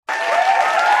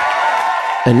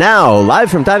And now, live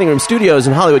from Dining Room Studios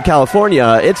in Hollywood,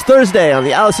 California, it's Thursday on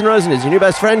the Alison Rosen is Your New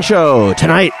Best Friend show.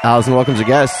 Tonight, Alison welcomes a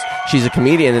guest. She's a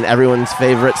comedian and everyone's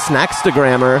favorite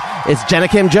Snackstagrammer. It's Jenna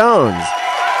Kim Jones.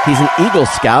 He's an Eagle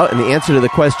Scout, and the answer to the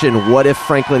question, what if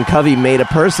Franklin Covey made a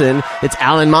person? It's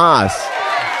Alan Moss.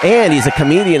 And he's a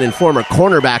comedian and former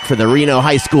cornerback for the Reno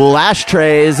High School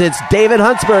Ashtrays. It's David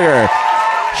Huntsberger.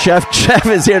 Chef Jeff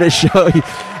is here to show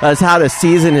us how to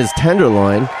season his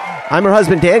tenderloin. I'm her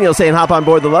husband, Daniel, saying hop on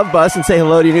board the love bus and say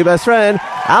hello to your new best friend,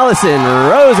 Alison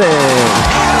Rosen.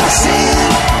 Alison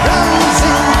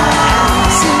Rosen.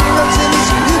 Alison Rosen is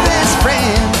your new best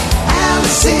friend.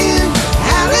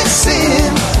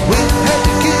 Alison, with her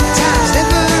the good times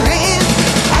never end.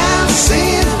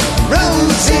 Alison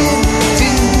Rosen,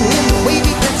 doing the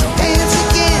wavy pencil dance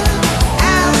again.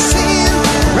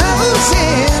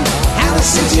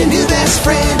 Alison's your new best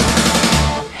friend.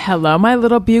 Hello, my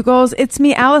little bugles. It's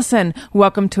me, Alison.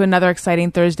 Welcome to another exciting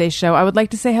Thursday show. I would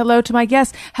like to say hello to my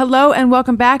guests. Hello and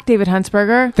welcome back, David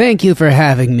Huntsberger. Thank you for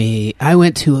having me. I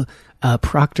went to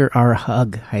Proctor R.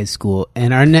 Hug High School,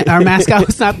 and our mascot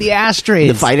was not the ashtrays.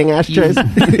 The fighting ashtrays?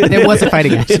 It was a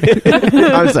fighting ashtray.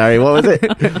 I'm sorry, what was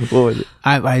it?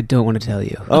 I don't want to tell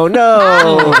you. Oh,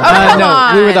 no.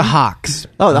 No, we were the Hawks.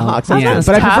 Oh, the Hawks. Yeah, sounds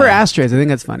but tough. I prefer ashtrays. I think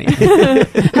that's funny.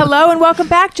 Hello and welcome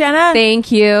back, Jenna.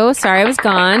 Thank you. Sorry I was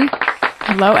gone.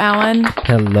 Hello, Alan.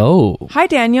 Hello. Hi,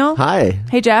 Daniel. Hi.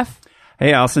 Hey, Jeff.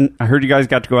 Hey, Alison, I heard you guys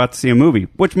got to go out to see a movie.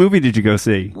 Which movie did you go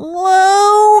see?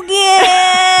 Logan.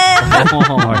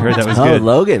 I heard that was Oh, good.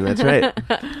 Logan, that's right.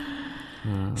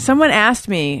 Someone asked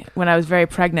me when I was very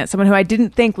pregnant, someone who I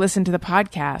didn't think listened to the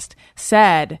podcast,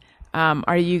 said,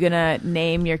 are you going to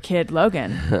name your kid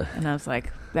Logan? And I was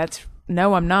like,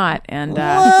 no, I'm not. And Logan!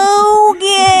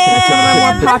 that's one of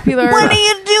my more popular... What are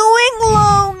you doing,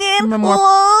 Logan?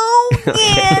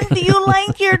 Logan, do you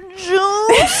like your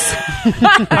juice?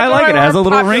 I like it. It has a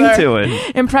little ring to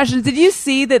it. Impressions. Did you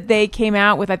see that they came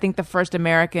out with, I think, the first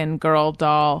American girl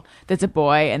doll that's a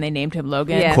boy, and they named him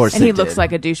Logan? Yes. Of course And he they looks did.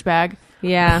 like a douchebag.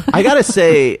 Yeah. I gotta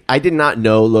say, I did not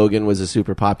know Logan was a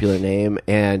super popular name,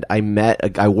 and I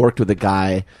worked with a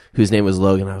guy whose name was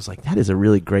Logan. I was like, that is a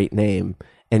really great name.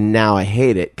 And now I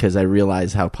hate it because I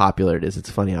realize how popular it is. It's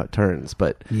funny how it turns,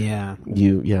 but Yeah.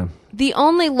 The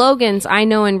only Logans I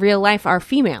know in real life are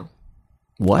female.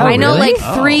 What? I know really?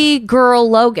 like 3 girl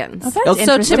Logans. Oh, that's so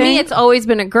to interesting. me, it's always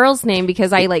been a girl's name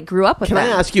because I grew up with Can them.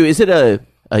 I ask you, is it a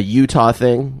Utah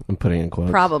thing? I'm putting in quotes.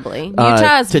 Probably.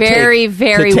 Utah is To very, take-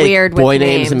 very to take weird boy with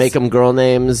names and make them girl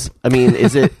names. I mean,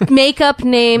 is it? Makeup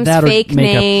names, That or fake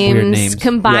make up weird names, names.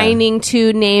 combining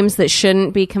 2 names that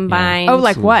shouldn't be combined. Oh,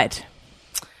 like what?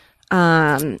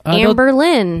 Amber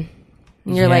Lynn.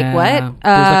 And you're like, what?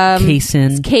 There's like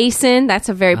Kaysen, Kaysen, that's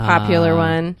a very popular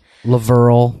one.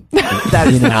 Laverl. That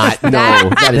is not. No,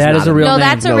 that That is not a real No, name.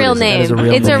 that's a No, real it isn't. name. That is a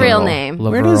real It's a name. real name.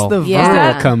 Where does the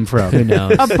Yeah. verl come from? Who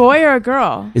knows? A boy or a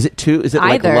girl? Is it two? Is it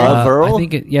like Either. Love Earl? I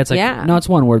think it's like Yeah. no, it's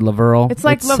one word, Laverl. It's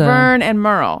like Laverne and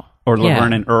Merle. Or Yeah.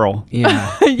 Laverne and Earl.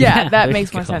 Yeah. Yeah, that there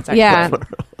makes you more go. sense. Actually. Yeah.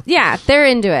 Yeah, they're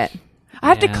into it. I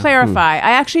have to Yeah. clarify.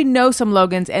 I actually know some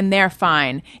Logans, and they're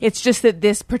fine. It's just that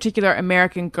this particular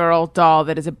American Girl doll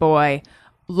that is a boy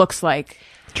looks like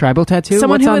Tribal tattoo?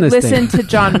 someone What's who on would this listen thing? to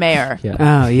John Mayer.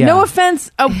 Oh, yeah. No offense.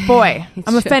 Oh, boy.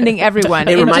 I'm offending everyone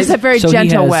It in reminds- just a very so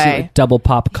gentle he has way. a double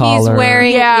pop collar. He's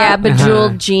wearing Yeah.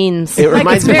 bejeweled jeans. It Like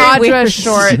reminds it's me. Madra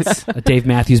shorts. a Dave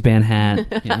Matthews Band hat.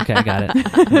 Yeah, okay, I got it.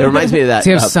 It reminds me of that. Does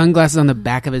he have sunglasses on the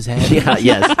back of his head? Yeah.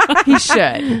 Yes. He should.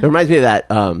 It reminds me of that.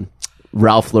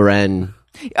 Ralph Lauren.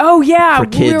 Oh, yeah. For We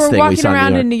kids were thing we walking saw in New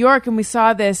around York. in New York, and we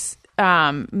saw this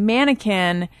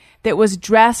mannequin that was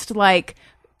dressed like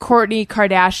Kourtney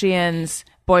Kardashian's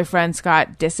boyfriend,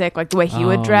 Scott Disick, like the way he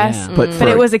would Oh, dress. yeah. But, But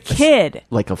it was a kid.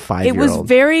 like a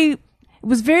 5-year-old. It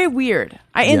was very weird.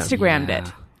 I Instagrammed Yeah.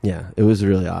 it. Yeah, it was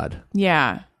really odd.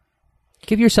 Yeah.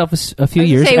 Give yourself a few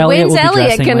years. Say, Elliot when's will be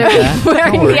Elliot dressing gonna like that. be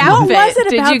wearing the What outfit? was it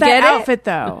Did about you that get it? outfit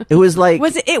though? It was like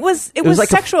It was was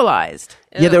like a- sexualized.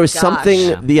 yeah, there was gosh.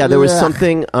 something. Yeah, there was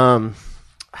something.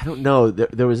 I don't know.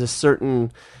 There was a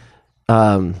certain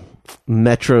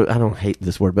metro. I don't hate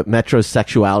this word, but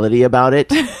metrosexuality about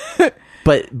it.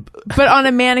 but on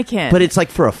a mannequin. but it's like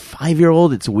for a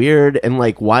 5-year-old, it's weird. And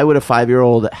like, why would a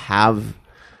 5-year-old have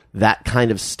that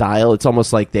kind of style. It's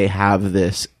almost like they have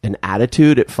an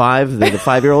attitude at 5 that a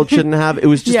 5-year-old shouldn't have. It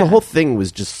was just the whole thing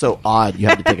was just so odd. You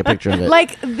had to take a picture of it.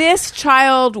 Like, this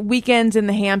child weekends in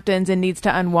the Hamptons and needs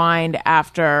to unwind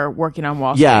after working on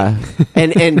Wall Street. Yeah,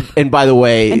 and by the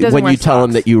way, And doesn't when wear you tell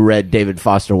him socks. that you read David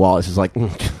Foster Wallace, it's like,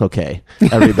 okay,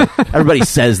 everybody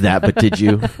says that, but did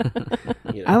you?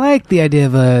 I like the idea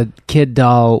of a kid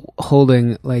doll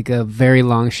holding like a very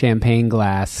long champagne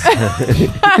glass,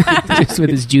 just with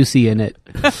his juicy in it.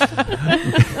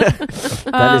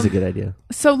 That is a good idea.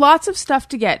 So lots of stuff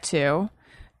to get to.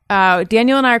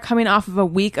 Daniel and I are coming off of a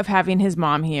week of having his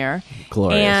mom here.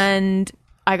 Glorious. And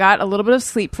I got a little bit of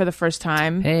sleep for the first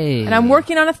time. Hey. And I'm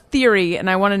working on a theory, and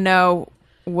I want to know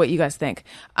what you guys think.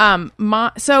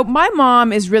 So my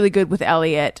mom is really good with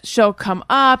Elliot. She'll come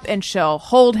up and she'll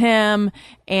hold him,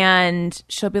 and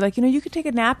she'll be like, you could take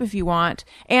a nap if you want.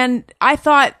 And I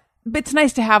thought, it's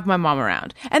nice to have my mom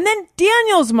around. And then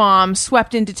Daniel's mom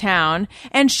swept into town,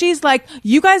 and she's like,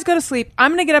 you guys go to sleep. I'm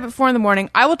going to get up at 4 a.m.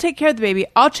 I will take care of the baby.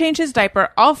 I'll change his diaper.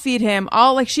 I'll feed him.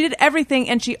 She did everything.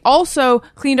 And she also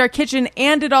cleaned our kitchen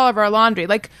and did all of our laundry.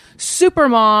 Like, super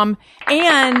mom,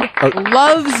 and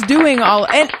loves doing all.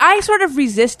 And I sort of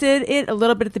resisted it a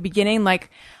little bit at the beginning.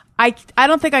 Like, I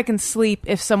don't think I can sleep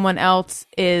if someone else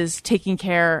is taking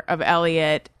care of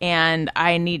Elliot, and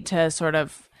I need to sort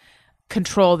of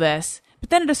control this. But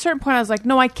then at a certain point I was like,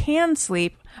 no, I can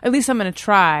sleep. At least I'm going to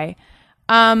try.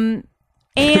 And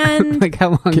Like, how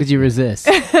long did you resist?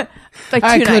 like 2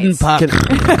 I nights. couldn't pop.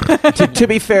 To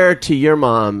be fair to your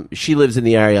mom, she lives in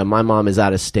the area. My mom is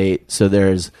out of state, so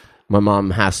my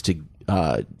mom has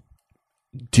to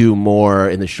do more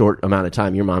in the short amount of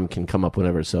time. Your mom can come up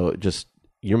whenever, so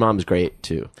your mom's great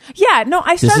too. Yeah, no,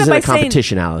 I This started isn't by a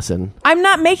competition, Allison. saying I'm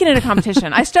not making it a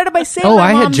competition. I started by saying Oh,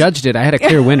 my I had mom's- judged it. I had a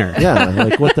clear winner. Yeah,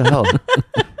 like what the hell?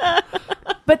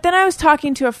 But then I was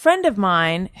talking to a friend of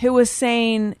mine who has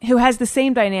the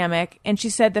same dynamic, and she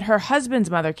said that her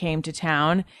husband's mother came to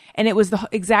town, and it was the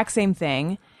exact same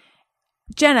thing.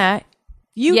 Jenna,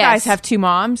 you Yes. guys have 2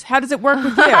 moms. How does it work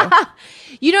with you?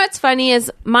 You know what's funny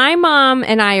is my mom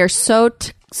and I are so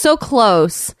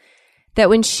close that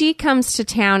when she comes to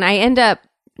town, I end up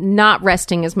not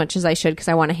resting as much as I should because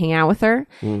I want to hang out with her.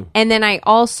 And then I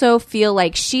also feel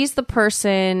like she's the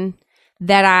person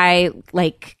that I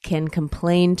can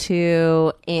complain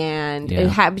to,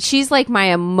 and she's like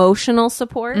my emotional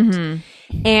support.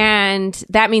 And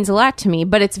that means a lot to me,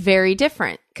 but it's very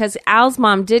different because Al's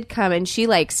mom did come and she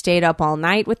stayed up all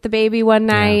night with the baby one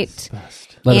night.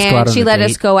 Let us go out on She a let date.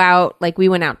 us go out, we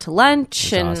went out to lunch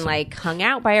That's and awesome. hung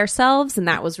out by ourselves, and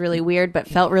that was really weird but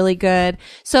felt really good.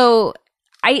 So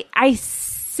it's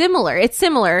similar.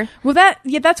 Well,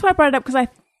 that's why I brought it up, because I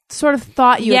sort of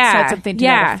thought you had said something to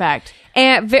that effect.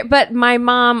 But my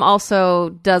mom also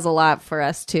does a lot for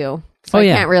us too. So Oh, I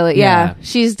yeah. can't really, Yeah.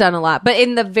 she's done a lot. But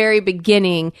in the very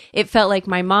beginning, it felt like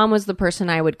my mom was the person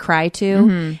I would cry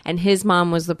to, and his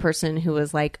mom was the person who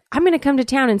was like, I'm going to come to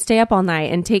town and stay up all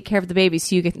night and take care of the baby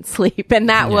so you can sleep. And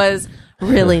that was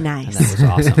really nice.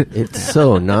 That was awesome. It's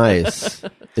so nice.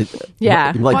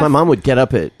 Yeah. Like my mom would get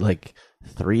up at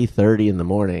 3:30 in the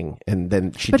morning, and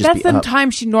then she'd But just that's be the up.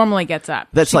 time she normally gets up.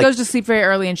 That's she like- goes to sleep very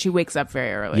early and she wakes up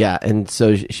very early. Yeah, and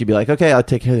so she'd be like, "Okay, I'll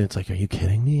take care of it." It's like, "Are you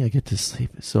kidding me? I get to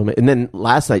sleep so much." And then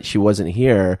last night she wasn't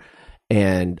here,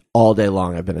 and all day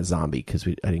long I've been a zombie because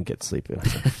I didn't get sleep. And I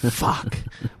was like, "Fuck,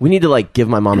 we need to give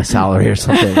my mom a salary or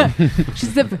something."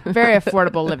 She's a very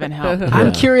affordable live-in help.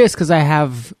 I'm curious because I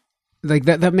have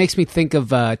that makes me think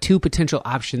of 2 potential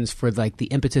options for the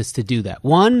impetus to do that.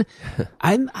 One,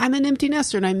 I'm an empty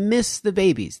nester and I miss the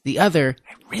babies. The other,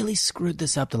 I really screwed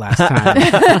this up the last time.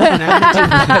 And I want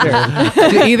to do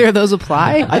better. Do either of those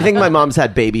apply? I think my mom's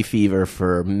had baby fever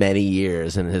for many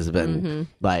years and has been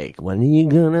like, "When are you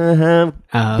gonna have?"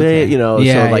 Oh, okay. Yeah,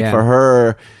 so yeah. for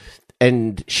her,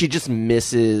 and she just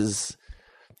misses.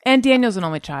 And Daniel's an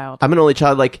only child. I'm an only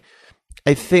child.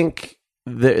 I think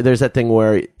there's that thing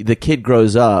where the kid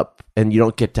grows up and you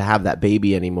don't get to have that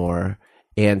baby anymore,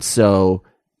 and so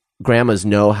grandmas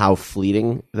know how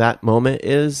fleeting that moment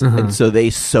is, and so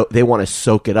they want to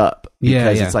soak it up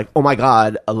because it's like, oh my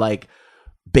god,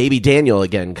 baby Daniel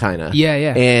again, kind of.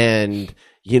 Yeah. And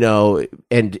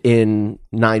and in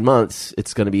 9 months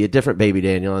it's going to be a different baby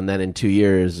Daniel, and then in 2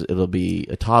 years it'll be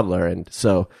a toddler, and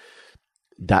so.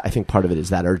 That, I think part of it is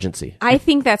that urgency. I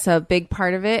think that's a big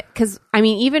part of it because,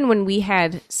 even when we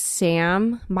had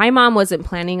Sam, my mom wasn't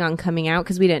planning on coming out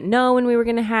because we didn't know when we were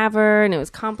going to have her, and it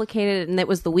was complicated, and it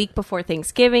was the week before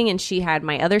Thanksgiving, and she had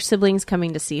my other siblings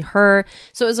coming to see her.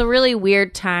 So it was a really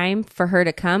weird time for her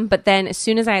to come. But then as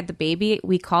soon as I had the baby,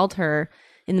 we called her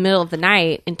in the middle of the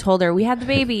night and told her we had the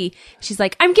baby. She's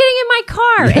like, I'm getting in my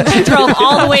car. And she drove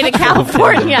all the way to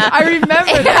California. I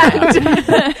remember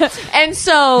that. And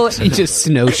so She just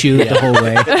snowshoed the whole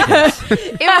way.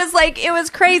 it was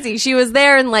crazy. She was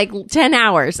there in like 10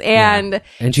 hours. And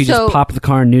And she so- just popped the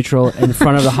car in neutral in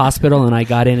front of the hospital, and I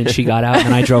got in and she got out,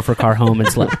 and I drove her car home and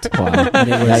slept. Wow. And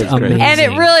it was amazing. And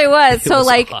it really was. So was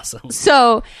like, awesome.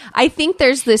 so I think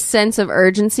there's this sense of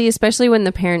urgency, especially when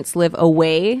the parents live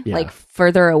away, like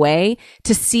further away,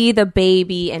 to see the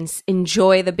baby and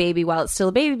enjoy the baby while it's still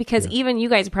a baby. Because even you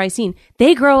guys have probably seen,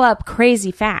 they grow up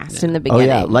crazy fast in the Oh beginning.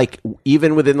 yeah, like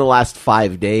even within the last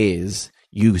 5 days,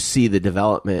 you see the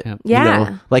development. Yeah. You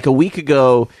know? Like a week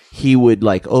ago, he would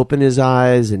like open his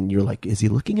eyes, and you're like, "Is he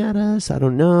looking at us? I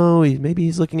don't know. Maybe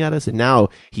he's looking at us." And now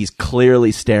he's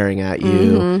clearly staring at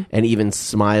you, and even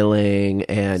smiling.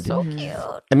 And so cute.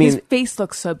 I mean, His face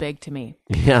looks so big to me.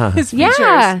 yeah, His features.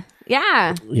 Yeah.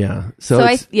 yeah. So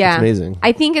it's amazing.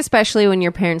 I think especially when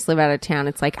your parents live out of town,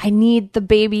 it's like, I need the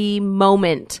baby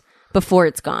moment before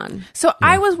it's gone. So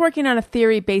I was working on a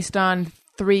theory based on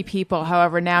 3 people.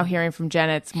 However, now hearing from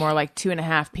Jenna, it's more like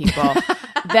 2.5 people.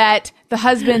 That the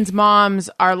husband's moms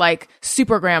are like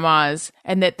super grandmas,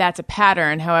 and that's a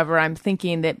pattern. However, I'm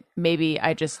thinking that maybe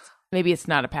it's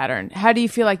not a pattern. How do you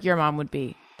feel like your mom would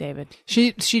be, David?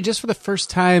 She just for the first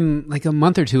time, like a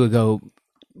month or two ago,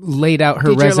 laid out her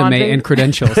Did your resume laundry? and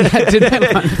credentials. Did my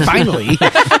laundry. Finally,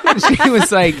 she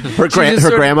was like her she just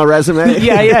sort of- grandma resume.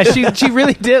 Yeah. She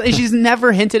really did. She's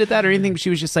never hinted at that or anything. But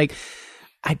she was just like,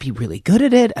 I'd be really good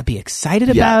at it. I'd be excited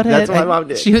about it. that's what my mom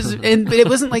did. She was, but it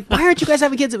wasn't like, why aren't you guys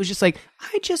having kids? It was just like,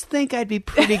 I just think I'd be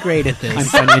pretty great at I'm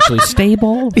this. financially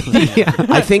stable. Yeah.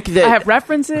 I think that I have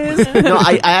references. no,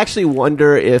 I actually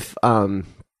wonder if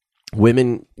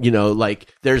women, you know,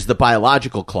 like there's the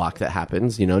biological clock that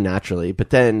happens, you know, naturally, but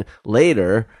then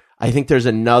later, I think there's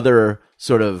another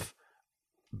sort of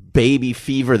baby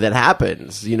fever that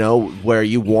happens, you know, where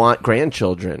you want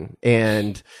grandchildren.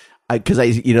 And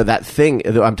because you know, that thing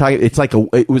I'm talking,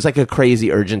 it was like a crazy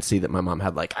urgency that my mom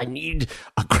had. Like, I need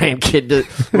a grandkid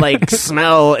to like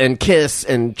smell and kiss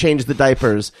and change the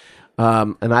diapers.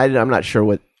 And I'm not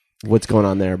sure what's going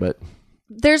on there, but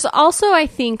There's also, I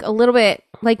think, a little bit,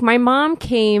 like my mom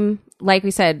came, like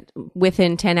we said,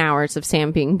 within 10 hours of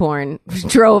Sam being born,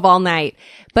 drove all night.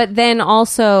 But then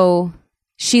also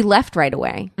she left right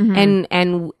away. And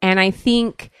I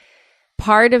think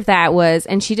part of that was,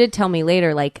 and she did tell me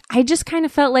later, like, I just kind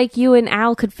of felt like you and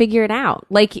Al could figure it out.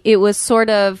 Like, it was sort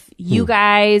of, you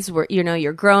guys were, you know,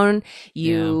 you're grown,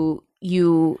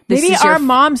 this Maybe is your our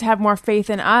moms have more faith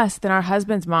in us than our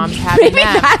husband's moms have in Maybe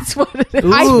them. that's what it is.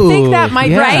 I think that might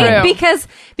be Right? true.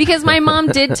 Because my mom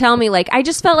did tell me, like, I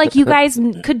just felt like you guys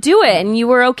could do it and you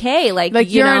were okay. Like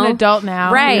You're know, an adult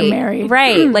now. right? You're married.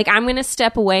 Right. Like, I'm going to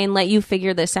step away and let you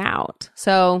figure this out.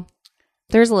 So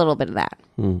there's a little bit of that.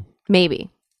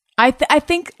 Maybe. I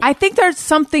think there's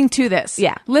something to this.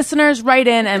 Yeah. Listeners, write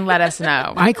in and let us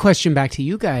know. My question back to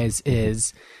you guys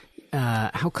is,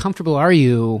 how comfortable are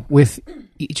you with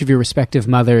each of your respective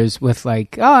mothers with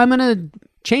like, oh, I'm going to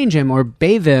change him or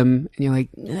bathe him. And you're like,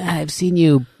 I've seen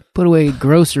you put away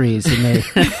groceries and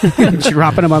they're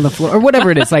dropping them on the floor or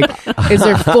whatever it is. Like, is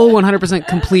there full 100%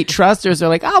 complete trust, or is there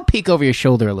like, I'll peek over your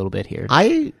shoulder a little bit here?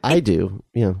 I do.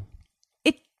 Yeah.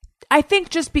 I think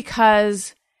just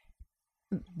because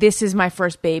this is my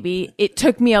first baby, it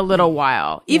took me a little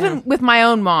while, even with my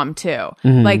own mom too.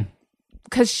 Like,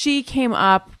 because she came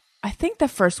up, I think the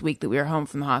first week that we were home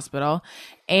from the hospital,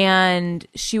 and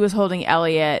she was holding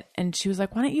Elliot, and she was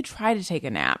like, "Why don't you try to take a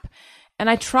nap?" And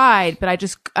I tried, but I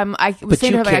was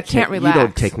saying to her, like, I can't relax. You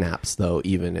don't take naps though,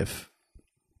 even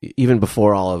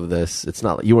before all of this. It's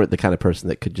not like you weren't the kind of person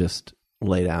that could just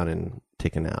lay down and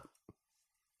take a nap.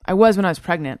 I was when I was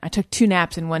pregnant. I took 2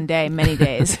 naps in one day, many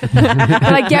days. But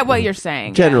I get what you're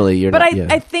saying. Generally, you're But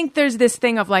not. I think there's this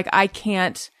thing of like, I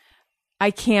can't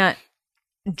let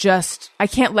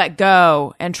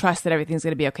go and trust that everything's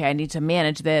going to be okay. I need to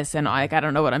manage this, and like, I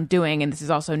don't know what I'm doing, and this is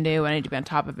also new, and I need to be on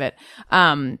top of it.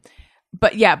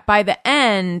 But yeah, by the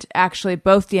end, actually,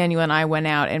 both Daniel and I went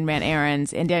out and ran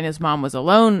errands, and Daniel's mom was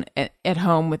alone at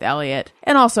home with Elliot,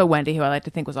 and also Wendy, who I like to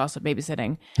think was also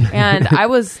babysitting. And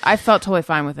I felt totally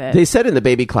fine with it. They said in the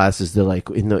baby classes, they're like,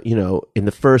 in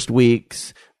the first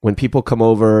weeks when people come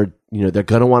over, they're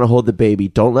gonna want to hold the baby.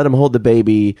 Don't let them hold the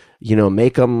baby.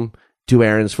 Make them do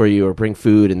errands for you or bring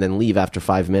food, and then leave after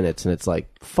 5 minutes. And it's like,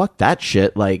 fuck that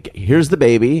shit. Like, here's the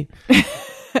baby.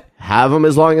 Have them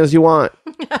as long as you want.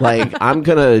 Like, I'm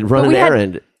gonna run an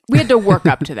errand. We had to work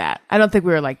up to that. I don't think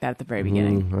we were like that at the very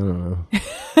beginning. I don't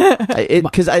know.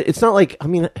 Because it's not like,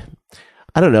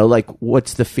 I don't know, like,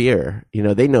 what's the fear? You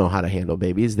know, they know how to handle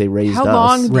babies. They raised How us.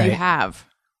 long do you Right. have?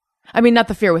 I mean, not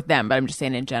the fear with them, but I'm just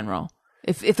saying in general.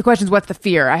 If the question is what's the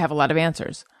fear, I have a lot of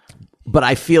answers. But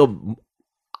I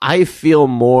feel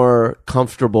more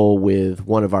comfortable with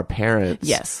one of our parents,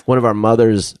 Yes. one of our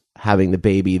mothers having the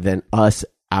baby than us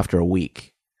after a week.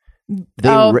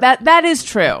 That is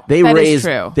true. They That is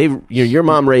raised. true. Your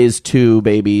mom raised 2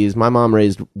 babies. My mom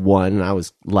raised 1. And I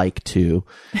was like 2,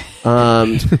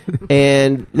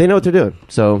 and they know what they're doing.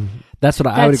 So That's what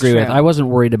I would That's agree with. true. I wasn't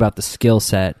worried about the skill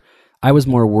set. I was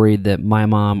more worried that my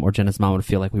mom or Jenna's mom would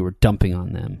feel like we were dumping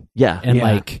on them. yeah, And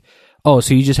like, oh,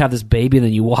 so you just have this baby and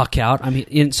then you walk out? I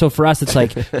mean, so for us, it's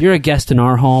like, you're a guest in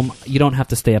our home. You don't have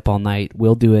to stay up all night.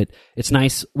 We'll do it. It's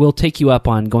nice. We'll take you up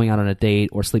on going out on a date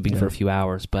or sleeping for a few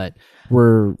hours, but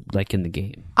we're like in the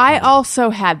game. I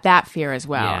also had that fear as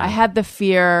well. Yeah. I had the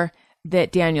fear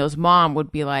that Daniel's mom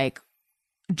would be like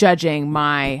judging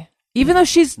even though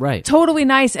she's Right. totally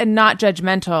nice and not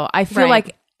judgmental, I feel Right.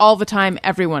 like all the time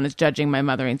everyone is judging my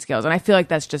mothering skills. And I feel like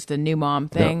that's just a new mom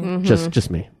thing.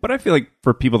 just me. But I feel like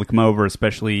for people to come over,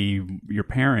 especially your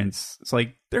parents, it's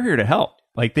like they're here to help.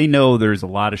 Like they know there's a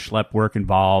lot of schlep work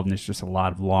involved, and it's just a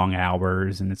lot of long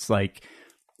hours, and it's like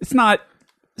it's not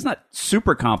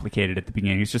super complicated at the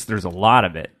beginning. It's just there's a lot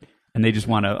of it, and they just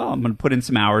want to. Oh, I'm going to put in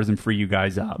some hours and free you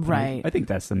guys up. And Right. I think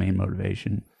that's the main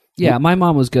motivation. Yeah, my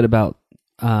mom was good about,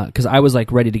 because I was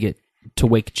like ready to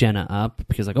wake Jenna up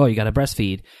because like, oh, you got to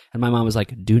breastfeed, and my mom was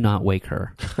like, do not wake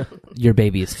her, your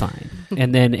baby is fine.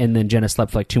 And then Jenna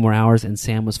slept for like 2 more hours, and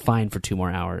Sam was fine for 2 more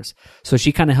hours. So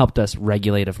she kind of helped us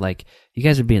regulate of like, you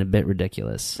guys are being a bit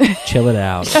ridiculous, chill it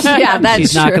out. Yeah, that's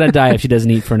She's not true. going to die if she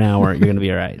doesn't eat for an hour. You're going to be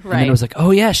all right. And then it was like,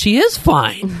 oh yeah, she is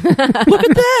fine. Look at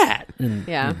that. And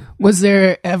Yeah. Was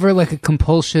there ever like a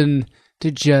compulsion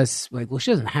to just like, well, she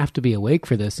doesn't have to be awake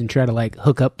for this, and try to like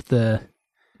hook up the.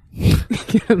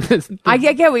 I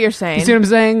get what you're saying. You see what I'm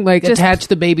saying? Like Just attach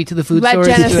the baby to the food Let source.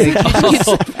 Jenna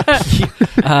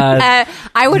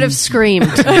I would have screamed.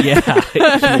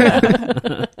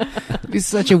 It'd be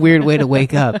such a weird way to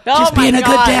wake up. Just my being a good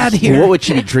gosh. dad Well, here. what would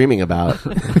she be dreaming about?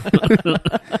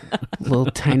 Little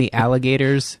tiny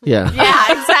alligators. Yeah.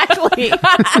 Yeah, exactly.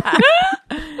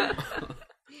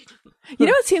 You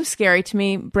know what seems scary to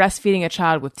me? Breastfeeding a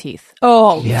child with teeth.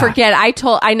 Oh, Yeah. forget.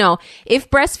 I know. If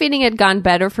breastfeeding had gone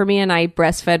better for me and I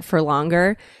breastfed for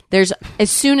longer, as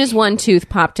soon as one tooth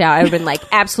popped out, I would have been like,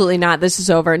 absolutely not. This is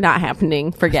over. Not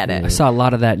happening. Forget I it. saw a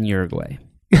lot of that in Uruguay.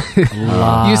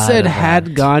 You said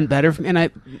had gone better for me,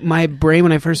 and my brain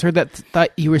when I first heard that thought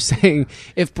you were saying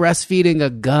if breastfeeding a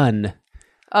gun.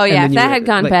 Oh, yeah. then If you that were, had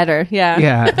gone like- better. Yeah.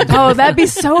 Yeah, Oh, that'd be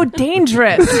so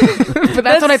dangerous. but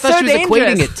that's what I thought so she was dangerous.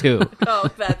 equating it to. Oh,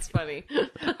 that's funny.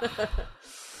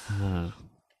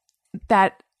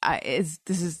 That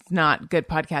this is not good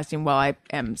podcasting while I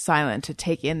am silent to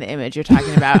take in the image you're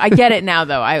talking about. I get it now,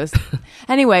 though.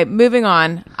 Anyway, moving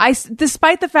on.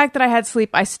 Despite the fact that I had sleep,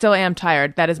 I still am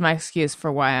tired. That is my excuse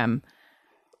for why I'm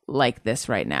like this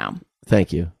right now.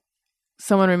 Thank you.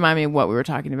 Someone remind me what we were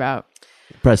talking about.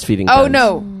 Breastfeeding. Oh, guns.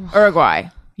 no. Uruguay.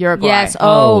 Yes.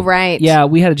 Oh, right. Yeah,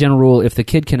 we had a general rule: if the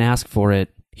kid can ask for it,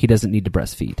 he doesn't need to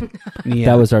breastfeed.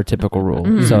 That was our typical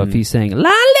rule. So if he's saying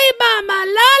 "lolly, mama,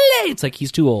 lolly," it's like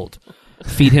he's too old.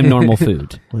 Feed him normal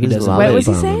food. What He does doesn't. lolly What was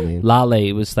he bomb saying? mean?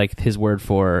 Lale was like his word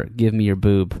for "give me your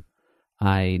boob."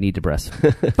 I need to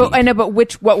breastfeed. But I know, but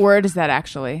what word is that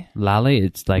actually? Lale,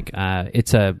 it's like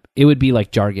it would be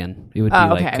like jargon. It would be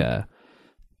okay.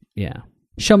 yeah.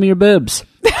 Show me your boobs.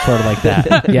 Sort of like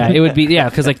that. Yeah, it would be,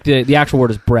 because like the actual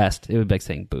word is breast. It would be like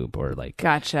saying boob or like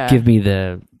Gotcha. give me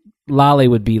the, lale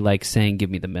would be like saying give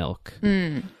me the milk.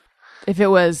 If it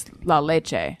was la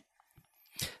leche,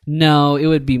 No, it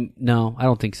would be, no, I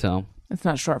don't think so. it's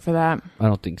not short for that. I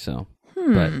don't think so.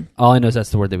 But all I know is that's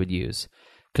the word they would use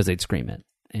because they'd scream it.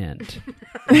 And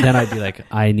then I'd be like,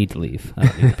 I need to leave. I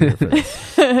don't need to be here for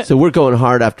this. So we're going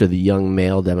hard after the young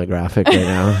male demographic right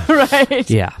now. Right.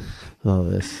 Yeah. All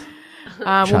this.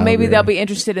 Well, maybe rearing. they'll be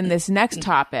interested in this next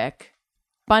topic,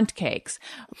 Bundt cakes.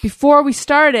 Before we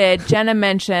started, Jenna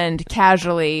mentioned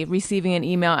casually receiving an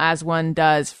email, as one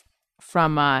does,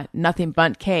 from Nothing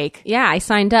Bundt Cake. Yeah, I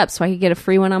signed up so I could get a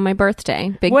free one on my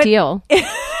birthday. Big What- deal.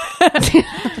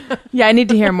 Yeah, I need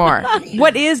to hear more.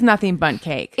 What is Nothing Bundt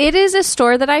Cake? It is a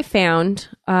store that I found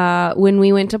when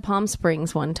we went to Palm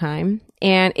Springs one time,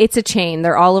 and it's a chain.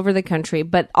 They're all over the country,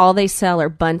 but all they sell are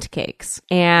Bundt cakes,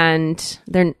 and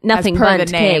they're nothing per Bundt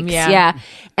the name, cakes. yeah.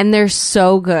 And they're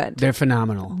so good. They're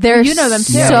phenomenal. They're You know them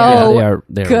too. so Yeah,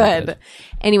 they're good. really good.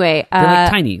 Anyway, They're like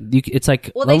tiny. It's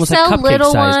like well, they almost sell like cupcake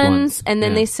little sized ones, and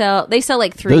then Yeah. they sell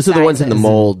like 3 Those are the ones in the sizes.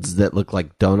 molds that look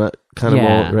like donut kind of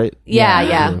Yeah. mold, right?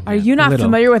 Yeah. Are you not Little.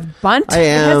 familiar with Bundt? I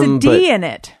It has a am, D but- in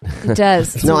it. It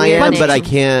does. It's No, a I weird am, but I name.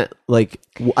 can't. Like,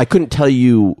 I couldn't tell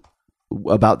you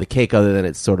about the cake other than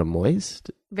it's sort of moist.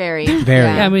 Very. Very.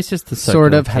 Yeah, I mean, it's just the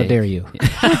Sort of. How cake. dare you?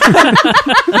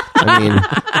 I mean,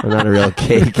 I'm not a real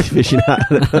cake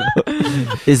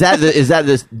aficionado. Is that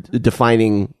the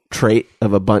defining trait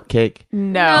of a Bundt cake?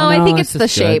 No, No. I think it's it's the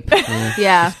just shape. good.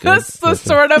 Yeah. That's the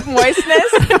sort of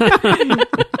moistness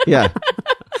Yeah,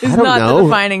 is I don't not know. the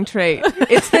defining trait.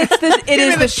 It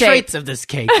is the shape. traits of this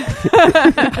cake.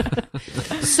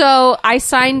 So I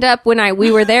signed up when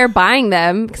we were there buying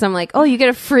them because I'm like, oh, you get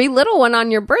a free little one on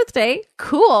your birthday.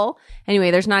 Cool.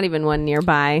 Anyway, there's not even one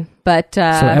nearby, but So Oh,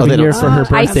 every they don't- year for her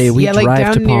I- birthday, we yeah, like drive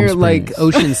down to Palm near Springs. like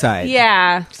Oceanside.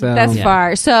 yeah, So- that's Yeah.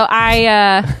 far. So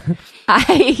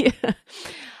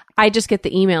I just get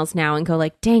the emails now and go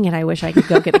like, dang it, I wish I could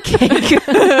go get a cake.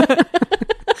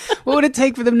 What would it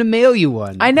take for them to mail you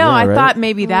one? I know. Yeah, I right. thought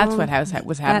maybe that's what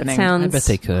was that happening. sounds I bet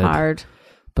they could. hard.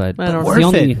 But I don't it's know. the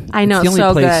only, Worth it. I know, it's the only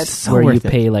so place good. So where you worth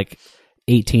it. pay like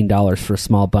 $18 for a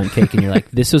small Bundt cake, and you're like,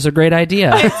 "This was a great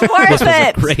idea. It's worth this was a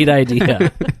it. great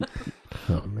idea."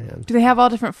 Oh man, Do they have all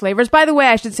different flavors? By the way,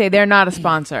 I should say they're not a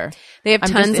sponsor. They have I'm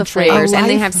tons just of intrigued. flavors, and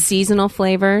they life- have seasonal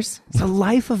flavors. It's a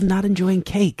life of not enjoying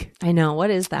cake. I know. What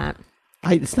is that?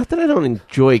 it's not that I don't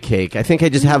enjoy cake. I think I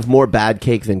just have more bad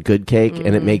cake than good cake,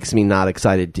 and it makes me not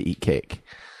excited to eat cake.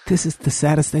 This is the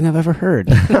saddest thing I've ever heard.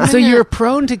 So you're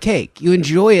prone to cake. You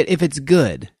enjoy it if it's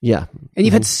good. Yeah, And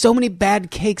you've had so many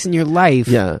bad cakes in your life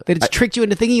Yeah. that it's tricked you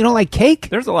into thinking you don't like cake?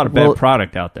 There's a lot of bad Well,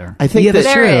 product out there. I think Yeah, that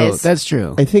that's There true. is. That's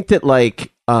true. I think that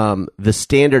like the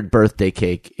standard birthday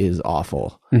cake is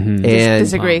awful, and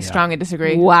Disagree. Strongly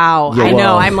disagree. Wow. Yeah, I know.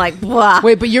 well- I'm like, blah.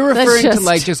 Wait, but you're That's referring to just-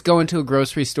 like just go into a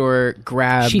grocery store,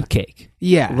 grab Sheet cake.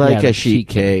 Yeah. like Yeah, a the sheet sheet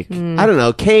cake. I don't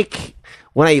know, cake.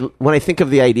 When I think of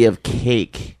the idea of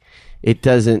cake, it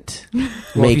doesn't Well,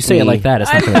 make if you say me, it like that,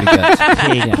 it's not going to be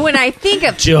good. Yeah. When I think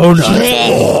of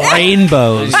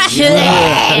Rainbows.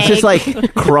 It's just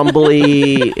like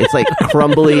crumbly. It's like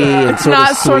crumbly and sort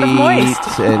not of sweet sort of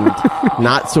moist. and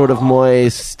not sort of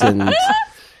moist. And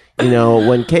you know,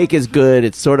 when cake is good,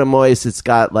 it's sort of moist. It's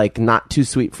got like not too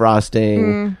sweet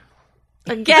frosting.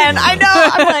 again, I know.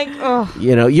 I'm like, oh.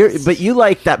 You know, but you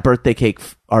like that birthday cake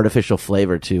artificial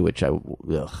flavor too, which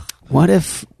ugh. What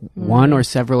if one or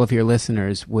several of your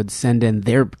listeners would send in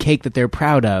their cake that they're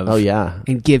proud of? Oh yeah,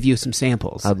 And give you some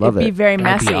samples. I'd love It'd be it. very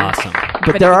That'd messy. be awesome.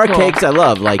 But there it'd are be cool. cakes I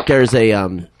love. Like there's a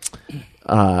you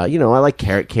know, I like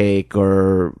carrot cake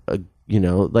or you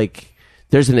know, like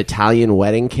there's an Italian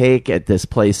wedding cake at this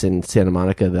place in Santa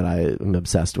Monica that I am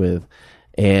obsessed with,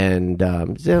 and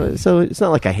so it's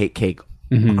not like I hate cake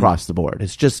across the board.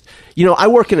 It's just, you know, I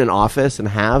work in an office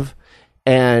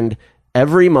and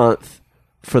every month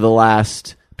for the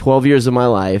last 12 years of my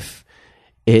life,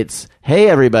 it's, hey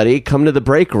everybody, come to the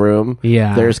break room.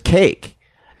 Yeah. There's cake,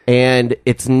 and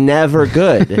it's never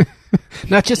good.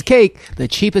 Not just cake, the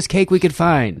cheapest cake we could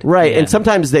find. Right, Yeah. and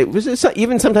sometimes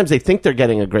sometimes they think they're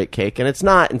getting a great cake, and it's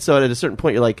not. And so at a certain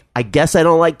point, you're like, I guess I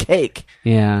don't like cake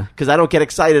Yeah. because I don't get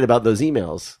excited about those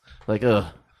emails. Like, ugh.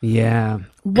 Yeah.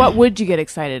 What would you get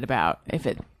excited about if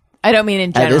it? I don't mean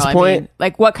in general. this I point- mean,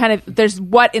 like what kind of? There's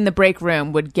what in the break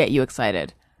room would get you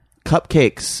excited?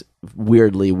 Cupcakes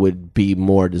weirdly would be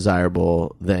more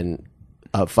desirable than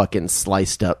a fucking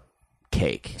sliced up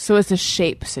cake. So it's a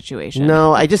shape situation.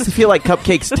 No, I just feel like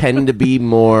cupcakes tend to be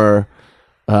more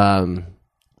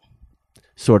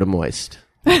sort of moist.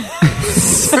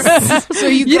 So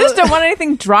You just don't want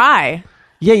anything dry.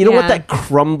 Yeah, you don't want Yeah. that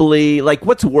crumbly. Like,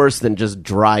 what's worse than just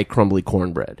dry, crumbly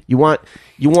cornbread? You want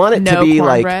it No to be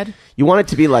cornbread? like. You want it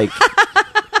to be like.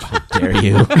 How dare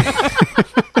you?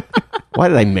 Why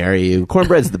did I marry you?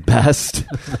 Cornbread's the best.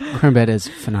 cornbread is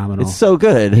phenomenal. It's so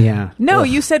good. yeah. No,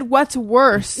 you said what's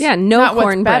worse. Yeah, no not what's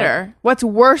cornbread. better. What's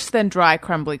worse than dry,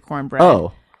 crumbly cornbread?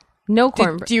 Oh, No Do,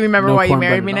 cornbread. do you remember No why you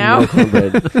cornbread married me at all. now? no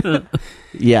cornbread.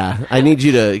 Yeah, I need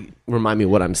you to remind me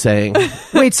what I'm saying.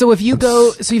 Wait, so if you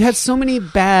go, so you've had so many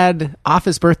bad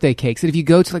office birthday cakes that if you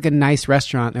go to like a nice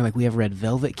restaurant, they're like, we have red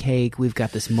velvet cake, we've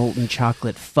got this molten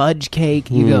chocolate fudge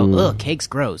cake. You go, ugh, cake's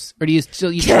gross. Or do you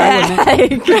still try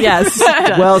one? Yes.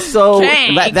 Well, so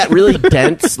Dang. that really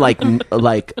dense, like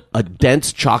a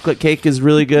dense chocolate cake is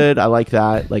really good. I like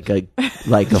that. Like a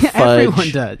fudge. Everyone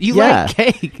does. You Yeah. like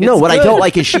cake. No, It's what I good. don't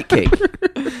like is sheet cake.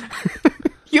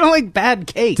 You don't like bad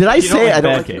cake. Did I You don't say like I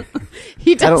don't bad like cake.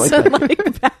 He I don't doesn't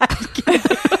like like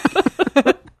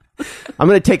bad. I'm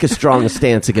going to take a strong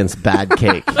stance against bad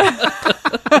cake.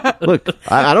 Look,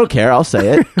 I don't care. I'll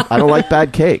say it. I don't like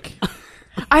bad cake.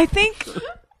 I think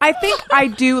I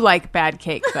do like bad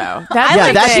cake though. That's Yeah,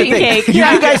 the that's the thing. thing. cake. You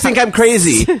guys think I'm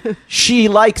crazy. She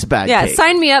likes bad Yeah, cake.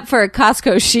 sign me up for a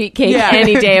Costco sheet cake Yeah.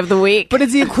 any day of the week. But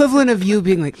it's the equivalent of you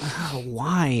being like, oh,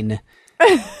 wine.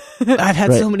 I've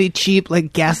had so Right. many cheap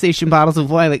like gas station bottles of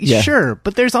wine. Like, Yeah. sure,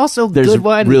 but there's also There's good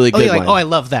wine. really oh, good you're like, wine. oh, I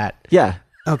love that. Yeah.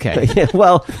 Okay. Yeah,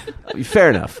 well, fair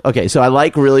enough. Okay, so I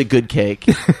like really good cake.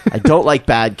 I don't like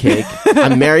bad cake.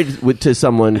 I'm married to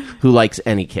someone who likes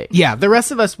any cake. Yeah, the rest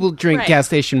of us will drink Right. gas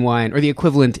station wine or the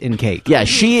equivalent in cake. Yeah,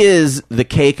 she is the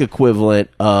cake equivalent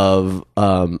of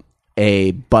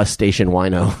a bus station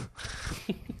wino.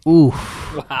 Ooh,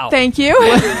 Thank you.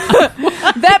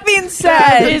 That being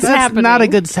said, that's not a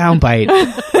good soundbite.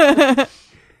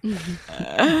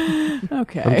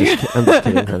 okay. I'm just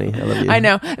kidding, honey. I love you. I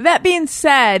know. That being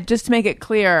said, just to make it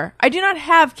clear, I do not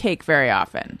have cake very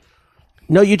often.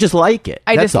 No, you just like it.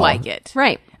 I That's just all. like it.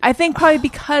 Right. I think probably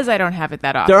because I don't have it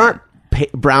that often. There aren't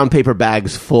brown paper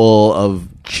bags full of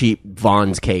cheap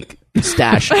Vaughn's cake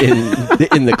stashed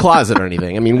in the closet or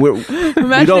anything. I mean, we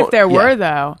Imagine don't, if there were yeah,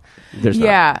 though. There's not.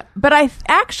 Yeah, but I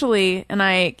actually, and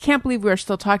I can't believe we're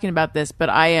still talking about this, but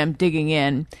I am digging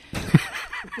in.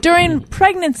 During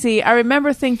pregnancy, I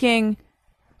remember thinking,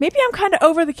 maybe I'm kind of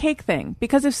over the cake thing,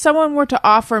 because if someone were to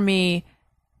offer me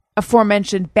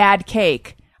aforementioned bad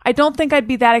cake, I don't think I'd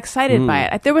be that excited by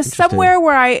it. There was somewhere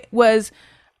where I was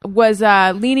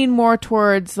leaning more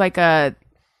towards like a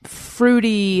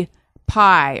fruity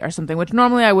pie or something, which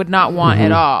normally I would not want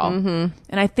at all. And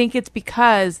I think it's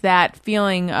because that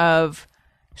feeling of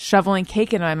shoveling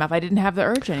cake into my mouth, I didn't have the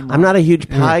urge anymore. I'm not a huge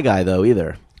pie guy though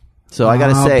either. So I got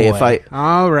to say, if I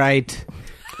All right.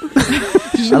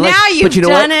 Now you've but you know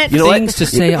done what? it. You know what? Things to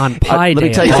say on Pie let me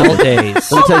Day tell you of all something.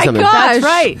 days. Let me tell you my something. gosh. That's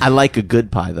right. I like a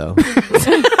good pie though.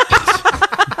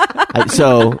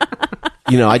 So,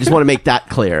 I just want to make that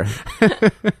clear.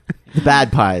 The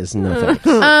bad pies, no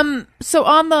thanks. So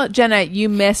on the Jenna, you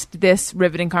missed this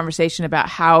riveting conversation about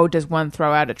how does one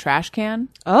throw out a trash can?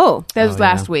 Oh. That was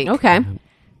last week. Okay.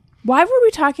 Why were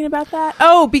we talking about that?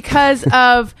 Oh, because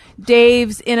of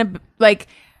Dave's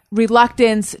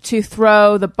reluctance to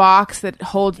throw the box that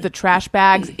holds the trash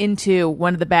bags into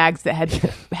one of the bags that had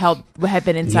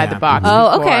been inside Yeah. the box.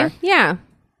 Oh, before. okay. Yeah.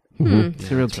 It's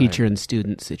a real teacher and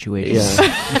student situation.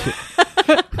 Yeah.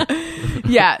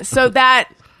 Yeah. So that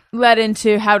led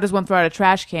into how does one throw out a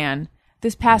trash can?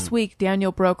 This past week,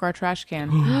 Daniel broke our trash can.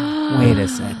 Wait a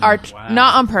second.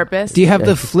 Not on purpose. Do you have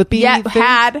the flippy? Yeah, thing?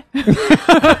 had.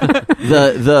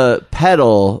 The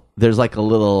pedal, there's like a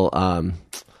little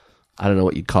I don't know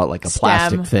what you'd call it, like a Stem.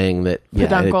 plastic thing that it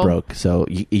Peduncle. broke. So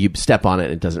you step on it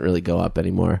and it doesn't really go up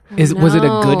anymore. Was it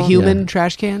a good No. human Yeah.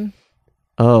 trash can?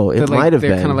 Oh, it might have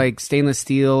They're been. kind of like stainless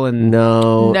steel and.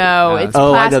 No. No, it's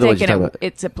Oh, I know the ones plastic, you're and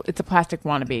talking about. it's a plastic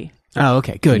wannabe. Oh,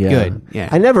 okay. Good. Yeah. Good. Yeah.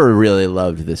 I never really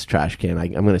loved this trash can.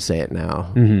 I'm going to say it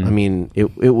now. Mm-hmm. I mean,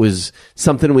 it was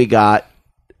something we got,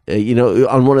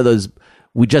 on one of those,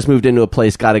 we just moved into a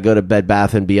place, got to go to Bed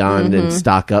Bath and Beyond and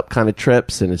stock up kind of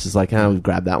trips. And it's just like, we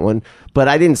grab that one. But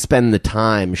I didn't spend the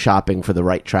time shopping for the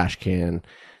right trash can.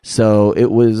 So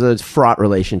it was a fraught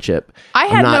relationship. I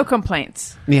had I'm no not-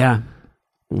 complaints. Yeah.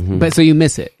 Mm-hmm. But so you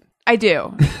miss it. I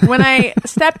do. When I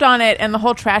stepped on it and the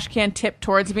whole trash can tipped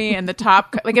towards me and the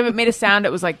top, like if it made a sound,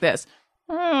 it was like this.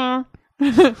 Oh.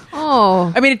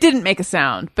 I mean, it didn't make a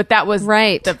sound, but that was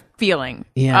Right. the feeling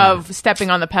Yeah. of stepping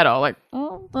on the pedal. Like,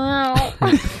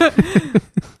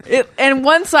 and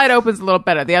one side opens a little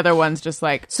better. The other one's just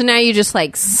like, So now you just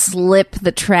like slip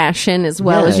the trash in as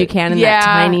well Yeah. as you can in Yeah. that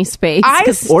tiny space. I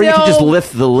 'Cause Or you could just Still-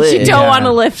 lift the lid. you don't want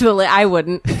to lift the lid. I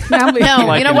wouldn't. no, you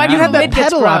know what? You You had have that the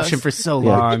Pedal gross. option for so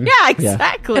long. Yeah,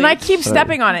 exactly. And I keep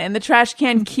stepping on it, and the trash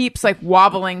can keeps like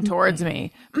wobbling towards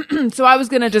me. So I was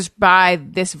gonna just buy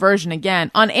this version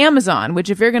again on Amazon. Which,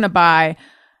 if you're gonna buy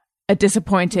a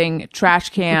disappointing trash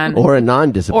can Or a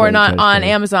non-disappointing or not trash on can.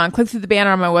 Amazon, click through the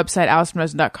banner on my website,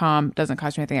 AlisonRosen.com. Doesn't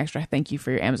cost you anything extra. Thank you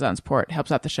for your Amazon support.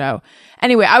 Helps out the show.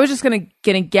 Anyway, I was just gonna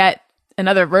get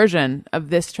another version of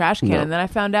this trash can. No. And then I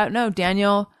found out, no,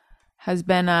 Daniel has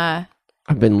been, I've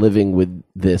been living with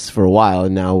this for a while,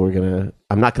 and now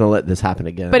I'm not gonna let this happen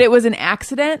again. but it was an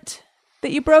accident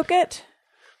that you broke it?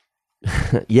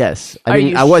 Yes. Are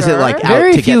you I wasn't sure? like out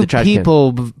Very to get few the trash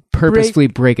people purposefully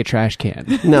break a trash can.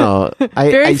 can. No.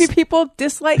 Very few people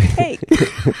dislike cake.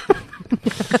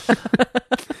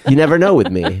 You never know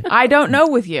with me. I don't know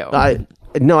with you.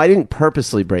 No, I didn't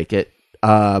purposely break it.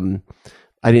 I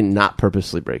did not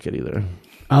purposely break it either.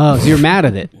 Oh, so you're mad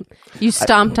at it. You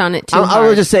stomped on it too I hard.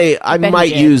 will just say I bet might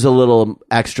you did. use a little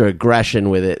extra aggression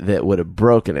with it that would have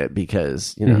broken it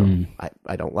because,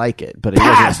 I don't like it. But it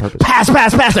wasn't on purpose.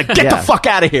 pass! Get Yeah. the fuck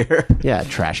out of here! Yeah,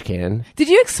 trash can. Did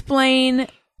you explain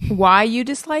why you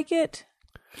dislike it?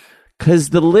 Because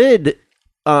the lid,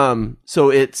 so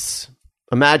it's,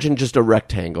 imagine just a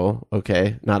rectangle,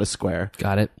 okay? Not a square,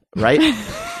 Got it. right?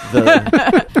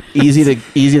 Easy to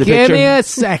Give picture. me a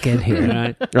second here.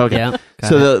 Right. Okay. Yeah.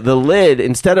 So the lid,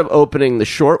 instead of opening the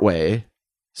short way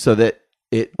so that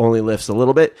it only lifts a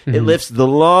little bit, it lifts the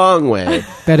long way.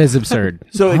 That is absurd.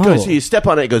 So it goes, so you step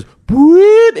on it, it goes,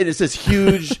 whoop, and it's this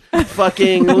huge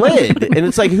fucking lid. And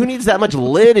it's like, who needs that much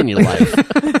lid in your life?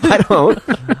 I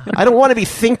don't want to be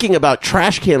thinking about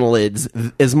trash can lids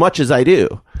as much as I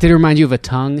do. Did it remind you of a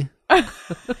tongue?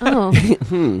 Oh.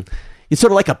 It's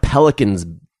sort of like a pelican's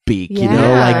beak, you know,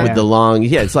 Yeah. like with the long.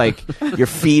 Yeah, it's like you're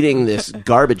feeding this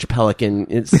garbage pelican.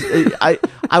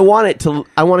 I want it to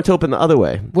open the other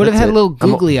way. Would have That's had it. little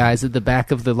googly eyes at the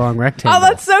back of the long rectangle. Oh,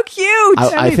 that's so cute.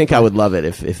 I think I would love it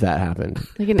if that happened.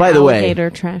 Like an By the way, alligator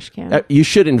trash can. you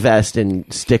should invest in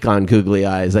stick-on googly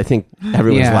eyes. I think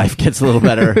everyone's Yeah. life gets a little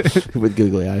better with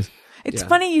googly eyes. It's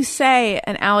funny you say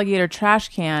an alligator trash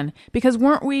can because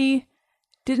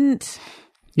didn't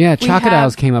Yeah, We Chocodiles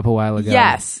have- came up a while ago.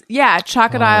 Yes. Yeah,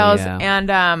 Chocodiles yeah.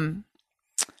 and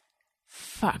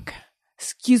fuck.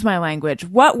 Excuse my language.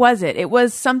 What was it? It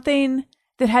was something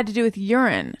that had to do with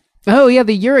urine. Oh, yeah,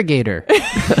 the Uragator.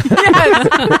 Yes.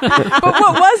 But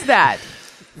what was that?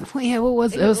 Well, yeah, what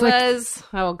was it? It was like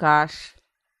oh gosh.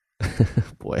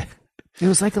 Boy. it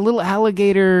was like a little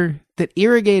alligator that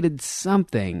irrigated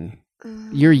something.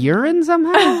 Your urine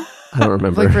somehow? I don't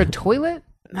remember. Like for a toilet?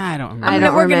 I don't remember. I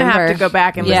don't We're gonna have remember. to go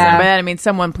back and listen. Yeah. But I mean,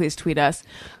 someone please tweet us.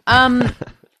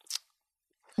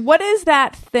 What is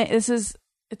that thing?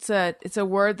 It's a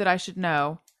word that I should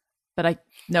know, but I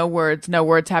no words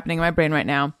happening in my brain right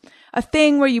now. A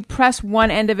thing where you press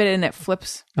one end of it and it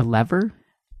flips. A lever?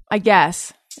 I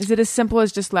guess. Is it as simple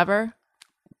as just lever?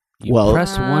 You Well,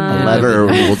 press one a end lever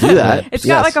of it. will do that. It's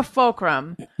Yes. got like a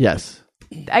fulcrum. Yes.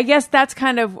 I guess that's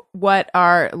kind of what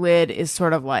our lid is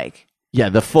sort of like. Yeah,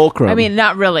 the fulcrum. I mean,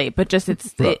 not really, but just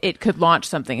it could launch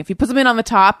something. If you put something on the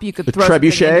top, you could The throw something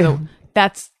trebuchet? into the-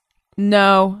 That's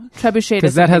no trebuchet Because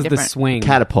does that has something the different. swing.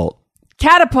 catapult,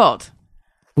 Catapult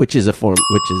which is a form,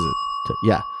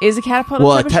 yeah. is a catapult.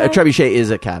 Well, a a trebuchet? trebuchet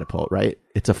is a catapult, right?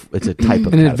 It's a type of An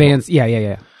catapult. advanced, yeah.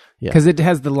 Yeah. Because it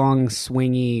has the long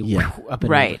swingy Yeah. up and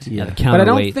Right. over. Yeah, the But I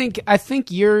don't counterweight. I think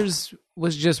yours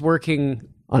was just working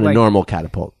on a like, normal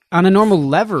catapult. on a normal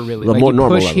lever, really. The Like more you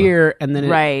normal push lever. here, and then it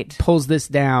Right. pulls this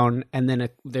down, and then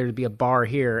there'd be a bar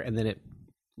here, and then it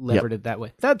levered it that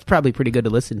way. That's probably pretty good to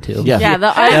listen to. Yeah. Yeah,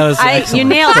 That was you excellent.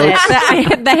 nailed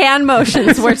it. The hand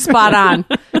motions were spot on.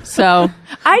 So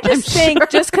I just think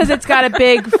just because it's got a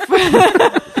big,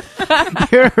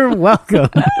 You're welcome.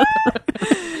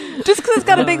 just because it's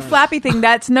got a big flappy thing,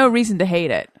 that's no reason to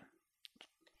hate it.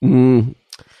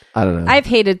 I don't know. I've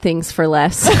hated things for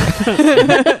less.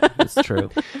 That's true.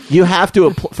 You have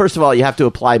to, first of all, you have to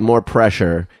apply more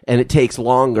pressure, and it takes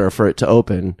longer for it to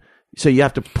open. So you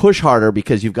have to push harder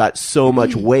because you've got so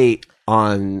much weight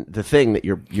on the thing that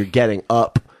you're getting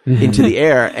up into the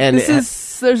air, and There's it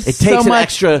so takes an much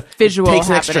extra visual It takes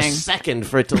an extra happening. second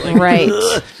for it to like Right.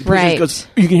 because Right. it goes,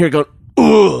 you can hear it going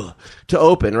ugh, to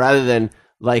open rather than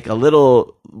like a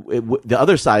little. The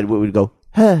other side would go.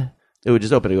 Huh. It would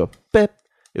just open and go. Beep.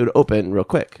 It would open real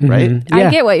quick, right? I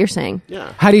get what you're saying.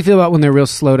 How do you feel about when they're real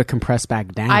slow to compress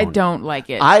back down? I don't like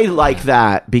it. I like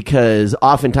that because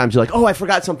oftentimes you're like, oh, I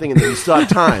forgot something, and then you still have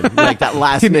time, like that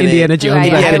last minute. Indiana Jones.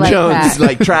 Right, Indiana I like Jones that. is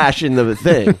like trash in the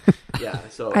thing. Yeah,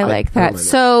 so I like don't that. mind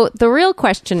So the real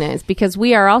question is, because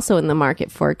we are also in the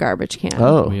market for a garbage can.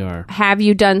 Oh We are. Have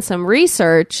you done some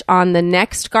research on the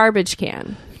next garbage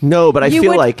can? no, but I You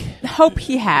feel would like. hope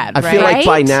he had. I right? feel like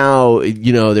by Right? now,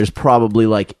 there's probably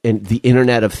like the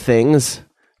Internet of Things.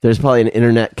 There's probably an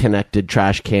internet-connected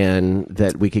trash can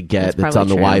that we could get that's on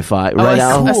the probably true. Wi-Fi. Oh, Right, a,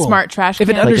 Al? a smart trash If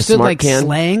can. it understood smart like can?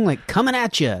 slang, like coming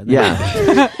at you.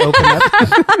 Yeah. Open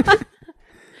up.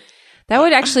 That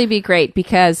would actually be great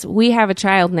because we have a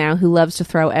child now who loves to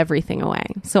throw everything away.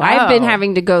 So I've been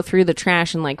having to go through the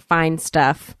trash and like find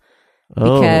stuff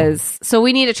because so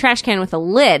we need a trash can with a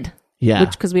lid. Yeah.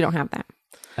 Because we don't have that.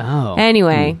 Oh.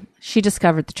 Anyway, she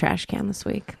discovered the trash can this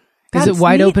week. Is That's it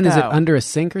wide neat, open? Is it though. under a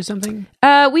sink or something?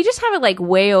 We just have it like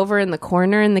way over in the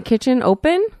corner in the kitchen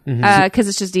open because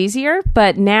it's just easier.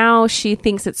 But now she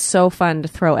thinks it's so fun to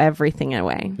throw everything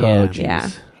away. Oh, geez. Yeah.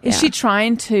 Is she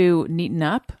trying to neaten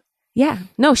up? Yeah.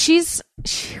 No, she's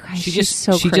She crazy.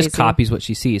 just copies what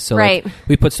she sees. So Right. like,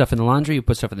 we put stuff in the laundry, we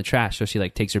put stuff in the trash. So she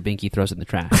like takes her binky, throws it in the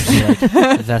trash. She's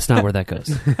like, that's not where that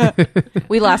goes.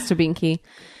 We lost a binky.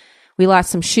 We lost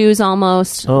some shoes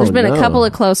almost. Oh, There's been no. a couple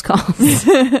of close calls.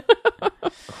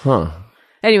 Huh.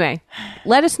 Anyway,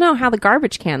 let us know how the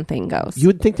garbage can thing goes. You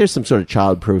would think there's some sort of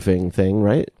child-proofing thing,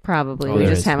 right? Probably. Oh, We there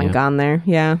just is, haven't yeah. gone there.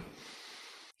 Yeah.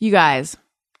 You guys,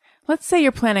 let's say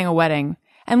you're planning a wedding,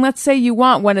 and let's say you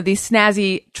want one of these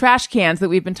snazzy trash cans that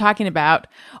we've been talking about,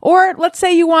 or let's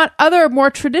say you want other more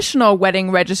traditional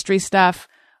wedding registry stuff,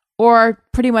 or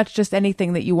pretty much just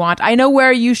anything that you want. I know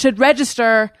where you should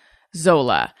register.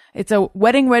 Zola. It's a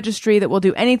wedding registry that will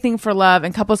do anything for love,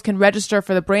 and couples can register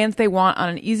for the brands they want on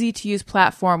an easy-to-use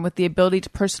platform with the ability to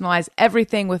personalize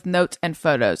everything with notes and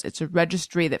photos. It's a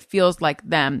registry that feels like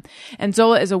them. And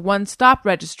Zola is a one-stop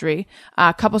registry.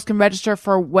 Couples can register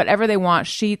for whatever they want: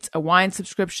 sheets, a wine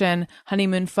subscription,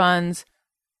 honeymoon funds,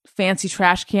 fancy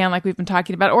trash can like we've been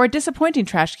talking about, or a disappointing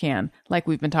trash can like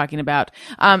we've been talking about.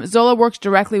 Zola works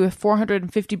directly with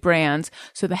 450 brands,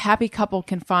 so the happy couple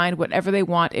can find whatever they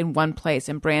want in one place.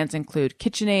 And brands include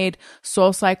KitchenAid,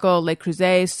 SoulCycle, Le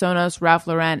Creuset, Sonos, Ralph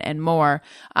Lauren, and more.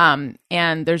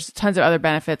 And there's tons of other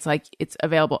benefits, like it's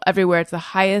available everywhere. It's the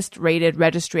highest rated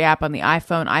registry app on the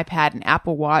iPhone, iPad, and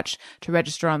Apple Watch to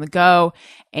register on the go.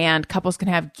 And couples can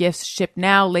have gifts shipped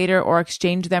now, later, or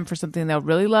exchange them for something they'll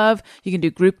really love. You can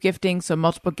do group gifting, so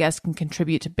multiple guests can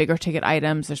contribute to bigger ticket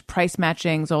items. There's price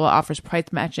matching. Zola offers price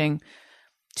matching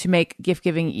to make gift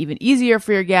giving even easier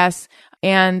for your guests.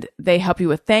 And they help you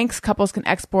with thanks. Couples can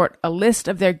export a list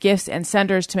of their gifts and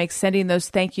senders to make sending those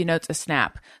thank you notes a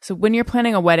snap. So when you're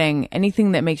planning a wedding,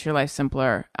 anything that makes your life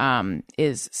simpler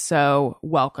is so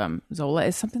welcome. Zola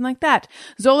is something like that.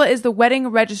 Zola is the wedding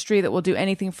registry that will do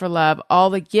anything for love. All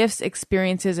the gifts,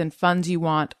 experiences, and funds you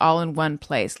want, all in one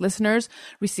place. Listeners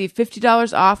receive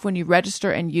 $50 off when you register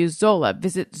and use Zola.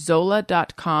 Visit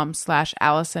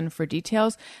zola.com/Alison for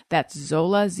details. That's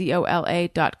Zola,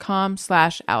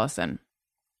 ZOLA.com/Alison.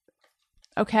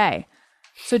 Okay.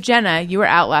 So Jenna, you were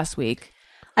out last week.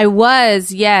 I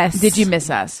was, yes. Did you miss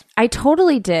us? I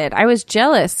totally did. I was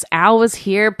jealous. Al was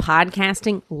here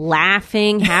podcasting,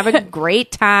 laughing, having a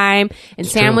great time. And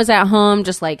Sam was at home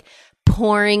just like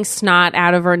pouring snot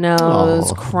out of her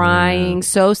nose, crying,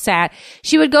 so sad.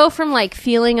 She would go from like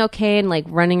feeling okay and like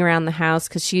running around the house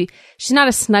because she's not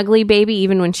a snuggly baby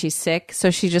even when she's sick.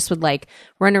 So she just would like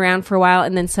run around for a while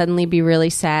and then suddenly be really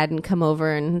sad and come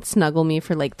over and snuggle me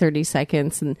for like 30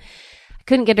 seconds. And I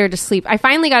couldn't get her to sleep. I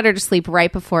finally got her to sleep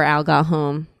right before Al got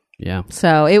home. Yeah.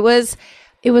 So it was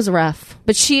rough,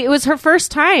 but it was her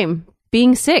first time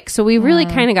being sick. So we really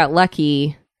kind of got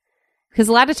lucky. Because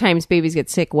a lot of times babies get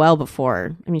sick well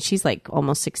before. I mean, she's like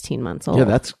almost 16 months old. Yeah,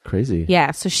 that's crazy.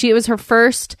 Yeah, so it was her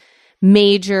first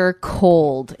major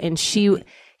cold, and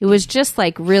it was just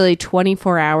like really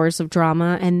 24 hours of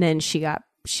drama, and then she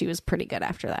was pretty good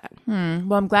after that.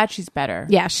 Well, I'm glad she's better.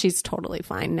 Yeah, she's totally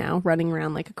fine now, running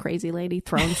around like a crazy lady,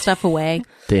 throwing stuff away,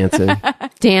 Dancing.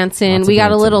 dancing. We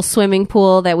got a little swimming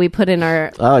pool that we put in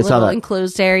our Oh, I saw little that.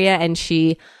 enclosed area, and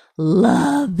she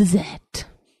loves it.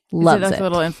 Loves Is it like it. a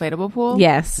little inflatable pool?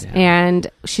 Yes, and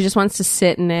she just wants to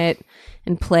sit in it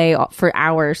and play for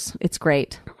hours. It's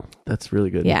great. That's really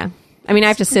good. Yeah. I mean, I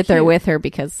have to sit there with her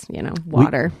because,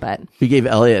 water, but We gave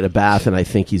Elliot a bath, and I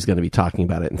think he's going to be talking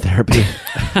about it in therapy.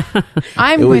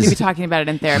 I'm It going was- to be talking about it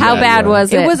in therapy. how bad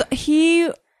was it? He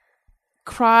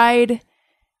cried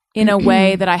in a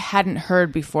way that I hadn't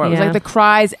heard before. It was Yeah. like the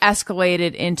cries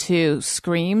escalated into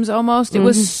screams almost. It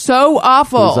was so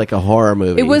awful. It was like a horror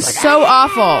movie. It was so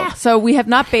awful. So we have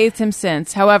not bathed him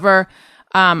since. However,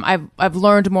 I've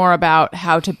learned more about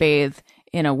how to bathe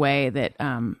in a way that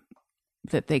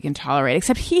that they can tolerate.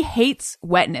 Except he hates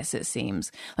wetness. It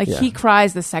seems like he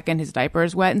cries the second his diaper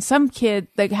is wet. And some kid,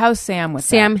 like, how's Sam with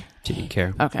Sam, Didn't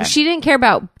care. that? Okay. she didn't care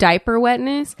about diaper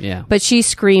wetness, Yeah. but she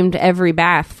screamed every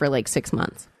bath for like 6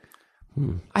 months.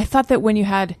 I thought that when you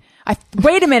had,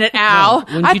 wait a minute, Al.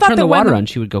 When I you thought turn that the when water on,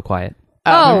 she would go quiet.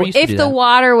 Remember we used to if do the that.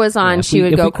 water was on, Yeah, she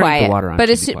would if go we cranked quiet. the water on, but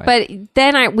she'd be quiet. but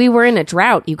then we were in a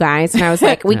drought, you guys, and I was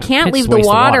like, we can't Can't leave the waste the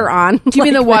water water. on. Do you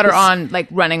mean the Like water this. on, like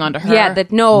running onto her? Yeah,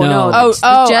 no. Oh, Just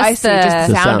I see. Just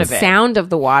the The sound sound. of it. sound of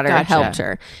the water Gotcha. helped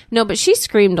her. No, but she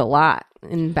screamed a lot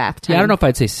in bath time. Yeah, I don't know if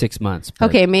I'd say 6 months. But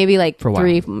Okay, maybe like For a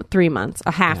while. 3 months,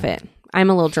 a half it.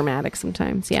 I'm a little dramatic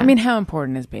sometimes. Yeah, I mean, how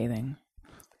important is bathing?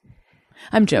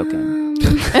 I'm joking.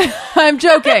 I'm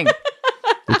joking.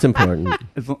 It's important.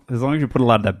 As long as you put a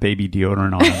lot of that baby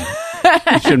deodorant on,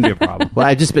 it shouldn't be a problem. Well,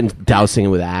 I've just been dousing it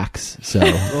with Axe, so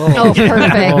oh,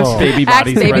 perfect. Baby Axe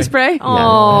body baby spray. spray.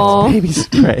 Oh, baby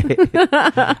spray,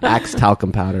 Axe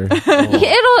talcum powder.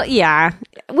 yeah.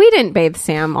 We didn't bathe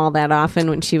Sam all that often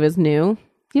when she was new.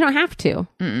 You don't have to.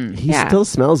 He Yeah. still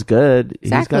smells good.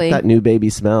 Exactly. He's got that new baby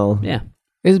smell. yeah.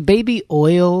 Is baby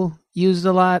oil used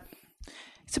a lot?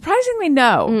 Surprisingly,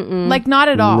 no. Like, not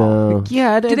at all. No.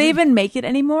 Yeah. Do they even make it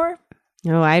anymore?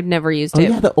 No, I've never used Oh it.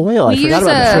 yeah, the oil. I We forgot use about a-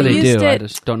 that. I'm sure they used do. I it-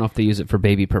 just don't know if they use it for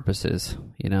baby purposes.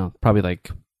 You know, probably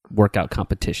like workout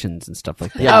competitions and stuff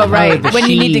like that. Yeah. Oh, right. the When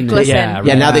you need to sheen. glisten. Yeah,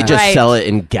 Yeah, now they just Right. sell it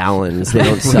in gallons. They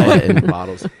don't sell it in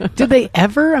bottles. Did they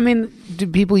ever? I mean, do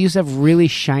people used to have really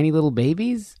shiny little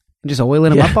babies? And just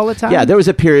oiling them up all the time? Yeah, there was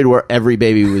a period where every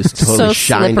baby was totally So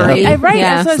shined slippery. up. Right.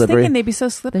 Yeah. That's what I was Slippery. thinking. They'd be so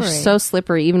slippery. They're so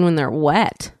slippery even when they're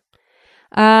wet.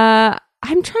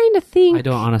 I'm trying to think. I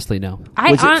don't honestly know.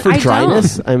 Was it for I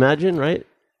dryness? don't. I imagine, right?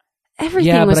 Everything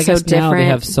Yeah, was but I so guess now different. they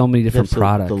have so many different So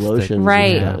products. The that- lotions,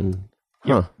 Right. and that, and-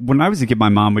 huh. When I was a kid, my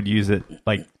mom would use it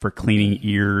like for cleaning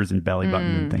ears and belly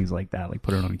button and things like that. Like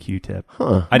put it on a Q-tip.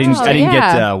 Huh. I didn't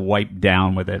yeah. get wiped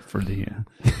down with it for the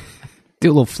Do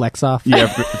a little flex off.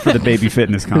 for the baby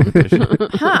fitness competition.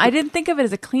 Huh. I didn't think of it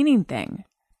as a cleaning thing.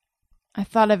 I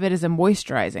thought of it as a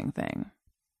moisturizing thing.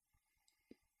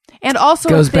 And also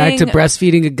Goes a back to thing-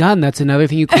 breastfeeding a gun. That's another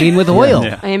thing you clean with oil.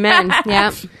 Yeah. Amen.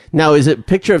 Yeah. Now, is it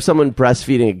picture of someone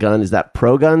breastfeeding a gun? Is that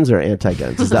pro guns or anti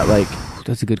guns? Is that like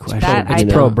That's a good question. That It's I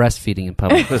pro don't- breastfeeding in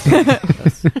public.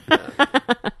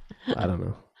 I don't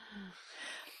know.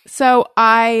 So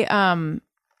I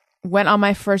went on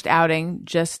my first outing,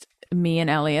 just me and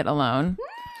Elliot alone,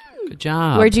 Good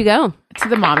job. Where'd you go? to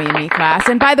the Mommy and Me class.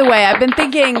 And by the way, I've been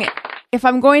thinking if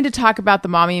I'm going to talk about the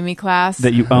Mommy and Me class,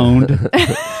 That you owned.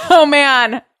 oh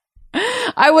man,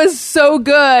 I was so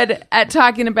good at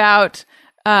talking about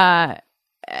at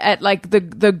like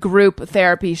the group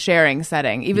therapy sharing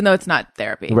setting, even though it's not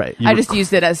therapy. Right. I just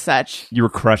used it as such. You were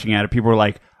crushing at it. People were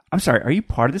like, "I'm sorry, are you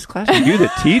part of this class? Are you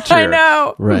the teacher?" I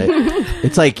know. Right.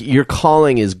 It's like your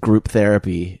calling is group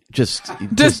therapy. Just finding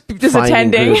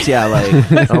attending. groups. Yeah,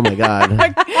 like, oh my God.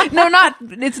 No,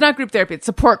 it's not group therapy. It's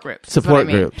support groups. is what Support I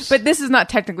mean. groups. But this is not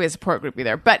technically a support group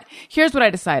either. But here's what I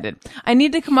decided. I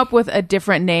need to come up with a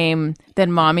different name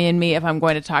than Mommy and Me if I'm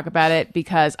going to talk about it,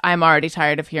 because I'm already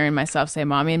tired of hearing myself say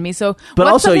Mommy and Me. So, But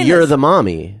what's also, something you're that's- the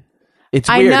mommy. It's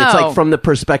I weird. It's know. like from the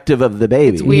perspective of the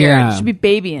baby. It's weird. Yeah. It should be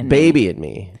Baby and Me. Baby and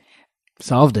me.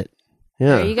 Solved it.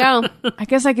 Yeah. There you go. I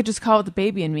guess I could just call it the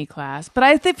Baby and Me class. But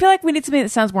I feel like we need something that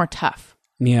sounds more tough.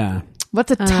 Yeah. What's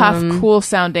a tough, cool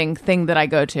sounding thing that I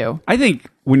go to? I think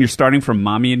when you're starting from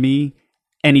Mommy and Me,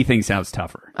 anything sounds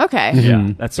tougher. Okay. Yeah,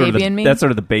 that's sort Baby of and Me? that's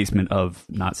sort of the basement of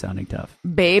not sounding tough.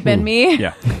 Babe and Me.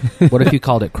 Yeah, What if you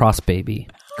called it cross baby?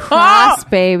 Cross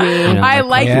baby. I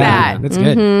like Yeah, that. That's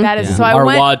good. That is so I Our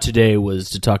went. WOD today was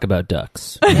to talk about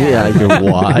ducks. Yeah, your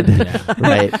wad.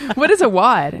 Right. What is a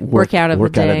WOD? Workout of the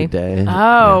day.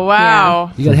 Oh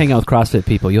wow! You got to hang out with CrossFit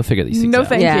people. You'll figure these things No, out.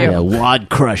 thank Yeah. you. Yeah, wad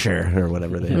crusher or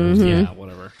whatever they are. Yeah,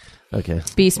 whatever. Okay.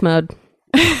 Beast mode.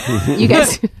 You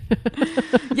guys.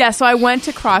 Yeah, so I went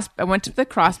to the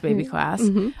cross baby class.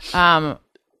 I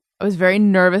was very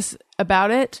nervous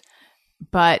about it,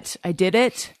 but I did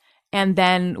it. And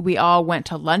then we all went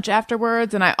to lunch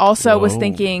afterwards. And I also was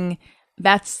thinking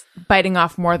that's biting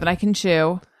off more than I can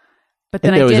chew. But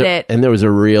then I did it. And there was a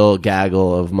real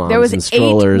gaggle of moms There was and 8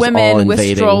 strollers all women with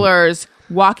invading. strollers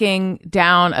walking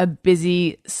down a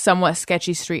busy, somewhat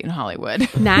sketchy street in Hollywood.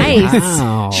 Nice.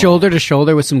 Wow. Shoulder to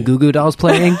shoulder with some Goo Goo Dolls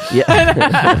playing.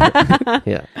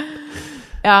 Yeah.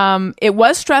 Yeah. It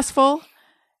was stressful,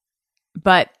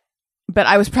 but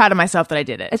I was proud of myself that I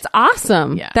did it. It's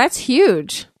awesome. Yeah. That's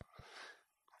huge.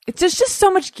 It's just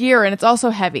so much gear, and it's also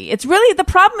heavy. It's really, the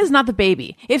problem is not the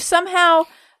baby. If somehow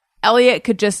Elliot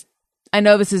could just, I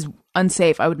know this is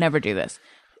unsafe, I would never do this,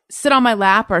 sit on my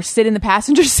lap or sit in the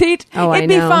passenger seat, Oh, it'd I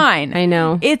be know. fine. I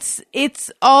know.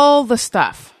 It's all the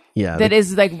stuff. Yeah, That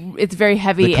is like, it's very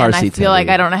heavy, the car and I seat's feel like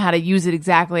heavy. I don't know how to use it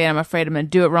exactly, and I'm afraid I'm going to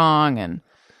do it wrong. And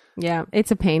Yeah. It's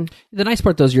a pain. The nice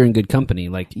part, though, is you're in good company.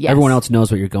 Like Yes. everyone else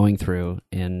knows what you're going through,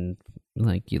 and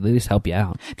Like, at least help you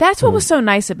out. That's what was so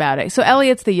nice about it. So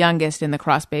Elliot's the youngest in the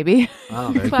cross baby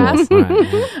class. Cool.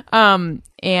 Right.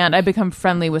 And I become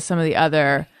friendly with some of the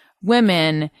other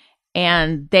women,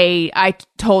 and I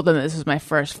told them that this was my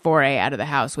first foray out of the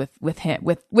house with him.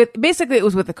 With basically, it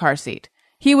was with the car seat.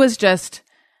 He was just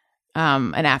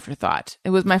an afterthought.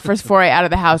 It was my first foray out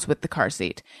of the house with the car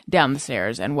seat down the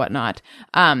stairs and whatnot.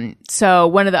 So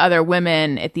one of the other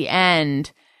women at the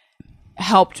end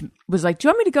was like, do you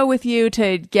want me to go with you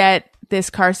to get this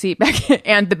car seat back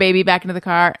and the baby back into the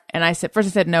car? And I said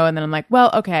no, and then I'm like,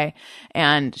 well, okay.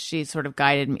 And she sort of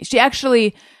guided me. She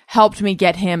actually helped me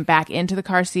get him back into the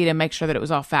car seat and make sure that it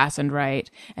was all fastened right.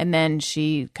 And then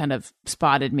she kind of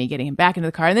spotted me getting him back into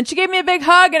the car, and then she gave me a big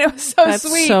hug, and it was so That's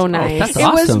sweet. so nice. That's It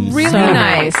awesome. was really So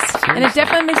nice. nice. And it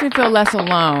definitely makes me feel less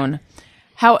alone.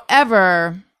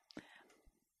 However,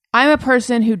 I'm a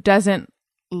person who doesn't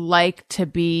like to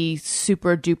be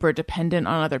super duper dependent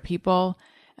on other people.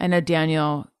 I know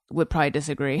Daniel would probably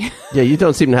disagree. Yeah, you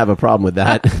don't seem to have a problem with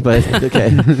that, but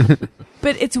okay.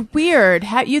 But it's weird.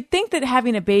 You'd think that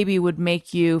having a baby would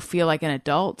make you feel like an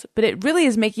adult, but it really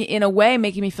is making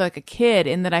me feel like a kid,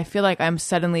 in that I feel like I'm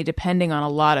suddenly depending on a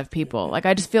lot of people. Like,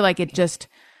 I just feel like it just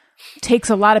takes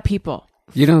a lot of people.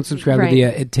 You don't subscribe Right. to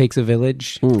the "it takes a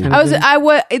village." Kind of I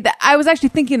was thing? I was actually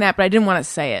thinking that, but I didn't want to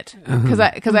say it because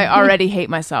I already hate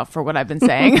myself for what I've been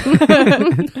saying.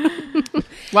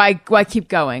 Why keep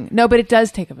going? No, but it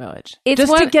does take a village. It's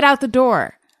just to get out the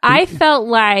door. I felt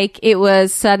like it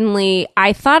was suddenly,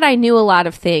 I thought I knew a lot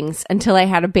of things until I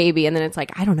had a baby, and then it's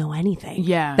like, I don't know anything.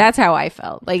 Yeah. That's how I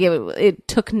felt. Like it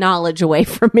took knowledge away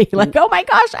from me. Like, oh my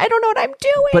gosh, I don't know what I'm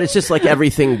doing. But it's just like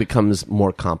everything becomes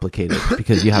more complicated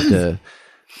because you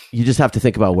just have to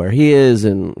think about where he is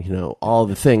and, all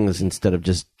the things instead of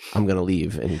just, I'm going to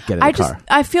leave and get in the car.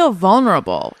 I feel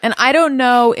vulnerable, and I don't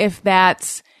know if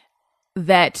that's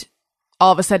that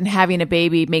all of a sudden having a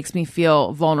baby makes me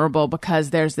feel vulnerable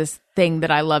because there's this thing that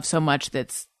I love so much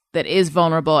that is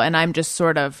vulnerable, and I'm just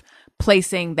sort of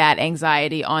placing that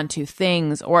anxiety onto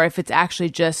things, or if it's actually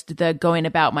just the going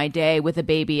about my day with a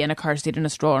baby and a car seat and a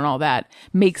stroller and all that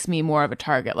makes me more of a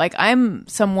target. Like, I'm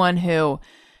someone who,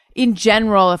 in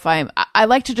general, I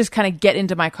like to just kind of get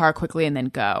into my car quickly and then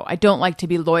go. I don't like to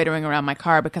be loitering around my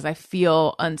car because I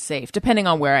feel unsafe, depending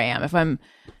on where I am. If I'm,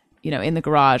 in the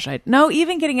garage,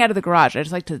 even getting out of the garage, I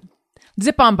just like to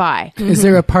zip on by. Is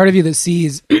there a part of you that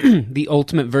sees the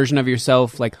ultimate version of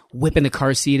yourself, like whipping the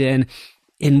car seat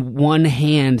in one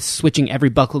hand, switching every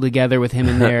buckle together with him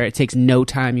in there? It takes no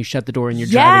time. You shut the door and you're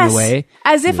driving away.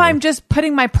 As if I'm just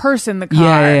putting my purse in the car.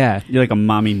 Yeah. You're like a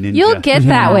mommy ninja. You'll get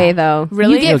that way though.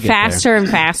 Really? You You'll get get faster and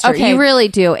faster. Okay. You really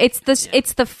do. It's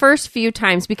the first few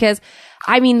times, because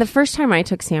the first time I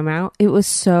took Sam out, it was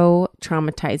so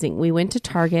traumatizing. We went to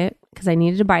Target because I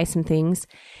needed to buy some things,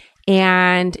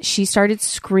 and she started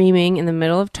screaming in the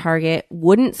middle of Target,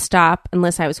 wouldn't stop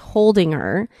unless I was holding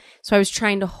her. So I was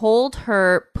trying to hold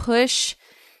her, push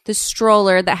the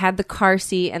stroller that had the car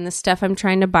seat and the stuff I'm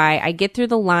trying to buy. I get through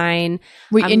the line.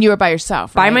 And you were by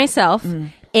yourself, By right? myself.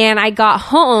 And I got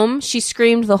home. She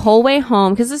screamed the whole way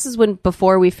home, because this is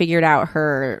before we figured out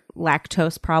her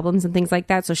lactose problems and things like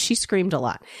that. So she screamed a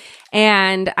lot.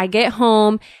 And I get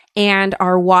home, and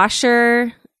our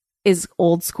washer is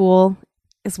old school,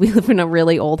 as we live in a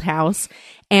really old house.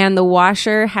 And the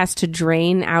washer has to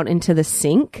drain out into the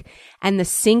sink. And the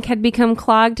sink had become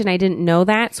clogged, and I didn't know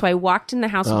that. So I walked in the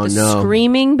house with a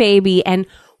screaming baby, and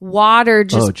water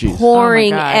just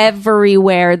pouring Oh my God.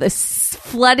 everywhere,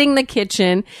 flooding the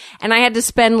kitchen. And I had to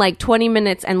spend like 20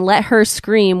 minutes and let her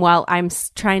scream while I'm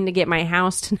trying to get my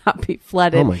house to not be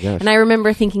flooded. Oh my gosh. And I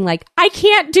remember thinking, like, I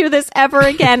can't do this ever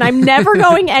again. I'm never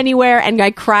going anywhere. And I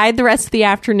cried the rest of the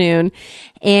afternoon,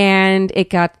 and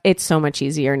it's so much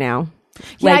easier now.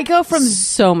 Yeah, I go from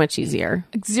so much easier.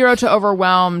 0 to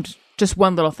overwhelmed. Just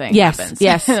one little thing Yes, happens.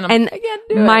 yes. and And I can't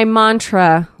do my it.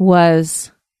 mantra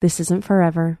was, this isn't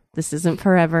forever. This isn't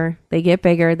forever. They get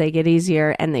bigger, they get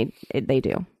easier, and they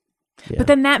do. But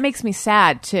then that makes me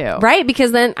sad too. Right?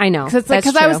 Because then I know.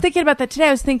 Because I was thinking about that today.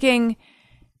 I was thinking,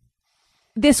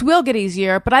 this will get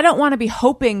easier, but I don't want to be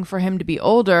hoping for him to be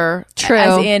older. True.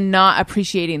 As in not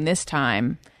appreciating this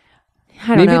time. I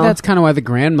don't Maybe know. that's kind of why the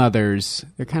grandmothers,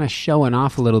 they're kind of showing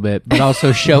off a little bit, but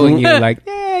also showing you like,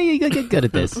 you get good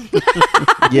at this.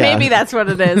 Yeah. Maybe that's what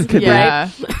it is. Yeah.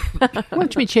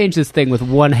 Watch me change this thing with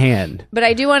one hand But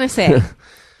I do want to say,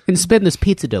 and spin this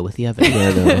pizza dough with the other.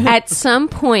 at some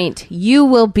point, you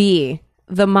will be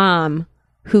the mom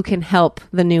who can help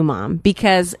the new mom,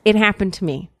 because it happened to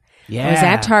me. Yeah. I was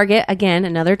at Target, again,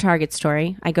 another Target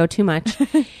story. I go too much.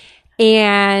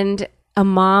 And a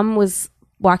mom was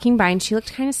walking by and she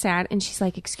looked kind of sad and she's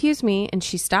like, excuse me. And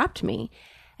she stopped me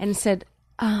and said,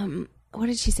 what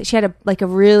did she say? She had a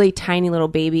really tiny little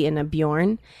baby in a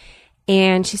Bjorn.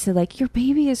 And she said, like, your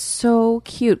baby is so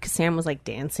cute. Because Sam was like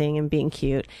dancing and being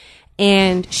cute.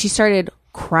 And she started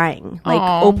crying,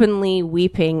 like openly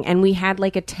weeping. And we had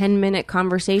like a 10-minute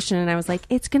conversation. And I was like,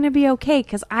 it's going to be okay.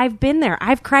 Because I've been there.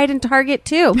 I've cried in Target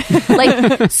too.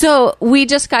 Like, so we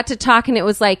just got to talk and it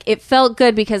was like, it felt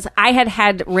good because I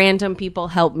had random people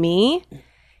help me.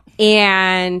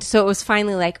 And so it was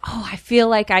finally like, oh, I feel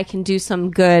like I can do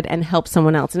some good and help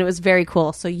someone else. And it was very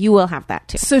cool. So you will have that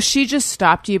too. So she just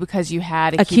stopped you because you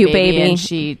had a cute baby. And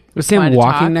she Was Sam wanted to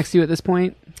walking talk? next to you at this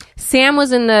point? Sam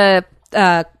was in the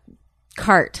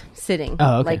cart sitting.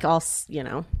 Oh, okay. Like all,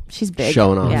 she's big.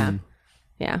 Showing off. Yeah.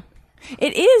 Yeah.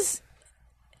 It is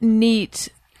neat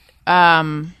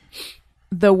the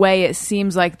way it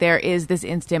seems like there is this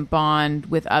instant bond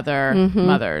with other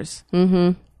mothers.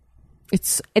 Mm-hmm.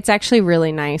 It's actually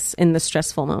really nice in the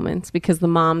stressful moments because the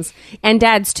moms and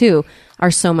dads too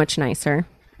are so much nicer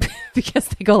because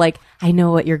they go like, I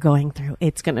know what you're going through.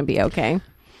 It's going to be okay.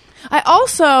 I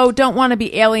also don't want to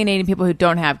be alienating people who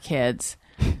don't have kids.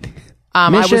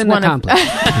 Mission accomplished.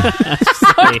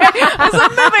 So moving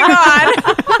on.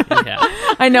 Yeah.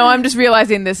 I know. I'm just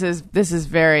realizing this is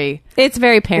very. It's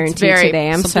very parenty very- today.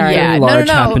 I'm Something sorry. Yeah, very no, large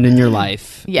no. happened in your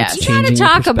life. Yes. It's You gotta changing your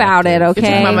talk about it, perspective. okay?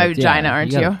 You're talking about my Yeah, vagina,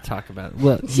 aren't gotta you? Talk about it.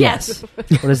 Well, yes.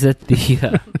 What is it?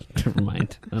 The never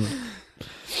mind. I don't know.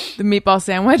 The meatball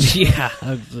sandwich. Yeah.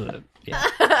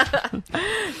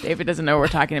 David doesn't know what we're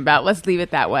talking about. Let's leave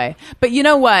it that way. But you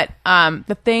know what?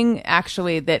 The thing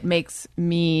actually that makes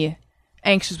me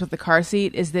anxious with the car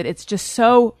seat is that it's just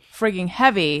so frigging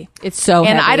heavy. It's so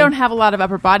and heavy. I don't have a lot of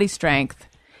upper body strength.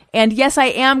 And yes, I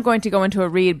am going to go into a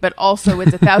read, but also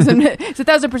it's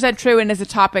 1,000% true and is a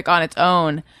topic on its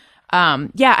own.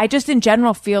 I just in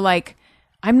general feel like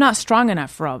I'm not strong enough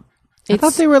for all. I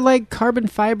thought they were like carbon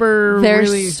fiber. They're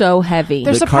really... so heavy.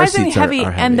 They're The car surprisingly seats heavy,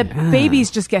 are and the heavy. babies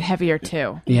just get heavier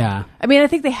too. Yeah. I mean, I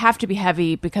think they have to be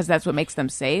heavy because that's what makes them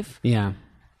safe. Yeah.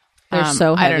 They're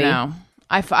so heavy. I don't know.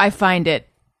 I find it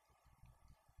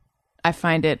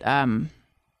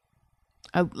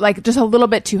like just a little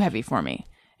bit too heavy for me.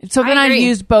 So then I agree.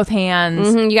 used both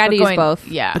hands. You got to but use both.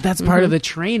 Yeah. But that's part of the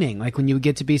training. Like when you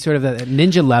get to be sort of at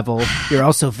ninja level, you're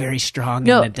also very strong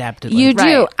and adaptive. You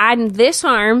Right. do. On this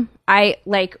arm, I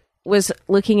was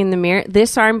looking in the mirror.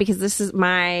 This arm, because this is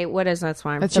my, what is that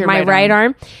arm? That's your my right right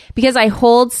arm. Because I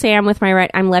hold Sam with my right,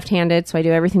 I'm left-handed, so I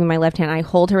do everything with my left hand. I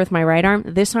hold her with my right arm.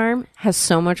 This arm has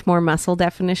so much more muscle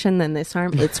definition than this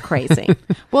arm. It's crazy.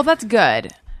 Well, that's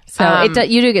good. So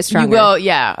you do get stronger. You will,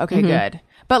 yeah. Okay, good.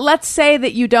 But let's say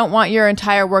that you don't want your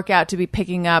entire workout to be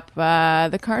picking up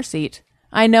the car seat.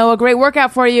 I know a great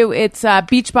workout for you. It's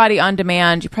Beachbody On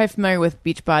Demand. You're probably familiar with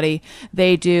Beachbody.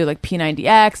 They do like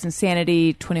P90X,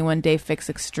 Insanity, 21 Day Fix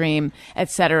Extreme,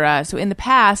 etc. So in the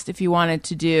past, if you wanted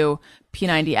to do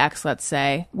P90X, let's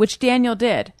say, which Daniel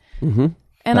did,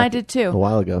 and I did too. A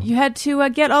while ago. You had to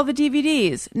get all the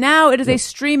DVDs. Now it is a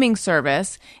streaming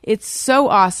service. It's so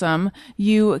awesome.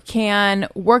 You can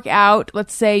work out.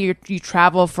 Let's say you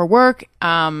travel for work,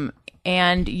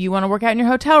 and you want to work out in your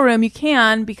hotel room. You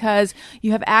can because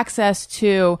you have access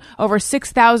to over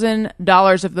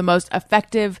 $6,000 of the most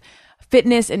effective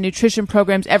fitness and nutrition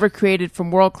programs ever created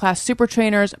from world-class super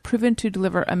trainers, proven to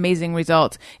deliver amazing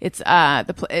results. It's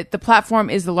the platform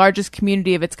is the largest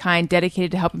community of its kind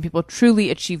dedicated to helping people truly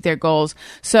achieve their goals.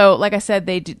 So, like I said,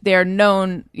 they're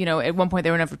known. At one point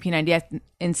they were known for P90X,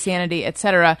 Insanity,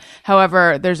 etc.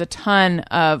 However, there's a ton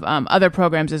of other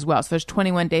programs as well. So there's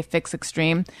 21 Day Fix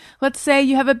Extreme. Let's say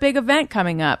you have a big event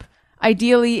coming up,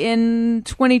 ideally in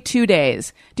 22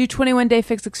 days. Do 21 Day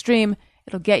Fix Extreme.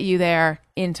 It'll get you there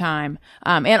in time.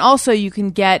 And also you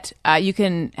can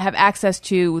have access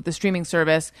to the streaming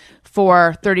service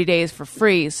for 30 days for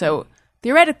free. So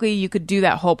theoretically, you could do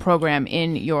that whole program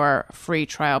in your free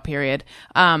trial period.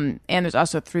 And there's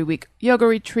also a 3-week yoga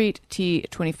retreat,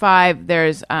 T25.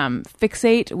 There's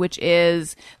Fixate, which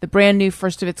is the brand new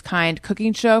first of its kind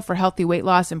cooking show for healthy weight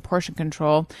loss and portion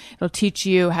control. It'll teach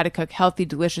you how to cook healthy,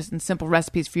 delicious, and simple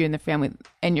recipes for you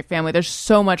and your family. There's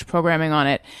so much programming on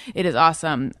it. It is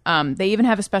awesome. They even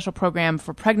have a special program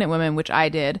for pregnant women, which I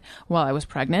did while I was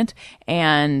pregnant.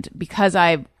 And because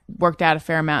I worked out a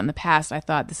fair amount in the past, I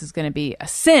thought this is going to be a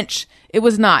cinch. It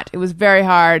was not. It was very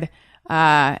hard.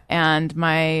 And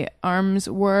my arms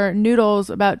were noodles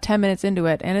about 10 minutes into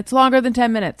it, and it's longer than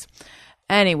 10 minutes.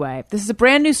 Anyway, this is a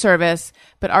brand new service,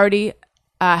 but already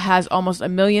has almost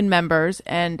 1 million members,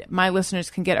 and my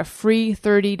listeners can get a free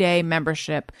 30-day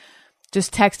membership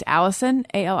Just text Alison,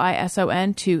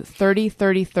 Alison, to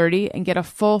 303030 and get a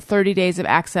full 30 days of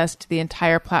access to the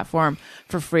entire platform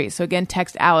for free. So again,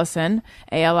 text Alison,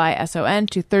 Alison,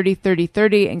 to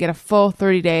 303030 and get a full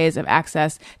 30 days of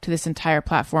access to this entire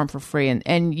platform for free.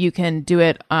 And you can do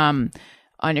it on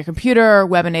your computer,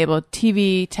 web-enabled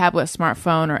TV, tablet,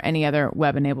 smartphone, or any other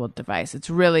web-enabled device. It's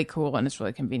really cool and it's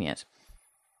really convenient.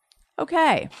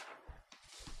 Okay.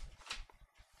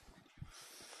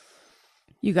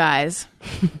 You guys.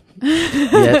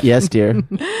 Yes, dear.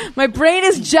 My brain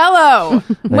is jello.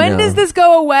 When know. does this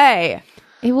go away?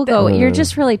 It will go. You're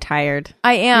just really tired.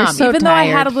 I am. You're so Even though I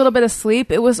had a tired. little bit of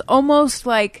sleep, it was almost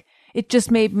like it just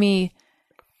made me...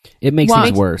 It makes Well,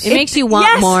 things worse. It makes you want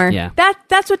Yes! more. Yeah.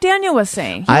 That's what Daniel was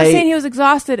saying. He was saying he was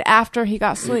exhausted after he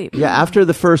got sleep. Yeah, after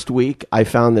the first week, I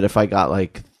found that if I got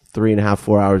like 3.5,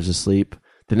 4 hours of sleep,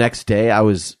 the next day I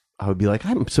would be like,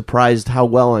 I'm surprised how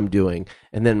well I'm doing.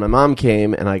 And then my mom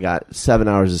came and I got 7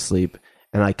 hours of sleep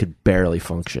and I could barely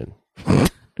function.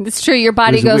 It's true. Your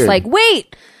body It was goes weird. like,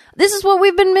 wait, this is what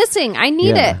we've been missing. I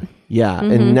need Yeah. it. Yeah.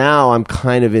 And now I'm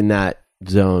kind of in that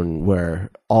zone where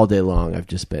all day long I've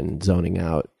just been zoning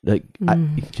out. Like,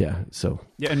 so.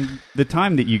 Yeah, and the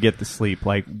time that you get to sleep,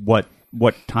 like what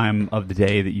time of the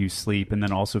day that you sleep, and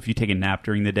then also if you take a nap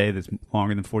during the day that's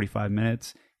longer than 45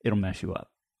 minutes, it'll mess you up.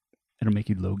 It'll make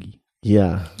you logy.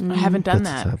 Yeah. I haven't done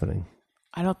That's that. what's happening.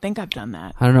 I don't think I've done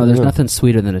that. I don't know. There's Yeah. nothing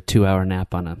sweeter than a 2-hour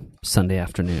nap on a Sunday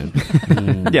afternoon.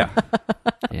 Yeah.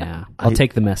 Yeah. I'll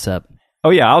take the mess up. Oh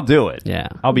yeah, I'll do it. Yeah.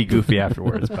 I'll be goofy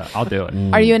afterwards, but I'll do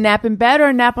it. Are you a nap in bed or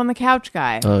a nap on the couch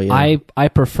guy? Oh, yeah. I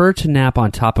prefer to nap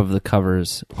on top of the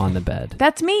covers on the bed.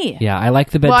 That's me. Yeah, I like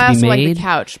the bed Well, I to also be like made the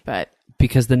couch, but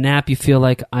because the nap you feel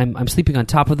like I'm sleeping on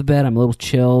top of the bed. I'm a little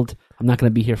chilled. I'm not going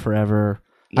to be here forever.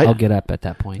 I'll get up at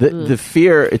that point. The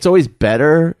fear, it's always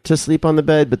better to sleep on the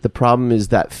bed, but the problem is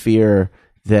that fear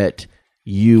that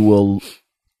you will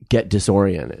get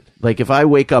disoriented. Like if I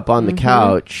wake up on the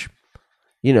couch,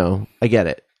 I get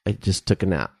it. I just took a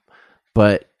nap.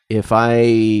 But if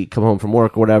I come home from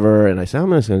work or whatever and I say,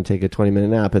 I'm just going to take a 20-minute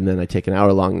nap and then I take an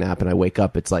hour-long nap and I wake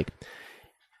up, it's like,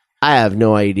 I have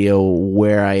no idea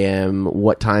where I am,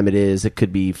 what time it is. It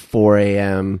could be 4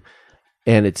 a.m.,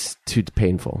 and it's too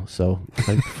painful. So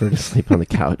I prefer to sleep on the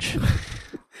couch.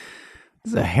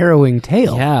 It's a harrowing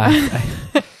tale. Yeah.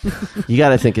 You got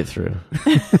to think it through.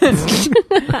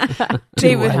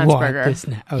 David I want Huntsberger. this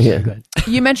now. Oh, Yeah. good.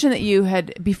 You mentioned that you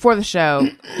had, before the show,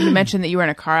 you mentioned that you were in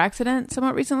a car accident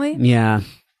somewhat recently. Yeah.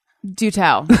 Do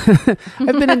tell.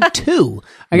 I've been in 2.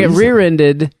 I got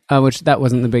rear-ended, which that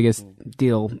wasn't the biggest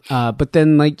deal. But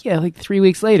then, 3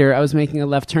 weeks later, I was making a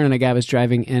left turn and a guy was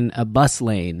driving in a bus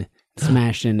lane,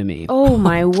 smashed into me. Oh,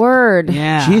 my word.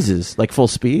 Yeah. Jesus, like full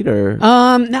speed or?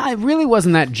 No, it really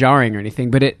wasn't that jarring or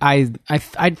anything, but I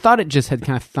thought it just had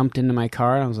kind of thumped into my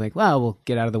car, and I was like, well, we'll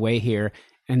get out of the way here,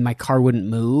 and my car wouldn't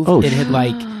move. Oh, it had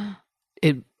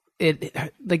it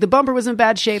the bumper was in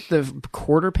bad shape, the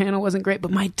quarter panel wasn't great,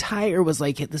 but my tire was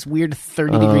like at this weird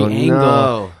 30-degree angle.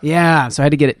 No. Yeah, so I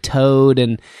had to get it towed,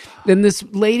 and then this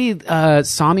lady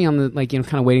saw me on the kind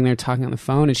of waiting there talking on the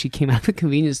phone, and she came out of the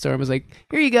convenience store and was like,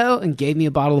 "Here you go," and gave me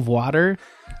a bottle of water.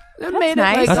 That made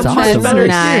nice. it That's a much awesome. better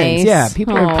Nice. experience. Yeah,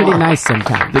 people are pretty nice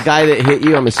sometimes. The guy that hit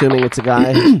you, I'm assuming it's a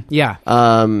guy. Yeah.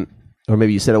 Or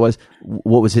maybe you said it was.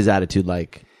 What was his attitude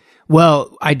like?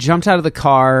 Well, I jumped out of the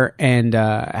car and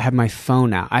had my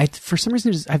phone out. For some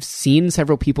reason, I've seen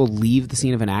several people leave the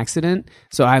scene of an accident.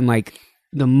 So I'm like,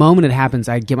 the moment it happens,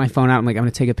 I get my phone out. I'm like, I'm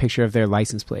going to take a picture of their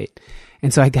license plate.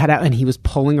 And so I got out and he was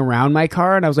pulling around my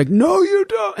car and I was like, no, you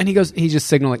don't. And he just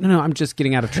signaled like, no, I'm just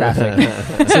getting out of traffic.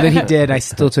 So then he did. I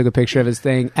still took a picture of his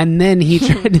thing. And then he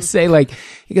tried to say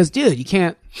he goes, dude, you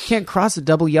can't cross a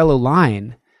double yellow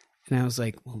line. And I was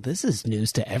like, well, this is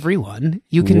news to everyone.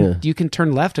 You can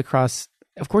turn left across.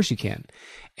 Of course you can.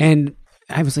 And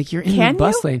I was like, you're in Can the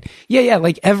bus you? lane. Yeah.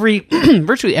 Like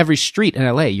virtually every street in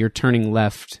LA, you're turning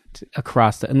left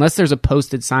across unless there's a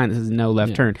posted sign that says no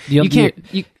left turn. You can't.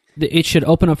 It should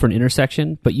open up for an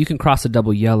intersection, but you can cross a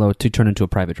double yellow to turn into a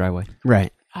private driveway.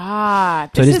 Right.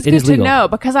 This is it good is to legal. know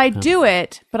because I do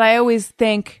it, but I always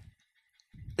think,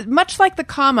 much like the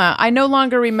comma, I no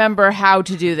longer remember how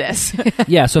to do this.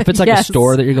 Yeah, so if it's like a Yes.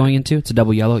 store that you're going into, it's a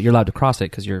double yellow, you're allowed to cross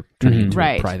it because you're turning into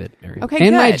Right. a private area. Okay,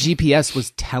 And good. my GPS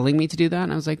was telling me to do that.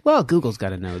 And I was like, well, Google's got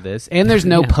to know this. And there's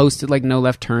no posted no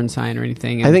left turn sign or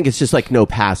anything. And I think it's just like no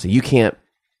passing. You can't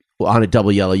on a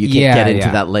double yellow. You can't get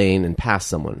into that lane and pass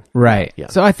someone. Right. Yeah.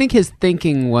 So I think his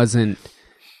thinking wasn't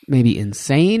maybe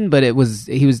insane, but he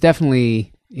was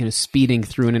definitely, speeding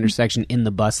through an intersection in the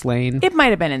bus lane. It might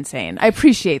have been insane. I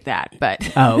appreciate that,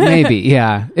 but Oh, maybe.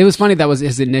 Yeah. It was funny. That was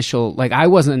his initial, I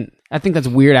wasn't I think that's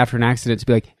weird after an accident to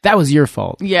be like, that was your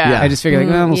fault. Yeah. I just figured,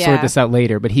 like, well, we'll yeah. sort this out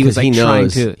later. But he was Because like trying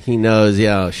to. He knows,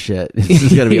 yeah, oh shit. This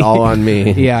is going to be all on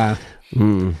me. Yeah.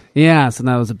 Yeah, so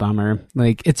that was a bummer.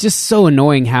 Like, it's just so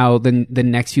annoying how the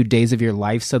next few days of your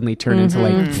life suddenly turn into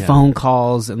like phone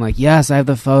calls and like, yes, I have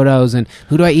the photos and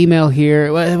who do I email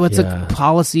here? What's a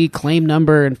policy, claim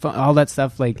number, and all that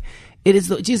stuff. Like, it is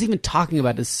just even talking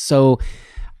about it is so.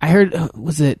 I heard,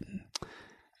 was it?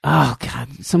 Oh God,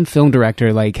 some film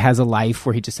director like has a life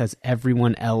where he just has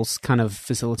everyone else kind of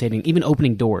facilitating, even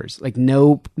opening doors. Like,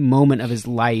 no moment of his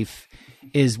life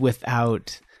is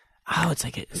without. Oh,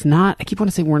 it's not. I keep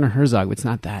wanting to say Werner Herzog, but it's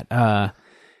not that.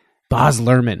 Baz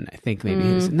Luhrmann, I think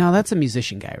maybe. No, that's a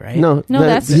musician guy, right? No,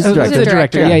 that's he's a director.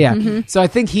 director. The director. Yeah. So I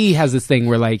think he has this thing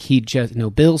where like he just no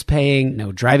bills paying,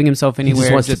 no driving himself He anywhere.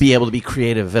 just wants to be able to be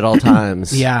creative at all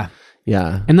times. Yeah.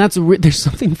 Yeah. And there's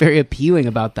something very appealing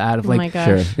about that. Of Oh like, my gosh.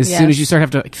 Sure. as soon as you start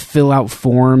having to like, fill out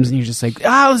forms, and you're just like,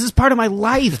 this is part of my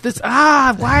life.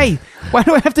 Why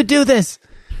do I have to do this?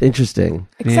 Interesting.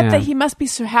 Except Yeah. that he must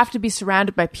have to be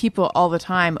surrounded by people all the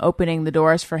time, opening the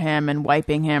doors for him and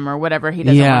wiping him or whatever he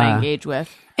doesn't want to engage with.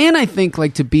 And I think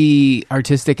like to be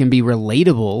artistic and be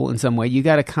relatable in some way, you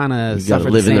got to kind of gotta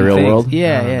live in the real world?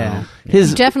 Yeah.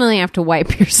 You definitely have to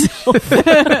wipe yourself.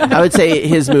 I would say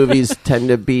his movies tend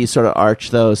to be sort of arch,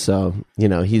 though. So,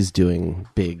 he's doing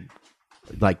big,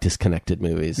 like, disconnected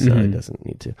movies, so he doesn't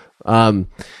need to.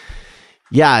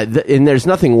 Yeah, and there's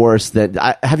nothing worse than...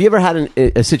 have you ever had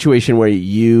a situation where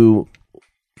you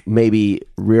maybe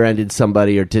rear-ended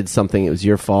somebody or did something, it was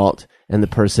your fault, and the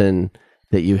person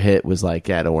that you hit was like,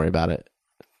 yeah, don't worry about it?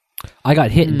 I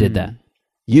got hit and did that.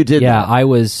 You did Yeah,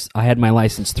 that? I had my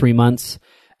license 3 months,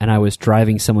 and I was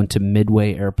driving someone to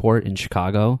Midway Airport in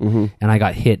Chicago, and I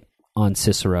got hit on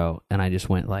Cicero, and I just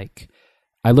went like...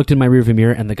 I looked in my rearview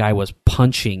mirror, and the guy was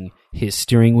punching his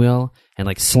steering wheel and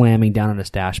like slamming down on his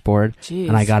dashboard. Jeez.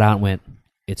 And I got out and went,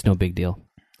 it's no big deal.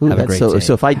 Ooh, Have a that's great day.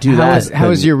 so if I do that... How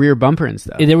was your rear bumper and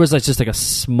stuff? There was like just like a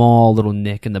small little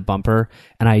nick in the bumper,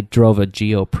 and I drove a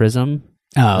Geo Prism.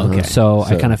 Oh, okay. So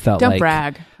I kind of felt Don't like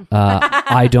brag.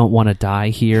 I don't want to die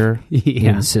here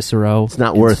Yeah. in Cicero. It's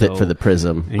not worth it for the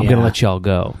Prism. I'm gonna let y'all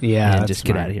go. Yeah, and that's just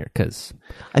get smart. out of here because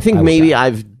I think I would maybe die.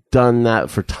 I've done that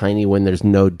for Tiny when there's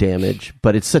no damage,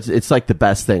 but it's like the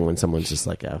best thing when someone's just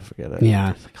like, forget it.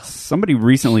 Yeah. Somebody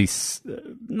recently,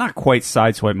 not quite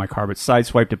sideswiped my car, but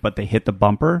sideswiped it, but they hit the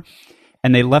bumper,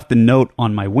 and they left a note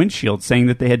on my windshield saying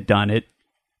that they had done it.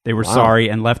 They were sorry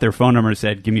and left their phone number and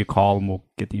said, give me a call and we'll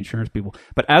get the insurance people.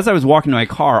 But as I was walking to my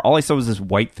car, all I saw was this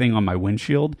white thing on my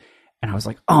windshield, and I was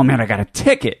like, oh man, I got a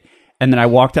ticket. And then I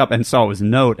walked up and saw it was a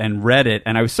note and read it,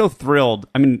 and I was so thrilled.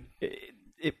 I mean,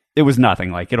 it was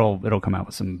nothing. Like, it'll come out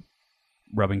with some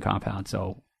rubbing compound,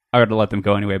 so I had to let them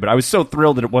go anyway. But I was so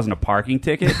thrilled that it wasn't a parking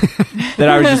ticket that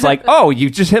I was just like, oh, you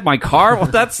just hit my car? Well,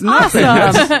 that's nothing.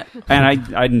 Awesome.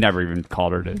 And I never even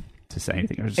called her to say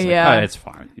anything. I was just like, oh, it's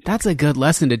fine. That's a good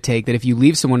lesson to take, that if you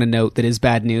leave someone a note that is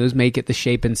bad news, make it the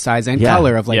shape and size and Yeah.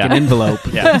 color of like Yeah. an envelope.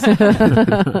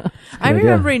 I'm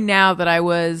remembering now that I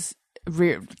was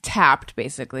tapped,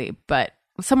 basically, but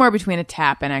somewhere between a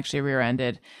tap and actually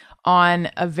rear-ended on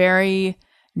a very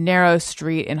narrow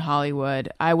street in Hollywood.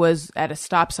 I was at a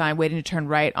stop sign waiting to turn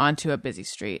right onto a busy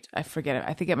street. I forget it.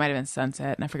 I think it might have been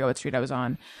Sunset, and I forget what street I was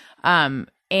on.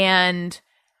 And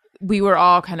we were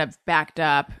all kind of backed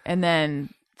up, and then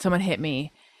someone hit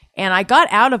me. And I got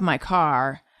out of my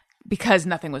car because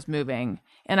nothing was moving.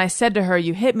 And I said to her,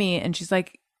 you hit me. And she's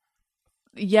like,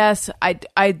 yes,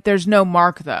 I there's no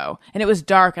mark though. And it was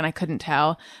dark and I couldn't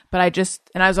tell, but I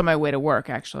was on my way to work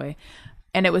actually.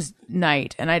 And it was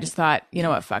night, and I just thought, you know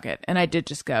what, fuck it. And I did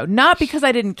just go. Not because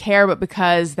I didn't care, but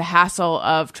because the hassle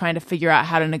of trying to figure out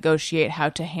how to negotiate, how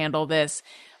to handle this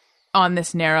on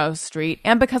this narrow street.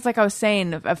 And because, like I was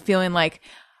saying, of feeling like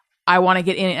I want to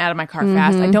get in and out of my car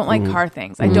fast. I don't like car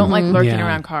things. I don't like lurking Yeah.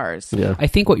 around cars. Yeah. I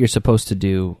think what you're supposed to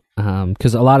do,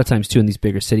 because a lot of times too in these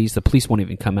bigger cities, the police won't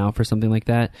even come out for something like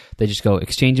that. They just go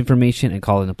exchange information and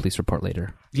call in a police report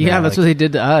later. Yeah, that's what they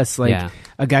did to us. Like, Yeah.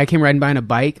 a guy came riding by on a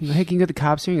bike. Hey, can you get the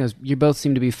cops here? He goes, you both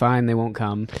seem to be fine. They won't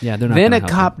come. Yeah, they're not Then gonna a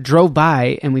help cop drove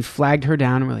by, and we flagged her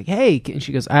down, and we're like, hey. And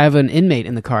she goes, I have an inmate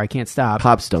in the car. I can't stop.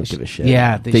 Cops don't give a shit.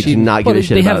 Yeah, they she- do not give Well, a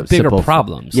shit they about have bigger simple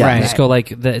problems. Yeah. Yeah, Right. just go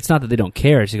like, it's not that they don't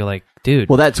care. It's you go like, dude.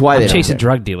 Well, that's why I'm they don't chasing care.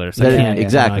 drug dealers. I That- can't,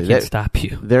 exactly. I can't stop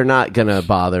you. They're not gonna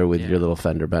bother with your little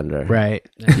fender bender. Right.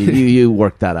 You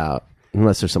work that out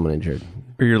unless there's someone injured.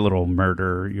 Or your little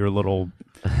murder, your little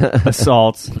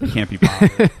assaults. You can't be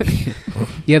bothered.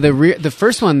 Yeah, the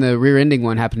first one, the rear-ending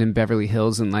one, happened in Beverly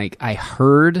Hills, and like I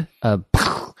heard a,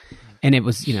 and it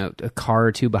was a car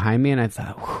or two behind me, and I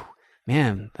thought, whew,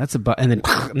 man, that's and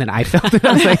then I felt it.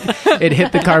 I was like, it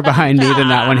hit the car behind me, then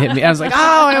that one hit me. I was like,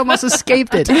 oh, I almost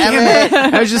escaped it. Damn it.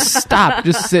 I was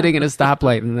just sitting at a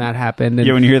stoplight, and that happened. And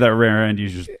Yeah, when you hear that rear end, you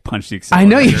just punch the accelerator. I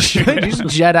know you should. You just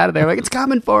jet out of there like it's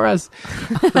coming for us.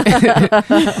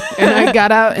 And I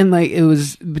got out, and like it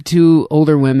was two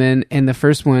older women, and the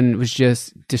first one was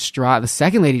just distraught. The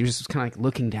second lady was kind of like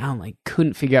looking down, like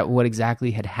couldn't figure out what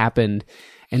exactly had happened.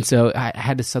 And so I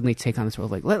had to suddenly take on this role,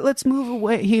 like let's move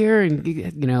away here, and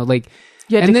like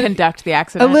You had to conduct the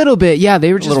accident a little bit. Yeah,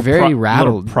 they were just very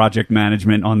rattled. Project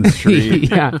management on the street.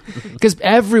 Yeah, because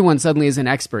everyone suddenly is an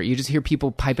expert. You just hear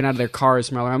people piping out of their cars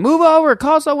from all around. Move over,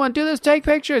 call someone, do this, take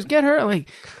pictures, get her. Like,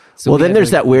 so well, then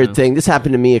there's that weird thing. This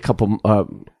happened to me a couple.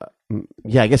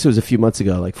 I guess it was a few months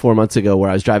ago, like 4 months ago, where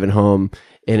I was driving home,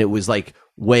 and it was like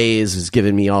Waze is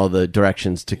giving me all the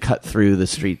directions to cut through the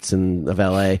streets of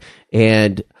LA,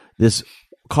 and this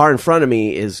car in front of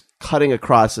me is cutting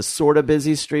across a sort of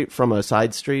busy street from a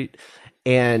side street,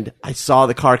 and I saw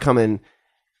the car coming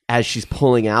as she's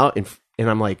pulling out, and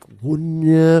I'm like, well,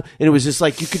 no. And it was just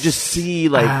like you could just see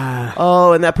like,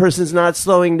 oh, and that person's not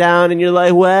slowing down, and you're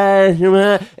like,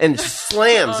 what? And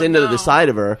slams into the side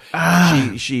of her.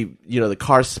 She the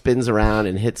car spins around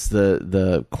and hits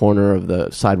the corner of the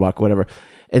sidewalk, whatever.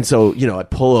 And so I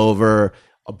pull over.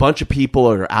 A bunch of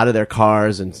people are out of their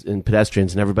cars and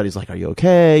pedestrians, and everybody's like, "Are you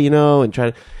okay?" And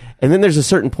and then there's a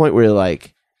certain point where you're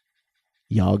like,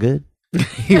 "Y'all good?"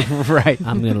 Right.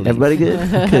 I'm gonna leave. Everybody good?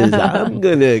 Because I'm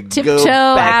gonna Tiptoe go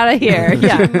back out of here.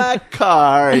 to my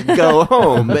car and go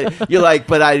home. But you're like,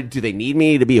 do they need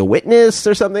me to be a witness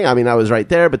or something? I mean, I was right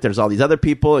there, but there's all these other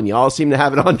people, and you all seem to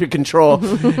have it under control.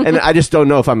 And I just don't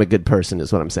know if I'm a good person,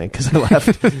 is what I'm saying, because I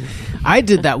left. I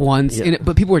did that once,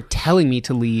 but people were telling me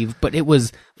to leave, but it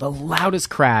was the loudest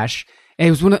crash. And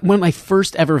it was one of my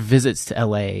first ever visits to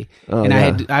LA.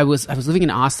 I was living in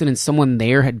Austin, and someone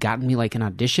there had gotten me like an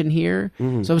audition here.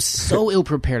 So I was so ill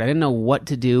prepared. I didn't know what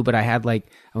to do, but I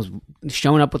was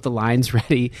showing up with the lines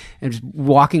ready and just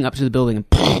walking up to the building, and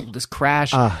boom, this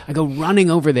crash. I go running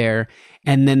over there,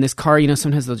 and then this car,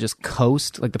 sometimes they'll just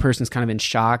coast, like the person's kind of in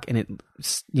shock, and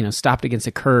it stopped against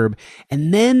a curb.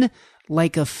 And then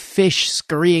like a fish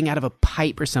scurrying out of a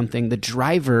pipe or something, the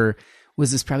driver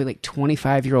was this probably like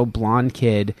 25-year-old blonde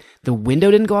kid. The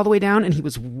window didn't go all the way down, and he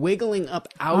was wiggling up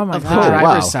out of the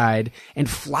driver's side and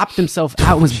flopped himself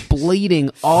out, was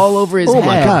bleeding all over his head. Oh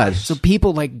my gosh. So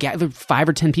people like gathered 5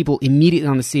 or 10 people immediately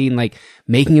on the scene, like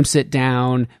making him sit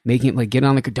down, making him like get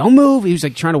on the car. Don't move. He was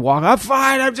like trying to walk. I'm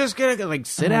fine. I'm just gonna like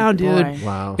sit down, dude. Boy.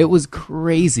 Wow. It was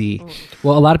crazy.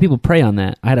 Well, a lot of people prey on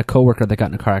that. I had a coworker that got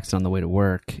in a car accident on the way to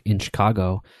work in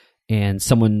Chicago, and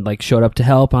someone like showed up to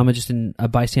help. I'm just a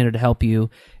bystander to help you,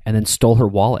 and then stole her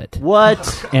wallet.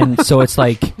 What? And so it's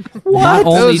like, not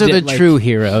only Those are did, the true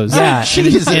heroes. Yeah,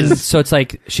 Jesus. and so it's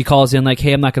like she calls in like,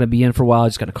 "Hey, I'm not going to be in for a while. I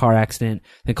just got in a car accident."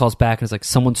 Then calls back and it's like,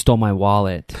 "Someone stole my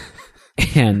wallet."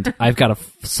 And I've got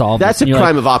to solve That's this. a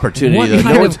crime of opportunity. What Though.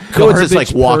 kind No of one's just like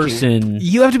garbage walking. person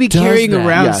You have to be does carrying that?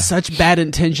 around Yeah. such bad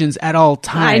intentions at all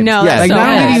times. I know. Yeah, that's Like, so not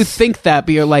only bad. do you think that,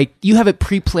 but you're like, you have it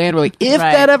pre-planned. We're like, if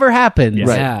Right. that ever happens,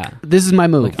 Yeah. this is my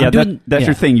move. Yeah, I'm doing- that's yeah.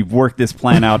 your thing. You've worked this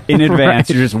plan out in advance.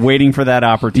 You're just waiting for that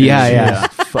opportunity. Yeah.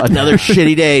 Another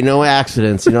shitty day, no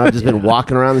accidents. I've just been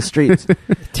walking around the streets.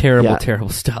 Terrible, Yeah. terrible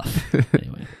stuff.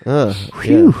 Anyway.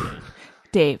 Yeah.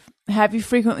 Dave, have you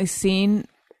frequently seen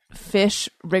fish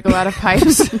wriggle out of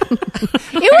pipes? It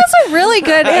was a really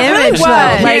good image, was.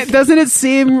 though. Like, doesn't it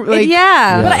seem like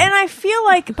yeah. But I feel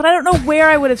like, but I don't know where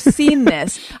I would have seen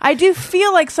this. I do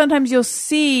feel like sometimes you'll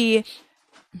see,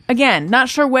 again, not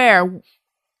sure where,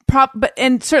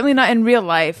 and certainly not in real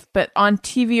life, but on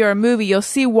TV or a movie, you'll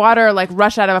see water like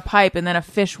rush out of a pipe, and then a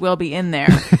fish will be in there.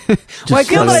 Well, I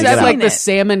feel trying to like get that's out. like the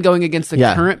salmon going against the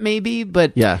Yeah. current, maybe,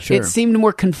 but Yeah, sure. it seemed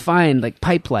more confined, like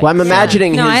pipe-like. Well, I'm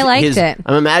imagining No, I liked it.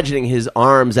 I'm imagining his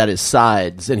arms at his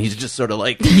sides, and he's just sort of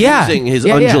like Yeah. using his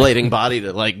Yeah, yeah. undulating body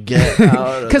to like get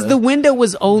out. Because the window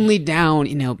was only down,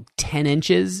 10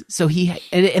 inches. So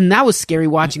and that was scary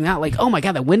watching that. Like, oh my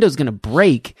God, that window's going to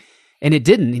break. And it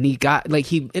didn't. And he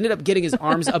ended up getting his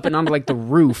arms up and onto like the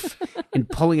roof and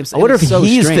pulling himself. I wonder if It was so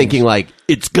he's strange. thinking like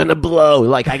it's gonna blow.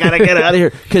 Like I gotta get out of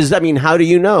here. Because how do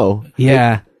you know?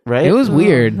 Yeah. Right? It was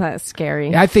weird. That's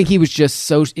scary. I think he was just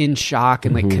so in shock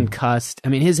and like concussed. I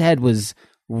mean, his head was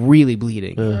really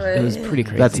bleeding. It was pretty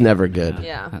crazy. That's never good.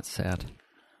 Yeah. That's sad.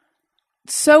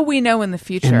 So we know in the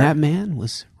future. And that man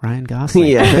was Ryan Gosling.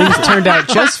 Yeah. Things turned out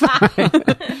just fine.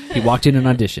 He walked in and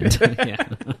auditioned.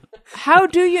 Yeah. How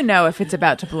do you know if it's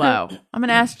about to blow? I'm going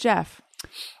to ask Jeff.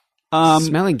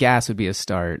 Smelling gas would be a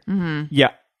start.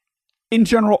 Yeah. In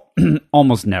general,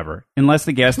 almost never. Unless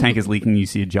the gas tank is leaking, you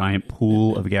see a giant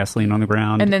pool of gasoline on the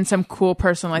ground. And then some cool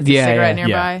person lights a Yeah, cigarette yeah.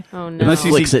 nearby. Oh no. Unless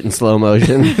you Flicks see, it in slow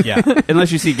motion. yeah.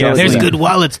 Unless you see gasoline. There's good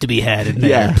wallets to be had in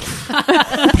there. Yeah.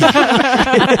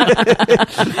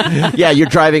 Yeah, you're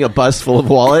driving a bus full of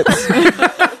wallets.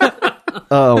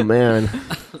 Oh, man.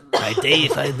 My day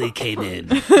finally came in.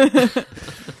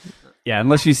 Yeah,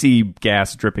 unless you see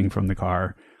gas dripping from the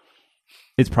car,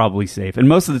 it's probably safe. And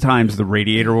most of the times, the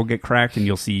radiator will get cracked, and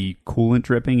you'll see coolant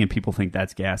dripping, and people think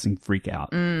that's gas and freak out.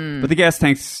 But the gas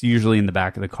tank's usually in the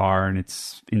back of the car, and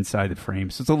it's inside the frame,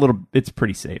 so it's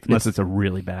pretty safe, unless it's a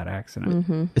really bad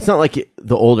accident. It's not like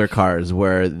the older cars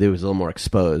where it was a little more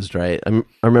exposed, right? I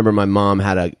remember my mom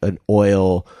had an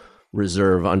oil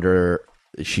reserve under.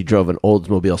 She drove an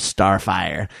Oldsmobile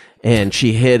Starfire, and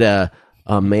she hit a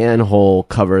manhole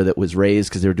cover that was raised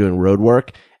because they were doing road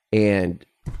work, and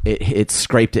it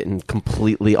scraped it, and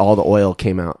completely all the oil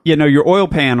came out. Yeah, no, your oil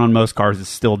pan on most cars is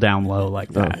still down low like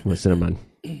that. Oh, never mind.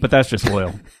 But that's just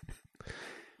oil.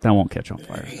 That won't catch on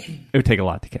fire. It would take a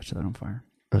lot to catch that on fire.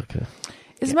 Okay.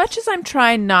 As much as I'm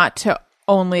trying not to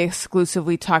only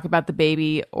exclusively talk about the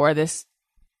baby or this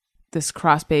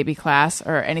cross baby class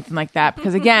or anything like that,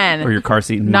 because again, Or your car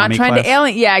seat in not mommy trying class. to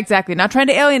alienate. Yeah, exactly. Not trying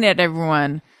to alienate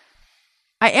everyone.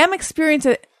 I am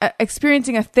experiencing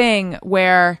a thing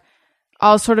where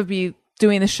I'll sort of be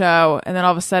doing the show, and then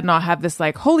all of a sudden I'll have this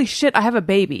like, holy shit, I have a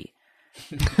baby.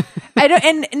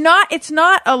 It's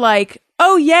not a like,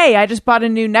 oh yay, I just bought a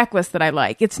new necklace that I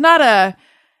like. It's not a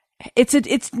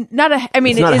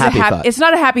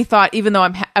happy thought, even though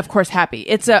I'm of course happy.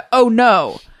 It's a, oh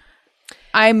no,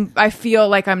 I feel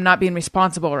like I'm not being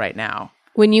responsible right now.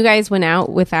 When you guys went out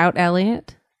without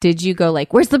Elliot, did you go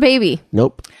like, where's the baby?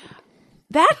 Nope.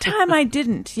 That time I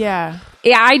didn't. Yeah.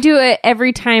 Yeah, I do it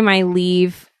every time I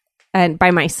leave and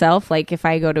by myself. Like if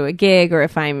I go to a gig or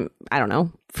if I'm, I don't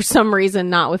know, for some reason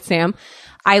not with Sam,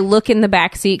 I look in the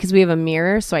back seat because we have a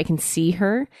mirror so I can see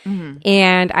her,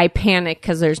 and I panic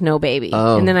because there's no baby.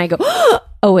 And then I go,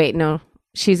 oh wait, no,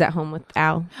 she's at home with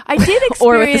Al. I did experience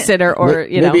or with the sitter, or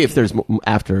Maybe if there's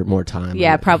after more time.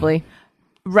 yeah, probably.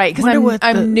 right, because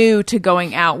I'm new to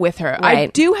going out with her. I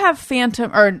Right. do have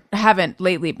Phantom, or haven't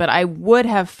lately, but I would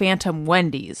have Phantom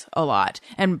Wendy's a lot,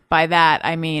 and by that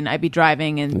I mean I'd be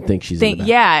driving and think she's in the back.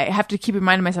 yeah, I have to keep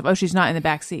reminding myself, oh, she's not in the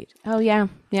back seat. Oh yeah,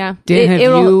 yeah. Dan,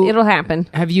 It'll happen.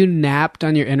 Have you napped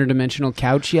on your interdimensional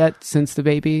couch yet since the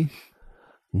baby?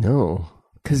 No.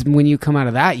 Because when you come out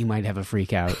of that, you might have a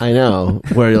freak out. I know.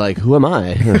 Where you're like, who am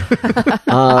I?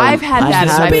 I've had that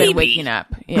as I've haven't- been waking up.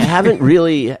 I Yeah. haven't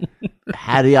really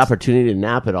had the opportunity to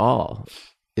nap at all.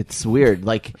 It's weird.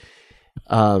 Like,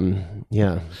 yeah,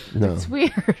 no. It's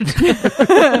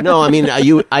weird. No, I mean,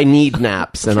 I need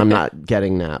naps, and I'm not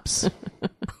getting naps.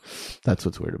 That's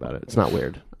what's weird about it. It's not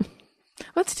weird.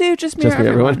 Let's do just mirror Just me,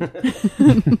 everyone.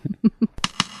 everyone.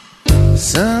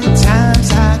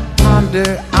 Sometimes I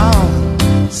ponder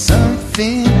on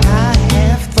something I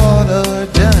have thought or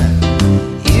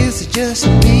done. Is it just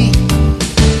me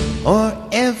or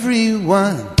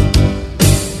everyone?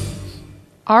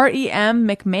 REM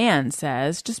McMahon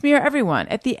says, just mirror everyone.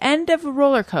 At the end of a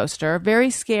roller coaster, very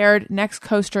scared, next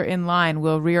coaster in line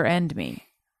will rear end me.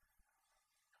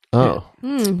 Oh,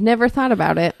 Never thought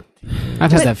about it.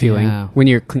 I've had that feeling Yeah. when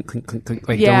you're clink, clink, clink, clink,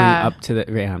 like Yeah. going up to the.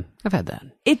 Yeah, I've had that.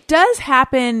 It does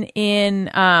happen in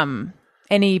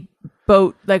any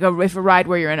boat, like if a ride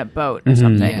where you're in a boat or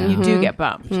something. Yeah. You do get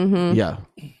bumped. yeah.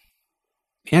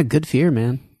 Yeah, good fear,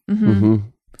 man.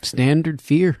 Standard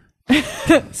fear.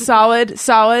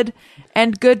 Solid,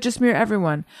 and good. Just mirror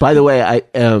everyone. By the way,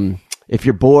 if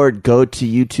you're bored, go to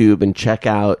YouTube and check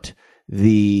out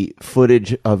the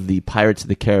footage of the Pirates of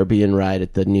the Caribbean ride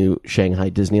at the new Shanghai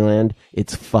Disneyland.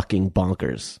 It's fucking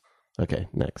bonkers. Okay,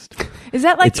 next. Is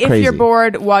that like It's if crazy. you're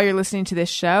bored while you're listening to this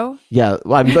show? Yeah,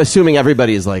 well, I'm assuming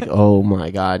everybody is like, oh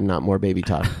my God, not more baby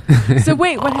talk. So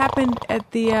wait, what happened at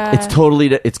the?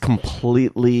 It's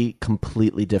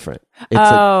completely different. It's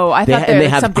I thought they there was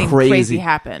have something crazy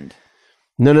happened.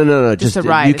 No. Just Just a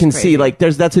ride you is can crazy. see like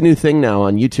that's a new thing now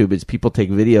on YouTube. Is people take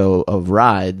video of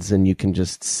rides and you can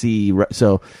just see.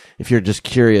 So if you're just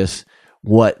curious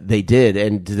what they did,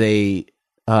 and they,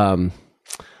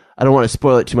 I don't want to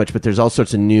spoil it too much, but there's all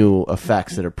sorts of new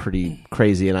effects that are pretty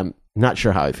crazy, and I'm not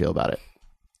sure how I feel about it.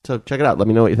 So check it out. Let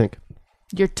me know what you think.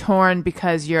 You're torn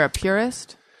because you're a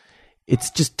purist. It's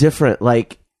just different.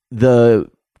 Like so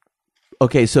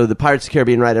the Pirates of the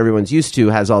Caribbean ride everyone's used to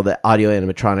has all the audio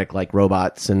animatronic like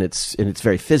robots, and it's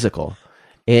very physical.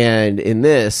 And in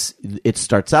this, it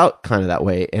starts out kind of that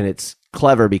way, and it's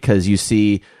clever because you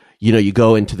see, you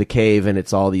go into the cave and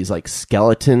it's all these like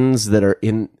skeletons that are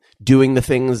doing the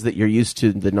things that you're used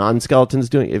to the non-skeletons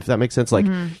doing, if that makes sense. Like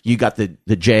you got the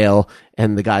jail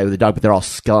and the guy with the dog, but they're all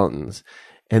skeletons.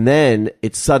 And then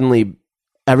it's suddenly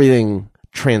everything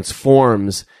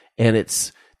transforms, and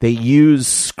they use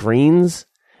screens,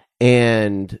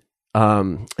 and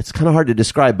it's kind of hard to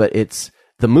describe, but it's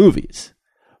the movies,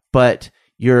 but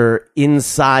you're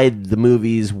inside the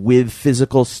movies with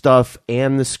physical stuff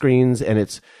and the screens, and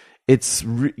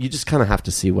you just kind of have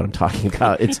to see what I'm talking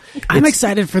about. I'm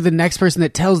excited for the next person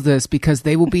that tells this, because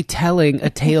they will be telling a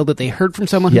tale that they heard from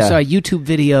someone who Yeah. saw a YouTube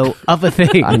video of a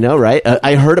thing. I know, right?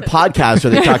 I heard a podcast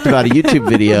where they talked about a YouTube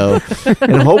video,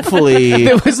 and hopefully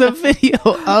There was a video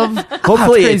of.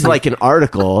 hopefully it's like an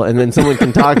article, and then someone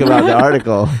can talk about the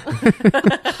article.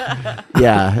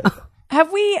 Yeah.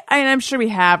 Have we, and I'm sure we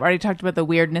have, already talked about the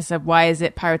weirdness of why is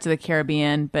it Pirates of the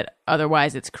Caribbean, but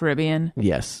otherwise it's Caribbean?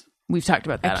 Yes. We've talked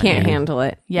about that. I on can't here. handle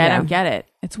it. Yeah, I don't get it.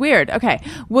 It's weird. Okay.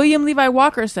 William Levi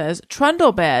Walker says,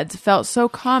 trundle beds felt so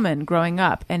common growing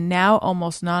up and now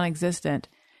almost non-existent.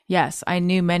 Yes, I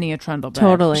knew many a trundle bed.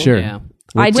 Totally. Sure. Yeah.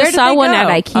 I Where just did saw they one go? at Oh,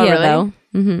 IKEA, really? though.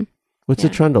 Mm-hmm. What's a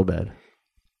trundle bed?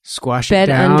 Squash Bed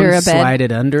it down, under a bed. slide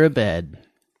it under a bed.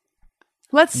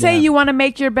 Let's say you want to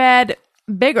make your bed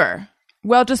bigger.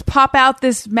 Well, just pop out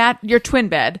this your twin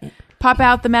bed, pop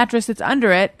out the mattress that's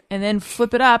under it, and then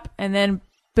flip it up, and then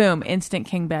boom, instant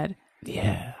king bed.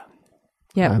 Yeah.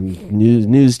 Yep.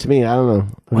 News to me. I don't know.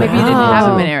 Maybe you didn't have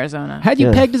them in Arizona. Had you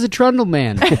Yeah. pegged as a trundle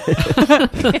man?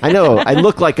 I know. I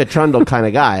look like a trundle kind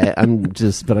of guy.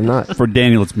 But I'm not. For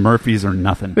Daniel, it's Murphy's or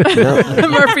nothing.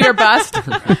 Murphy or bust.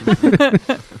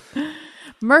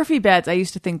 Murphy beds, I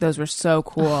used to think those were so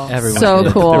cool. Everyone So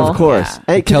did. cool. Of course.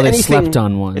 Yeah. Because Until they anything- slept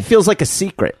on one. It feels like a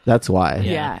secret. That's why.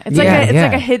 Yeah. It's Yeah, like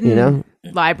yeah. a hidden You know?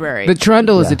 library. The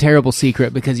trundle is Yeah. a terrible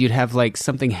secret, because you'd have like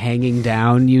something hanging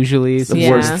down usually. The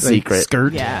Yeah. worst Like secret.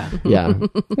 Skirt. yeah. Yeah.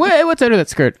 What's under that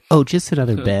skirt? Oh, just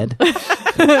another bed.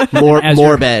 More As more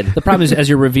you're- bed. The problem is, as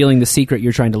you're revealing the secret,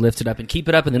 you're trying to lift it up and keep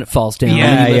it up, and then it falls down. Yeah,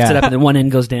 and you lift yeah. it up, and then one end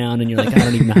goes down, and you're like, I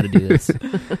don't even know how to do this.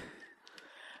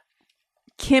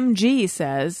 Kim G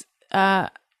says,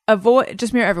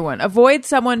 avoid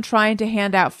someone trying to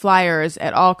hand out flyers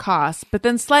at all costs, but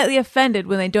then slightly offended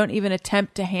when they don't even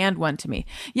attempt to hand one to me.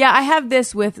 Yeah, I have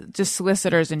this with just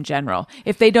solicitors in general.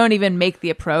 If they don't even make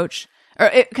the approach,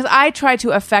 because I try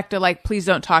to affect a like, please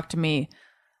don't talk to me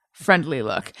friendly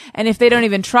look. And if they don't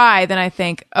even try, then I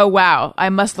think, oh wow, I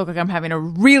must look like I'm having a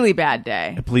really bad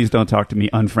day. Please don't talk to me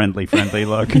unfriendly, friendly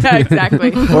look. Yeah,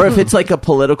 exactly. Or if it's like a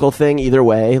political thing, either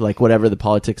way, like whatever the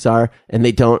politics are, and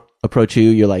they don't approach you,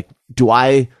 you're like, do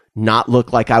I not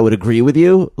look like I would agree with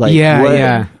you? Like, Yeah, what-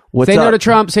 yeah. What's Say up? no to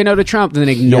Trump, say no to Trump, then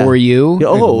ignore Yeah. you. Yeah,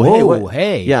 oh, Like, hey, whoa, what-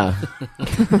 hey. Yeah.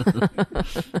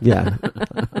 Yeah.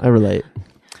 I relate.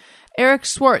 Eric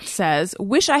Schwartz says,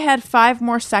 wish I had 5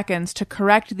 more seconds to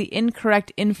correct the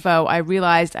incorrect info I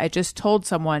realized I just told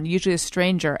someone, usually a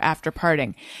stranger, after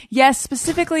parting. Yes,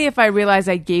 specifically if I realized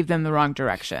I gave them the wrong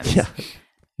directions. Yeah.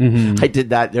 I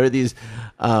did that. There are these,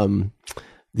 I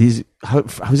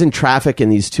was in traffic, and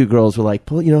these two girls were like,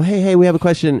 well, hey, we have a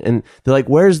question. And they're like,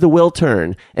 where's the Will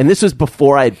Turn? And this was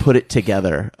before I had put it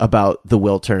together about the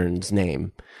Will Turn's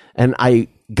name. And I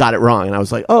got it wrong. And I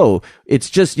was like, oh, it's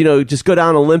just, just go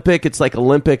down Olympic. It's like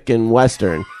Olympic and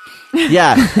Western.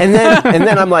 Yeah. And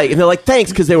then I'm like, and they're like,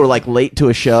 thanks. Cause they were like late to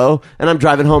a show, and I'm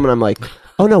driving home, and I'm like,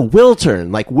 oh no,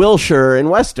 Wiltern, like Wilshire and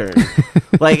Western.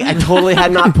 Like I totally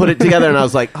had not put it together, and I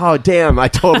was like, oh damn, I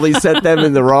totally sent them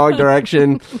in the wrong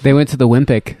direction. They went to the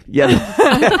Wimpic. Yeah.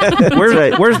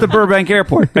 Where's the Burbank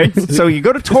Airport? Right? So you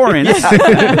go to Torrance.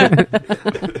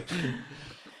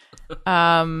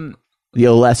 The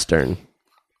Olestern.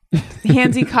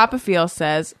 Hansy Copperfield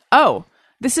says, oh,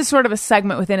 this is sort of a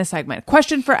segment within a segment.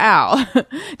 Question for Al.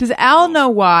 Does Al know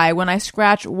why when I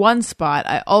scratch one spot,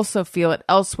 I also feel it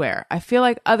elsewhere? I feel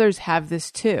like others have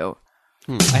this too.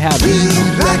 I have.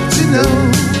 We'd like to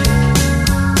know,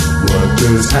 what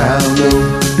does Hal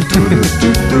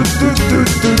know?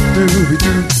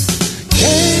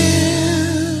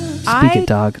 Speak it,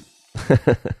 dog.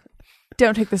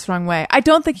 Don't take this wrong way. I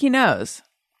don't think he knows.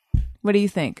 What do you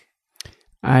think?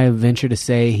 I venture to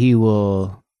say he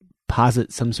will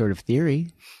posit some sort of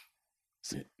theory.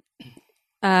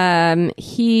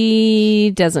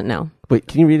 He doesn't know. Wait,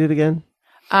 can you read it again?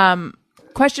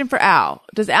 Question for Al.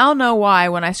 Does Al know why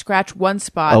when I scratch one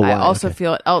spot, Oh, I why? also Okay.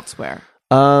 feel it elsewhere?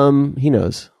 He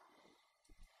knows.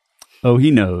 Oh,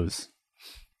 he knows.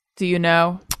 Do you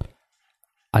know?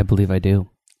 I believe I do.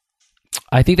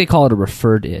 I think they call it a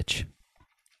referred itch,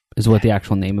 is what the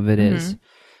actual name of it is.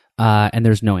 And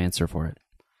there's no answer for it.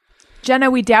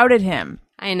 Jenna, we doubted him.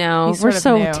 I know. He sort We're of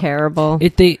so knew. terrible.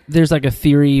 There's like a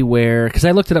theory where, because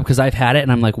I looked it up because I've had it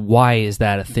and I'm like, why is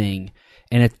that a thing?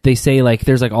 And they say like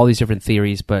there's like all these different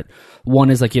theories, but one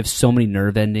is like you have so many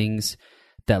nerve endings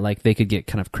that like they could get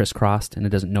kind of crisscrossed and it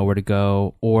doesn't know where to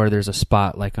go, or there's a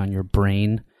spot like on your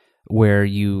brain where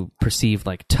you perceive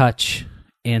like touch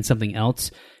and something else,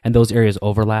 and those areas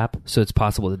overlap, so it's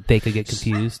possible that they could get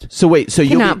confused. So wait, so I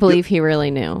cannot believe he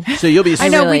really knew. So you'll be I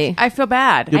know. Really? I feel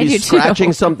bad. you'll I be do too.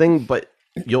 scratching something, but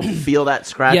you'll feel that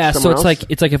scratch. Yeah, so somewhere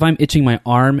it's like if I'm itching my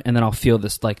arm and then I'll feel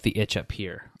this like the itch up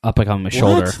here, up like on my else?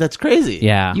 shoulder. What? That's crazy.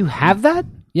 Yeah, You have that?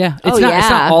 yeah. Oh, It's not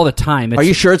yeah. all the time. It's, Are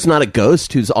you sure it's not a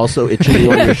ghost who's also itching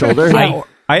you on your shoulder?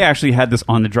 I actually had this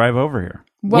on the drive over here.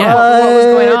 What, Yeah. what was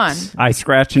going on? I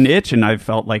scratched an itch and I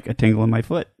felt like a tingle in my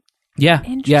foot. Yeah,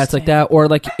 yeah, it's like that, or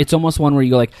like it's almost one where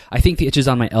you go like, I think the itch is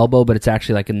on my elbow, but it's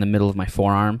actually like in the middle of my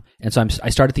forearm, and so I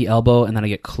start at the elbow, and then I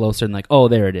get closer, and like, oh,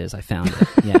 there it is, I found it.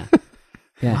 Yeah,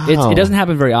 yeah. Wow. It doesn't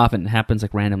happen very often; it happens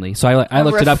like randomly. So I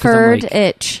looked it up because I'm Referred like,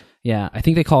 itch. yeah, I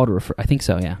think they call it a refer. I think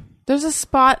so. Yeah, There's a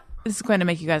spot. This is going to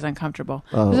make you guys uncomfortable.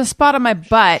 Oh. There's a spot on my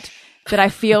butt that I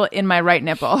feel in my right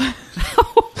nipple.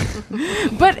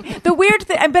 But the weird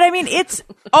thing, but I mean, it's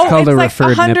called a like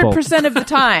referred nipple. 100% of the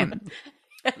time.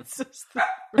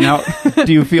 Now,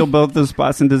 do you feel both those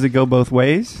spots and does it go both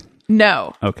ways?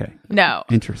 No, Okay. no.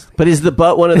 Interesting. But is the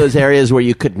butt one of those areas where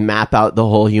you could map out the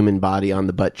whole human body on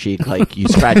the butt cheek? Like you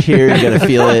scratch here, you're going to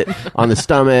feel it on the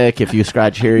stomach. If you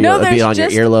scratch here, No, it'll be there's on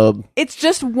just- your earlobe. It's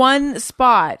just one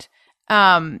spot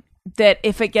that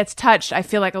if it gets touched, I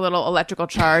feel like a little electrical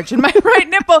charge in my right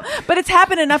nipple. But it's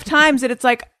happened enough times that it's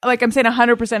like I'm saying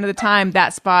 100% of the time,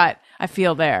 that spot I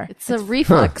feel there. It's a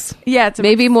reflex. Yeah, it's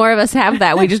Maybe more of us have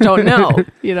that. We just don't know.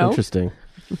 You know. Interesting.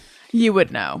 you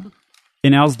would know.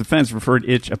 In Al's defense, referred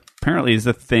itch apparently is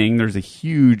a thing. There's a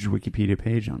huge Wikipedia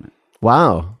page on it.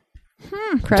 Wow.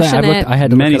 Crushing it. I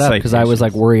had to Many look it up because I was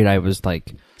like citations. worried I was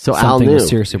like So Al something knew. was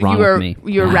seriously wrong You were with me.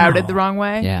 you were routed the wrong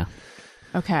way. Yeah,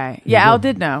 Okay. Yeah, Al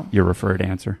did know. Your referred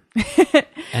answer.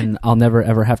 and I'll never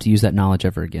ever have to use that knowledge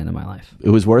ever again in my life. It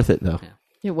was worth it, though.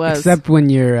 It was. Except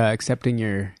when you're accepting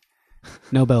your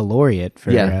Nobel laureate for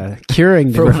Yeah.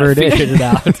 curing the For when I referred itch. figured it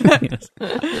out.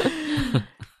 Yes.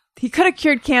 He could have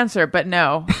cured cancer, but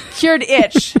no. Cured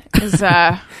itch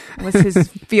was his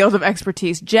field of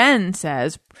expertise. Jen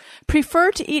says,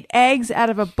 prefer to eat eggs out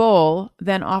of a bowl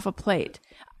than off a plate.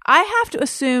 I have to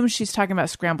assume she's talking about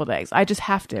scrambled eggs. I just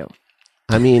have to.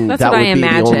 I mean, That's that what would I be the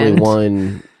only imagined.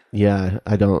 one. Yeah,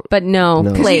 I don't. But no,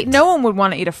 No. plate. No one would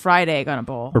want to eat a fried egg on a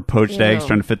bowl. Or poached eggs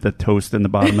trying to fit the toast in the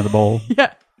bottom of the bowl.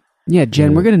 Yeah. Yeah,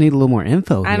 Jen, we're going to need a little more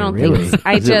info here, I don't really. think so.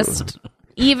 I just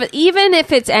even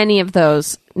if it's any of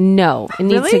those, no, it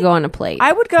needs Really? to go on a plate.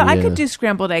 I would go. I Yeah. could do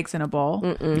scrambled eggs in a bowl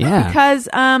Yeah. because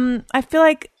I feel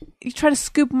like you try to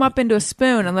scoop them up into a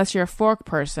spoon unless you're a fork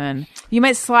person. You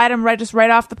might slide them right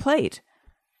off the plate.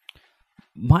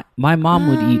 My mom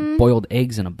would eat boiled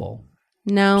eggs in a bowl.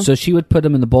 no. So she would put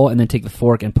them in the bowl and then take the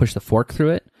fork and push the fork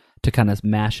through it to kind of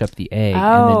mash up the egg,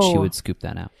 and then she Oh. would scoop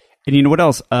that out. And you know what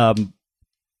else?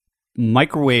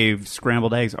 Microwave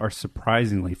scrambled eggs are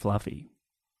surprisingly fluffy.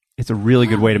 It's a really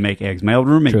good way to make eggs. My old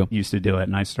roommate True. used to do it,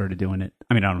 and I started doing it.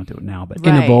 I mean, I don't do it now, but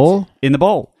In a Right. bowl? in the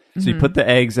bowl. So you put the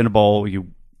eggs in a bowl, you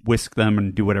whisk them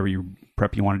and do whatever you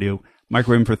prep you want to do.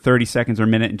 Microwave them for 30 seconds or a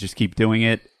minute and just keep doing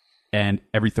it. And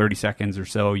every 30 seconds or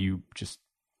so, you just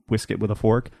whisk it with a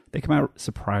fork. They come out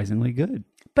surprisingly good.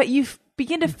 But you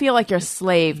begin to feel like you're a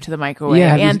slave to the microwave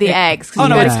Yeah, and the it- eggs because Oh, you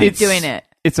no, got it's- to keep it's- doing it.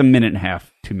 It's a minute and a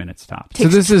half, 2 minutes tops.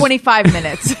 Takes this is- 25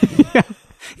 minutes.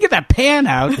 Get that pan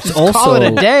out. Just Also, call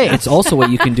it a day. It's also what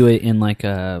you can do it in like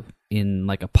a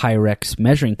Pyrex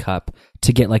measuring cup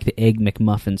to get like the egg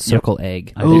McMuffin circle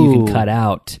egg that you can Ooh. cut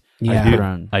out. Yeah. and put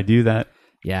on. I do that.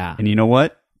 Yeah. And you know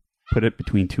what? Put it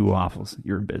between two waffles.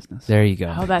 You're in business. There you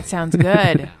go. Oh, that sounds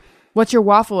good. What's your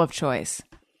waffle of choice?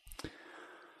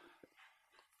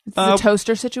 Is this a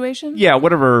toaster situation? Yeah,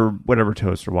 whatever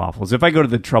toaster waffles. If I go to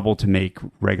the trouble to make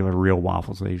regular real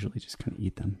waffles, I usually just kind of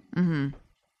eat them. Mm-hmm.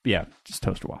 Yeah, just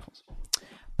toaster waffles.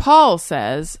 Paul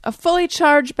says, a fully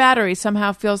charged battery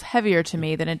somehow feels heavier to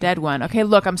me than a dead one. Okay,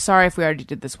 look, I'm sorry if we already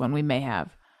did this one. We may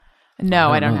have.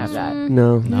 No, I don't have that.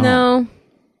 No. no.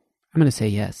 I'm going to say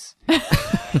yes.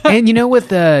 And you know, with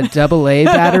the AA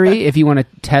battery, if you want to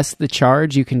test the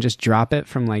charge, you can just drop it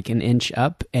from like an inch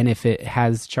up, and if it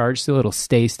has charge still, it'll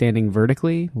stay standing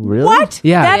vertically. Really? What?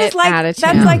 Yeah. That is like Attitude.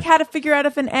 that's like how to figure out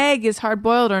if an egg is hard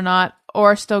boiled or not,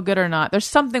 or still good or not. There's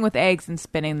something with eggs and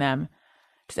spinning them.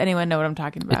 Does anyone know what I'm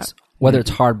talking about? It's whether it's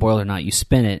hard boiled or not. You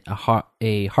spin it.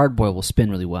 A hard boil will spin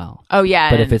really well. Oh yeah,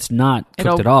 But and- if it's not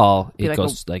it'll cooked at all, be it like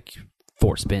goes like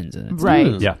 4 spins. And it's,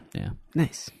 right. Yeah. Yeah.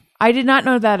 Nice. I did not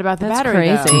know that about the That's battery.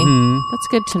 crazy. though. That's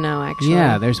good to know, actually.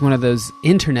 Yeah, there's one of those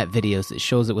internet videos that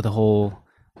shows it with a whole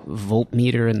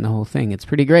voltmeter and the whole thing. It's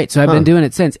pretty great. So I've been doing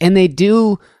it since. And they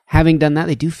do, having done that,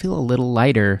 they do feel a little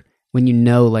lighter when you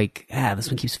know, like, this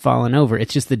one keeps falling over.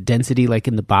 It's just the density, like,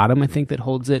 in the bottom, I think, that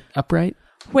holds it upright.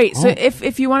 Wait, so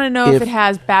if you want to know if it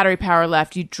has battery power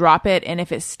left, you drop it, and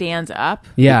if it stands up,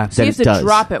 Yeah. so you have Then to it does.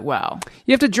 drop it well.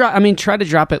 You have to drop, try to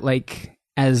drop it, like,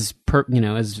 as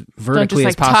as vertically like,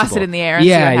 as possible. toss it in the air and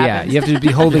see what yeah. happens. You have to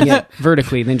be holding it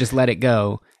vertically, then just let it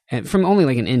go. And from only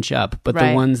like an inch up, but Right.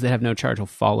 the ones that have no charge will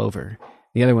fall over.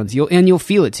 The other ones, you'll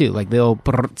feel it too. Like they'll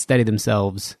steady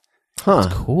themselves. Huh.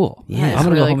 Cool. Yeah, I'm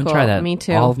gonna really go home and cool. try that. Me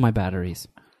too. All of my batteries.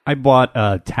 I bought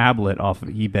a tablet off of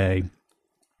eBay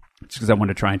just because I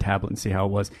wanted to try a tablet and see how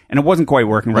it was, and it wasn't quite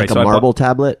working right. Like a so marble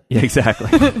tablet? Yeah,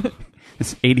 exactly.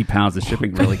 It's 80 pounds of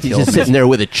shipping really He's killed just me. sitting there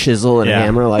with a chisel and a Yeah.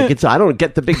 hammer. Like, I don't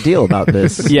get the big deal about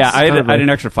this. Yeah, It's I kind of had a an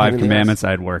extra 5 pain in the commandments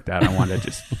I had worked out. I wanted to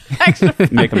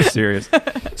just make them serious.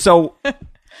 So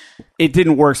it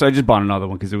didn't work, so I just bought another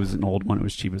one because it was an old one. It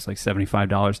was cheap. It was like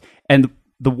 $75. And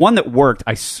the one that worked,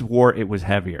 I swore it was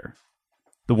heavier.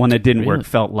 The one that didn't work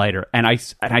felt lighter. And I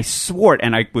swore it,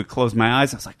 and I would close my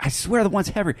eyes. I was like, I swear the one's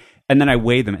heavier. And then I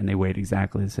weighed them, and they weighed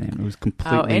exactly the same. It was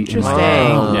completely Oh, interesting.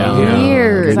 Yeah.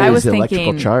 Weird. Because Maybe I it was the electrical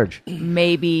thinking charge.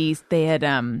 maybe they had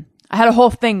I had a whole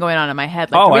thing going on in my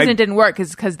head. Like Oh, the reason I- it didn't work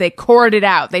is because they cored it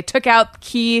out. They took out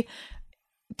key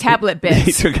tablet They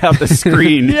bits. took out the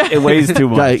screen. It weighs too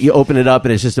much. You open it up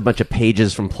and it's just a bunch of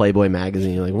pages from Playboy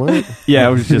magazine. You're like, what? Yeah,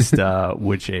 it was just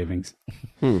wood shavings.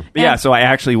 But yeah, so I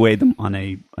actually weighed them on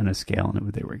a scale,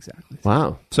 and they were exactly the same.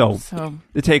 Wow. So So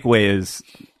the takeaway is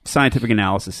scientific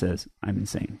analysis says I'm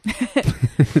insane.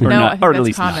 Or No, I not, think or at that's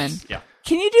least common. nuts. Yeah.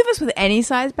 can you do this with any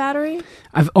size battery?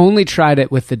 I've only tried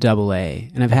it with the AA,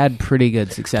 and I've had pretty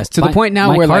good success. To the point now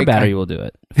my where car like battery will do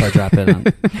it if I drop it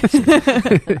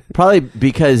on. Probably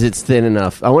because it's thin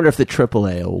enough. I wonder if the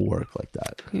AAA will work like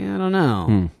that. Yeah, I don't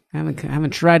know. I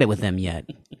haven't tried it with them yet.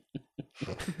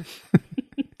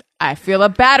 I feel a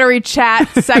battery chat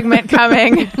segment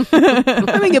coming.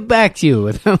 Let me get back to you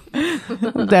with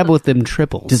I'll dabble with them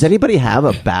triples. Does anybody have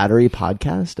a battery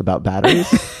podcast about batteries?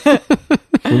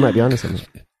 We might be onto something.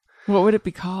 What would it be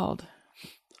called?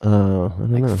 I don't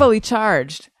know. Fully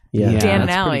charged. Yeah. Dan and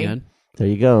that's Allie. pretty good. There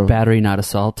you go. Battery, not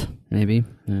assault, maybe.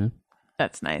 Yeah.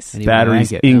 That's nice. Anyway, Batteries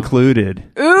I get it. included.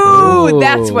 Ooh,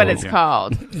 that's what it's Yeah.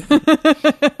 called.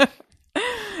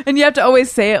 And you have to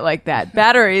always say it like that.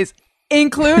 Batteries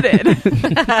included.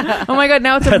 Oh my god!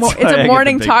 Now it's That's why I a get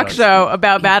morning the big talk bucks. show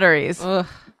about batteries.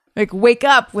 Like, wake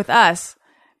up with us.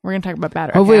 We're gonna talk about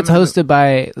batteries. Hopefully it's hosted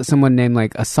by someone named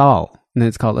like Assault, and then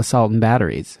it's called Assault and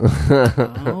Batteries.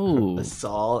 Oh.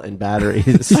 Saul and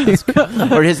batteries.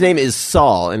 Or his name is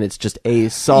Saul, and it's just a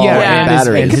Saul Yeah, and and his-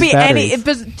 batteries. It and could his be any.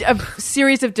 batteries. It's a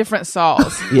series of different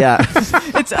Sauls. Yeah.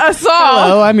 It's a Saul.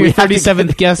 Hello, I'm your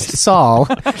 37th guest, Saul.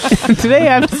 And today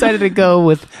I've decided to go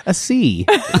with a C.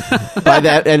 By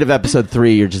the end of episode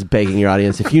 3, you're just begging your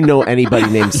audience, if you know anybody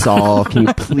named Saul, can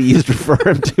you please refer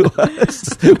him to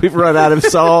us? We've run out of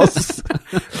Sauls.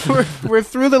 We're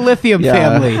through the lithium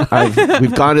family.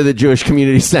 We've gone to the Jewish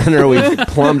Community Center. We've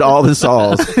plumbed all the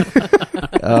Sauls.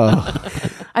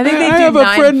 I think they do I have a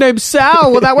 9 friend named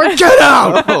Sal. Will that work? Get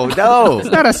out! Oh, no. It's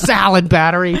not a salad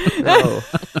battery. No.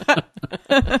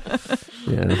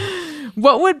 Yeah.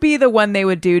 What would be the one they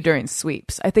would do during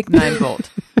sweeps? I think 9 volt.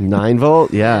 9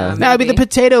 volt? Yeah. That would be the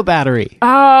potato battery.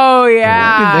 Oh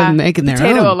yeah, They're making their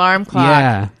potato own. alarm clock.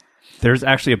 Yeah. There's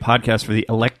actually a podcast for the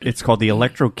it's called the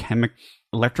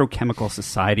Electrochemical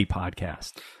Society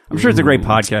podcast. I'm sure it's a great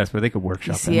podcast, but they could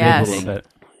workshop that maybe a Yes. little bit.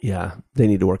 Yeah. They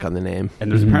need to work on the name. And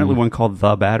there's apparently one called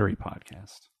The Battery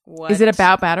Podcast. Is it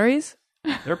about batteries?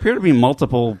 There appear to be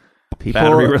multiple People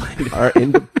battery related. are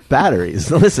into batteries.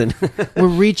 Listen. We're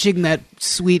reaching that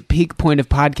sweet peak point of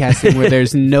podcasting where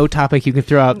there's no topic you can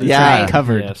throw out that's Yeah. not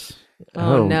covered. Yes.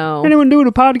 Oh, no. Anyone doing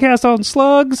a podcast on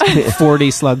slugs?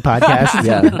 40 slug podcasts.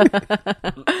 Yeah.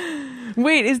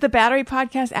 Wait, is the battery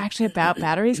podcast actually about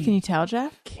batteries? Can you tell,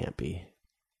 Jeff? Can't be.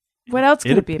 What else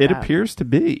could it be It about? appears to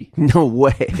be. No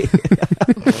way.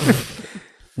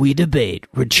 We debate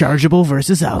rechargeable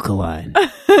versus alkaline.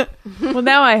 Well,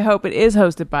 now I hope it is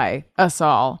hosted by us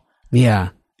all. Yeah.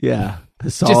 Yeah.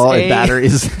 Saul and a-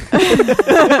 batteries.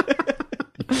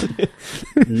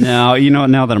 No,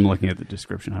 now that I'm looking at the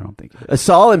description, I don't think it is. A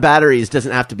Saul and batteries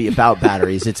doesn't have to be about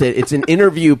batteries. It's an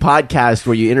interview podcast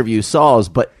where you interview Sauls,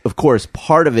 but of course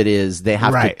part of it is they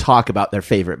have Right. to talk about their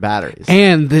favorite batteries.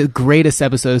 And the greatest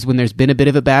episode is when there's been a bit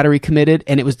of a battery committed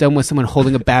and it was done with someone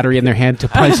holding a battery in their hand to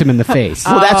punch him in the face.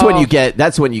 Well, that's when you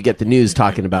get the news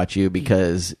talking about you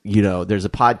because, there's a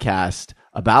podcast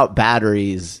about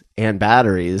batteries and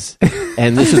batteries,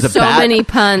 and this is a So many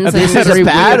puns. This and is a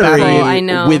battery beautiful, I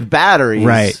know. with batteries,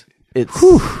 Right. It's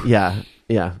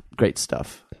yeah, great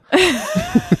stuff.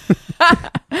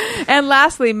 And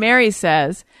lastly, Mary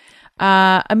says,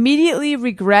 immediately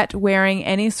regret wearing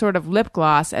any sort of lip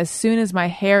gloss as soon as my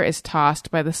hair is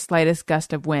tossed by the slightest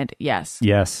gust of wind. Yes.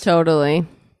 Yes. Totally.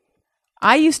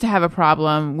 I used to have a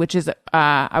problem, which is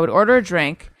I would order a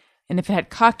drink, and if it had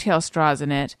cocktail straws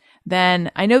in it, then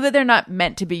I know that they're not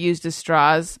meant to be used as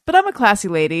straws, but I'm a classy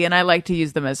lady, and I like to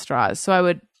use them as straws. So I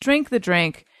would drink the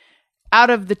drink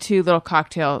out of the 2 little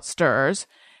cocktail stirrers,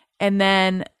 and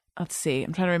then, let's see,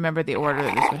 I'm trying to remember the order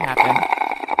that this would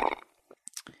happen.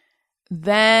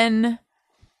 Then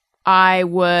I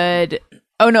would...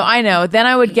 Oh, no, I know. Then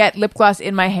I would get lip gloss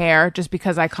in my hair just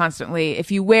because I constantly,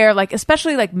 if you wear like,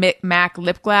 especially like MAC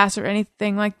lip gloss or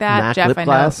anything like that, MAC Jeff, lip I know.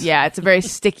 gloss? Yeah, it's a very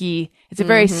sticky,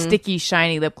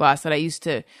 shiny lip gloss that I used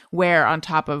to wear on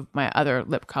top of my other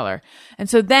lip color. And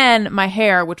so then my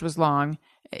hair, which was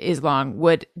is long,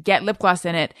 would get lip gloss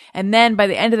in it. And then by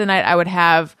the end of the night, I would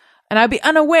have, and I'd be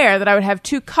unaware that I would have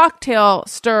 2 cocktail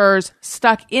stirrers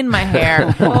stuck in my hair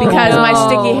because my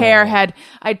sticky hair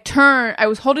I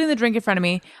was holding the drink in front of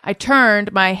me. I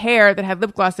turned, my hair that had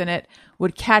lip gloss in it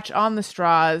would catch on the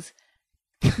straws.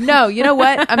 No, you know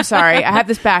what? I'm sorry. I have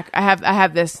this back. I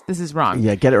have this. This is wrong.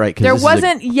 Yeah, get it right. 'cause There this is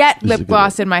wasn't yet this is a lip good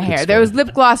gloss one. in my Good hair. story. There was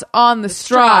lip gloss on the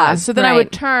straws. So then I would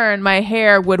right. turn, my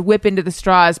hair would whip into the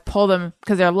straws, pull them,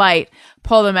 because they're light,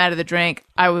 pull them out of the drink.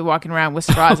 I would be walking around with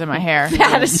straws in my hair.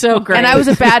 That is so great. And I was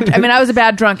a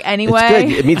bad drunk anyway. It's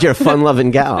good. It means you're a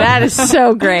fun-loving gal. That is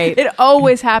so great. It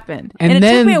always happened. And And it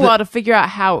took then me a the- while to figure out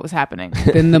how it was happening.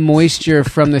 Then the moisture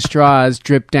from the straws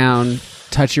drip down,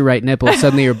 touch your right nipple.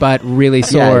 Suddenly your butt really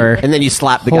sore. Yeah, and then you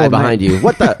slap the guy Hold my- behind you.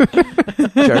 What the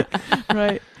jerk?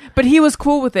 Right. But he was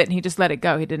cool with it and he just let it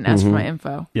go. He didn't ask for my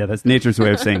info. Yeah, that's nature's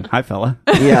way of saying, hi, fella.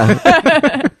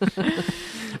 Yeah.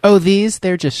 Oh,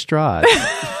 they're just straws.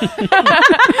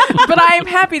 But I am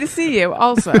happy to see you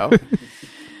also.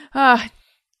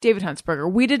 David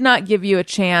Huntsberger, we did not give you a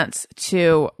chance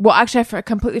to... Well, actually, I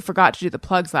completely forgot to do the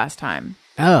plugs last time.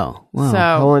 Oh, well.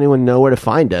 How So, will anyone know where to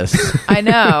find us? I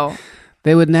know.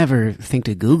 They would never think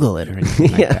to Google it or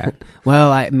anything like that.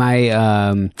 Well,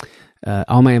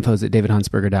 all my info is at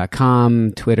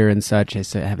davidhuntsberger.com, Twitter and such. I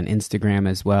have an Instagram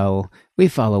as well. We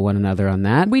follow one another on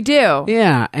that. We do.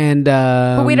 Yeah, and...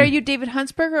 But wait, are you David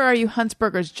Huntsberger or are you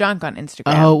Huntsberger's Junk on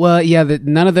Instagram? Oh, well, yeah,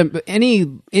 none of them... Any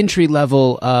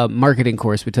entry-level marketing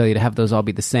course would tell you to have those all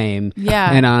be the same.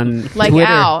 Yeah. And on Like Twitter...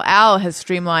 Al has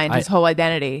streamlined his whole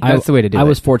identity. That's the way to do I it.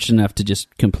 was fortunate enough to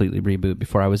just completely reboot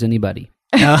before I was anybody.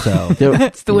 So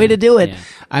That's the way to do it. Yeah.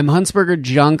 I'm Huntsberger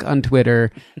Junk on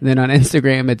Twitter. Then on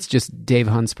Instagram, it's just Dave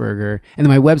Huntsberger. And then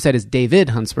my website is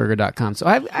davidhuntsberger.com. So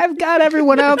I've got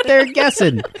everyone out there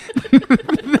guessing.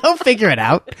 They'll figure it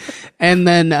out. And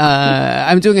then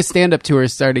I'm doing a stand-up tour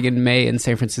starting in May in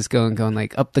San Francisco and going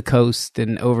like up the coast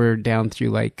and over down through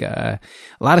like a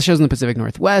lot of shows in the Pacific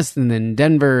Northwest and then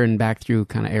Denver and back through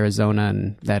kind of Arizona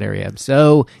and that area.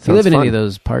 So if you live in fun. any of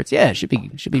those parts, yeah, it should be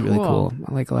really Cool. cool.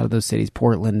 I like a lot of those cities.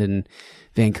 Portland and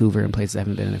Vancouver and places I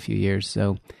haven't been in a few years.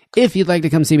 So if you'd like to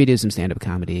come see me do some stand-up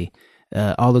comedy,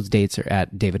 all those dates are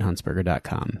at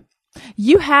davidhuntsberger.com.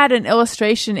 You had an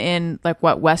illustration in like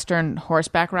what, Western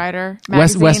Horseback Rider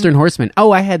magazine? Western Horseman.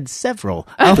 Oh, I had several.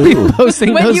 I'll be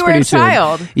posting When those you were pretty a soon.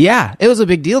 child. Yeah, it was a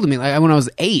big deal to me. Like when I was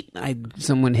 8,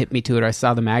 someone hit me to it. Or I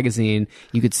saw the magazine.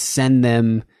 You could send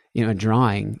them, a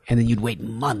drawing, and then you'd wait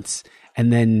months.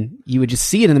 And then you would just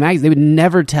see it in the magazine. They would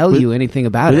never tell you anything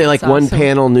about Are it. they like one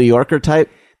panel New Yorker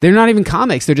type? They're not even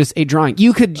comics. They're just a drawing.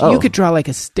 You could draw like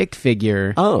a stick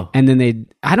figure. Oh. And then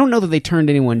I don't know that they turned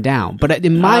anyone down, but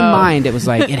in my mind, it was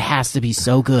like, it has to be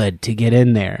so good to get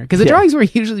in there. Because the drawings were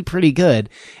usually pretty good.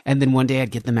 And then one day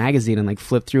I'd get the magazine and like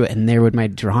flip through it and there would my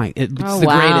drawing. It's the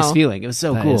wow. greatest feeling. It was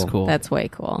so That cool. is cool. That's way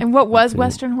cool. And what was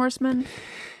Western Horseman?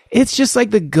 It's just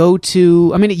like the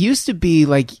go-to. I mean, it used to be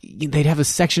like they'd have a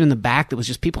section in the back that was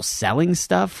just people selling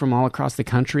stuff from all across the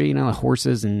country, like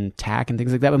horses and tack and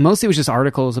things like that. But mostly it was just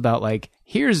articles about like,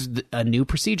 here's a new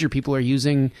procedure people are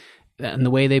using and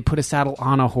the way they put a saddle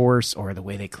on a horse or the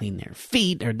way they clean their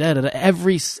feet or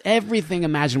everything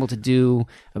imaginable to do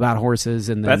about horses.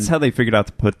 And then, That's how they figured out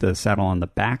to put the saddle on the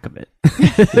back of it.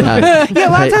 yeah, a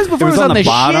lot of times before it was on the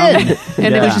bottom. shin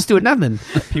and they Yeah. was just doing nothing.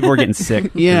 People were getting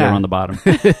sick. 'cause Yeah. they were on the bottom.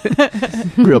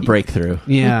 Real breakthrough.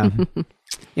 Yeah.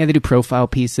 Yeah, they do profile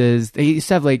pieces. They used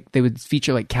to have they would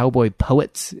feature like cowboy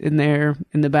poets in there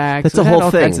in the back. That's So a it had whole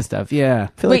all thing. kinds of stuff. Yeah.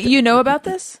 I feel Wait, like you know about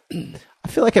this? I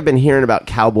feel like I've been hearing about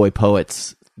cowboy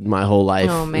poets my whole life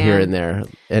Oh, man. here and there.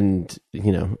 And,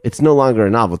 it's no longer a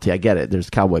novelty. I get it. There's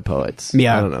cowboy poets.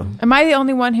 Yeah. I don't know. Am I the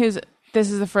only one who's? This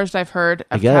is the first I've heard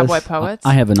of guess. cowboy poets.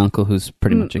 I have an uncle who's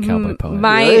pretty much a cowboy poet.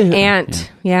 My Really?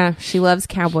 aunt, she loves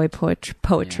cowboy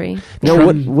poetry.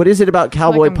 No, what is it about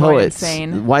cowboy I'm going poets?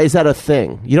 insane. Why is that a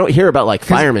thing? You don't hear about like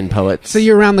fireman poets. So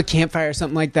you're around the campfire or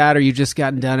something like that, or you just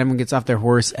gotten done, everyone gets off their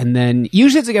horse, and then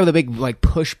usually it's a guy with a big like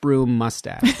push broom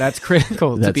mustache. That's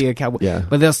critical to be a cowboy. yeah.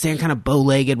 But they'll stand kind of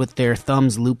bow-legged with their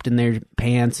thumbs looped in their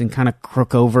pants and kind of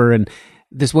crook over. And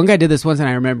this one guy did this once, and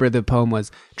I remember the poem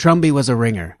was, Trumby was a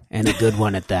ringer, and a good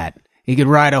one at that. He could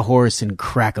ride a horse and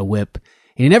crack a whip.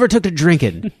 He never took to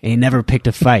drinking, and he never picked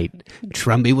a fight.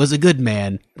 Trumby was a good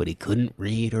man, but he couldn't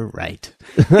read or write.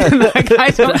 Like, I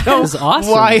don't know is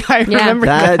awesome. why I remember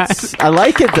That's I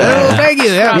like it though. Oh, thank you.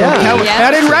 Yeah, Yeah. Cowboy- Yep.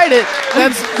 I didn't write it.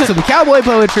 That's some cowboy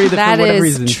poetry that That for whatever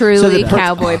is reason. truly So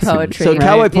cowboy poetry. So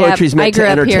cowboy Yep, poetry is I meant grew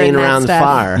to up hearing entertain that around the stuff.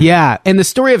 fire. Yeah, and the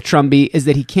story of Trumby is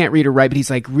that he can't read or write, but he's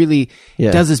like really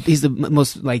Yeah. does his. He's the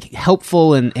most like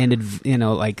helpful and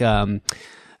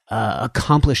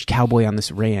accomplished cowboy on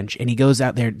this ranch, and he goes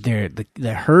out there.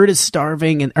 The herd is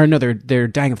starving, they're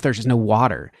dying of thirst. There's no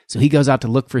water, so he goes out to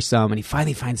look for some, and he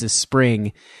finally finds this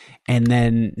spring. And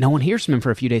then no one hears from him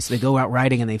for a few days, so they go out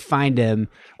riding and they find him.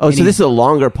 Oh, and so this is a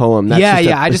longer poem. That's yeah.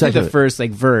 just I just did section the of it. first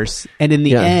verse, and in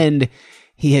the Yeah. end,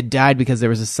 he had died because there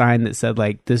was a sign that said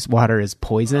like this water is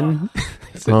poison.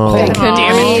 Oh. I couldn't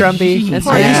Damn it, read. Trumpy. That's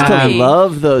I used to right.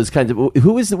 love those kinds of.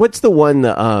 What's the one?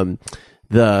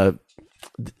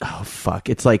 Oh fuck!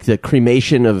 It's like the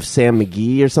cremation of Sam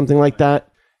McGee or something like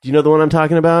that. Do you know the one I'm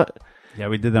talking about? Yeah,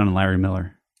 we did that on Larry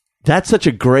Miller. That's such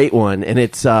a great one, and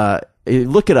it's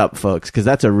look it up, folks, because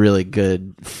that's a really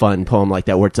good, fun poem like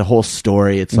that, where it's a whole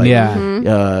story. It's like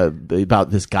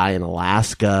about this guy in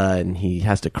Alaska, and he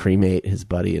has to cremate his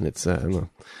buddy, and it's I don't know.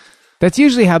 That's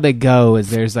usually how they go. Is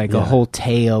there's like a whole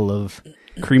tale of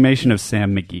Cremation of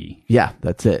Sam McGee. Yeah,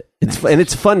 that's it.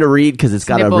 It's fun to read because it's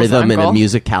got a Snipple's rhythm and a uncle.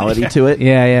 musicality to it.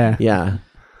 yeah.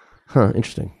 Huh.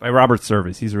 Interesting. By Robert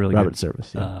Service. He's a really Robert good.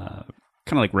 Service. Yeah.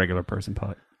 Kind of like regular person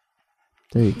poet.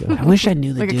 There you go. I wish I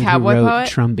knew the Like a dude who cowboy wrote poet?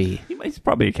 Trumby. He's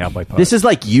probably a cowboy poet. This is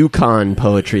like Yukon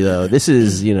poetry, though. This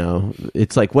is,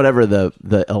 it's like whatever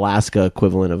the Alaska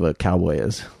equivalent of a cowboy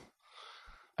is.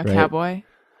 A Right. cowboy.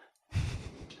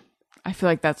 I feel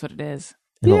like that's what it is.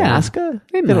 In Yeah. Alaska?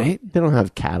 They They might. don't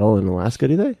have cattle in Alaska,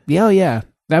 do they? Yeah, oh, yeah.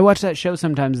 I watch that show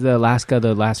sometimes, the Alaska,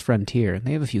 the Last Frontier.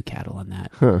 They have a few cattle on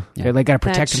that. Huh. They're like got to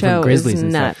protect them show from grizzlies is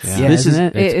and nuts. stuff. Yeah. This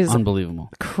isn't is- it? It is Unbelievable.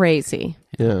 crazy.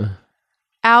 Yeah.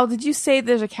 Al, did you say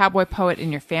there's a cowboy poet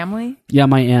in your family? Yeah,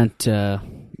 my aunt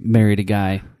married a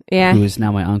guy Yeah. who is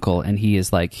now my uncle, and he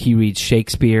is like, he reads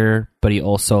Shakespeare, but he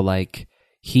also like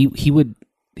he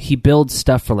builds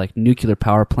stuff for like nuclear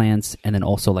power plants, and then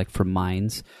also like for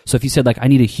mines. So if you said like, I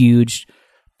need a huge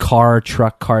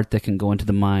truck cart that can go into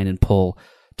the mine and pull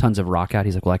tons of rock out,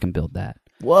 he's like, well, I can build that.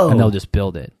 Whoa. And they'll just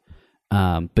build it.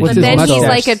 But What's But his then he's mustache?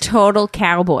 like a total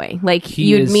cowboy. Like He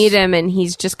you'd is- meet him and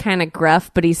he's just kind of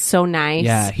gruff, but he's so nice.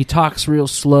 yeah, he talks real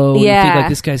slow. And you think Yeah. like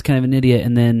this guy's kind of an idiot,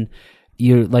 and then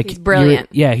you're like, He's brilliant.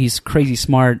 Yeah, he's crazy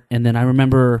smart. And then I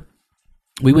remember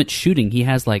we went shooting. He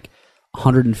has like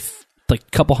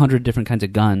couple hundred different kinds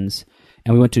of guns.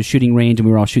 And we went to a shooting range and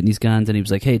we were all shooting these guns, and he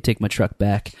was like, hey, take my truck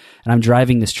back. And I'm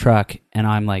driving this truck and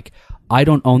I'm like, I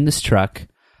don't own this truck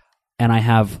and I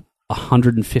have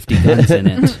 150 guns in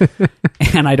it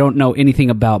and I don't know anything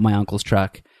about my uncle's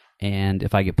truck. And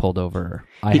if I get pulled over,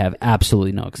 I have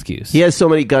absolutely no excuse. He has so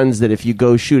many guns that if you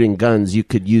go shooting guns, you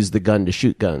could use the gun to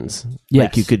shoot guns. Yes.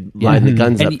 Like you could line the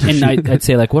guns up And, to and shoot. I'd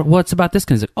say like, what's about this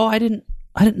gun? He's like, oh, I didn't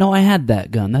know I had that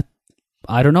gun.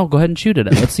 I don't know. Go ahead and shoot it.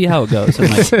 Let's see how it goes. I'm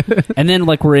like, and then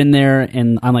like we're in there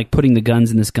and I'm like putting the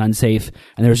guns in this gun safe,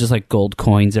 and there's just like gold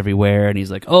coins everywhere. And he's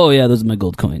like, oh yeah, those are my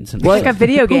gold coins. And Like a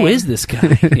video game. who is this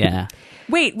guy? Yeah.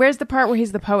 Wait, where's the part where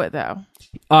he's the poet, though?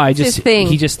 his thing.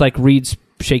 He just like reads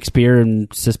Shakespeare and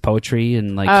says poetry,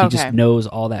 and like Oh, he just okay. knows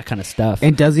all that kind of stuff.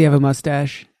 And does he have a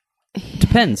mustache?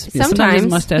 Depends. Yeah, sometimes he has a Sometimes,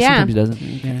 mustache, yeah. sometimes he doesn't.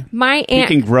 Yeah. My He aunt.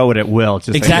 can grow it at will. It's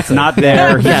just Exactly. like, it's not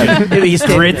there. Yeah, he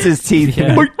grits his teeth.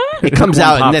 It comes One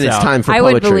out and pops then it's out. time for I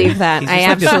poetry. would believe that. I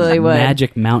absolutely would.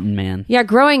 Magic mountain man. Yeah,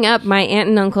 growing up, my aunt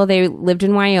and uncle, they lived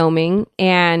in Wyoming,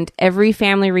 and every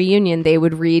family reunion, they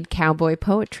would read cowboy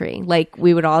poetry. Like,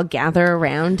 we would all gather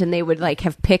around, and they would, like,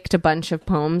 have picked a bunch of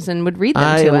poems and would read them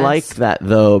I to us. like that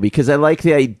though, because I like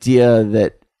the idea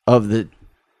that of the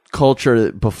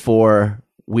culture before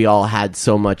we all had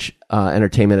so much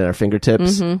entertainment at our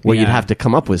fingertips, where you'd Yeah. have to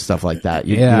come up with stuff like that.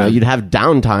 Yeah. You'd have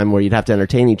downtime where you'd have to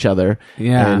entertain each other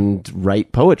Yeah. and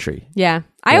write poetry. Yeah.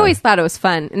 I always thought it was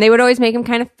fun, and they would always make him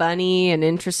kind of funny and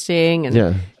interesting. And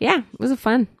yeah, it was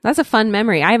that's a fun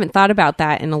memory. I haven't thought about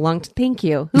that in a long time. Thank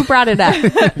you. Who brought it up?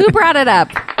 Who brought it up?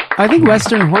 I think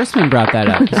Western Horseman brought that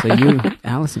up. So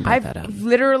Allison brought that up. I've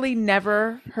literally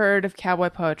never heard of cowboy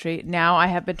poetry. Now I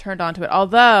have been turned on to it.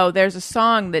 Although there's a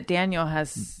song that Daniel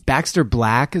has. Baxter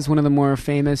Black is one of the more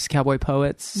famous cowboy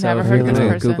poets. So Never if heard you're this gonna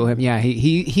person. Google him. Yeah,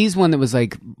 he's one that was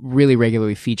like really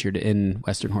regularly featured in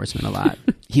Western Horseman a lot.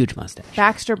 Huge mustache.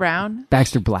 Baxter Brown?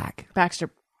 Baxter Black.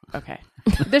 Baxter. Okay.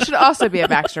 There should also be a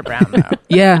Baxter Brown, though.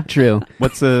 Yeah, true.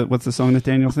 What's the song that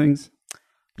Daniel sings?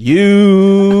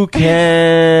 You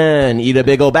can eat a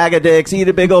big old bag of dicks, eat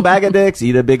a big old bag of dicks,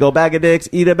 eat a big old bag of dicks,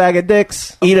 eat a bag of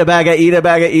dicks, eat a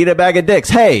bag of dicks.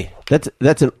 Hey,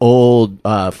 that's an old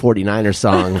 49er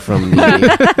song from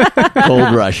the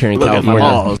Gold Rush here in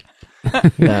California.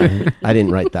 I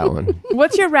didn't write that one.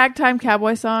 What's your ragtime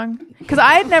cowboy song? Because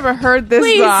I had never heard this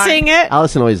Please song. sing it.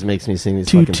 Allison always makes me sing these.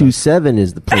 227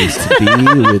 is the place to be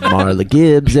with Marla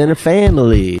Gibbs and her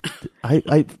family.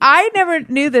 I never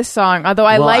knew this song, although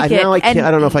I like it. Now I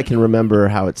don't know if I can remember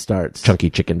how it starts. Chunky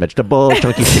chicken vegetable,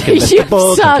 chunky chicken You've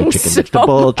vegetable, sung chunky chicken so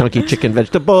vegetable, chunky chicken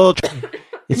vegetable.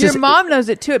 It's Your just, mom knows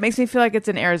it too. It makes me feel like it's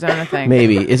an Arizona thing.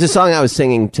 maybe it's a song I was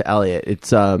singing to Elliot. It's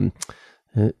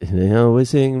they always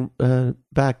sing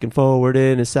back and forward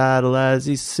in his saddle as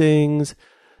he sings,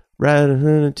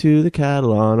 riding to the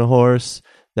cattle on a horse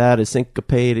that is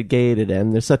syncopated, gated,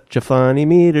 and there's such a funny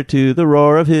meter to the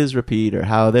roar of his repeater.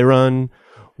 How they run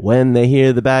when they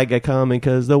hear the bad guy coming,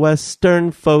 'cause the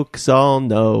Western folks all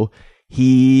know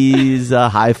he's a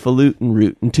highfalutin,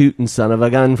 rootin' tootin' son of a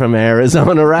gun from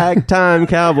Arizona, ragtime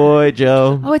cowboy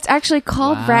Joe. Oh, it's actually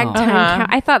called Wow. Ragtime.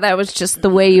 I thought that was just the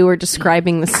way you were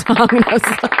describing the song. I was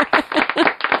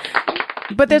like,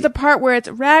 But there's a part where it's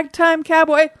ragtime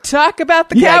cowboy. Talk about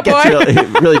the Yeah, cowboy.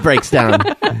 it really breaks down.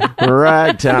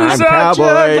 Ragtime Who's that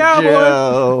cowboy Cowboy?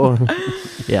 Joe.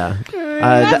 Yeah.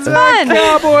 That's fun.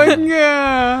 Cowboy,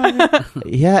 yeah.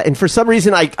 Yeah, and for some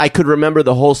reason I could remember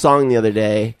the whole song the other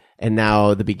day, and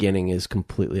now the beginning is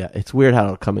completely... It's weird how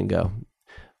it'll come and go.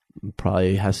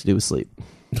 Probably has to do with sleep.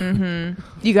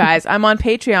 You guys, I'm on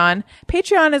Patreon.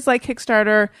 Patreon is like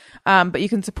Kickstarter, but you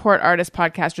can support artists,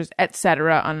 podcasters,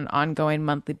 etc. on an ongoing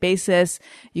monthly basis.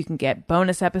 You can get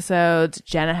bonus episodes.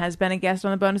 Jenna has been a guest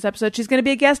on the bonus episode. She's going to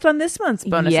be a guest on this month's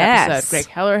bonus Yes. episode. Greg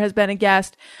Heller has been a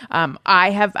guest.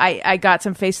 I got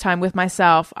some FaceTime with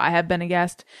myself. I have been a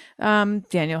guest.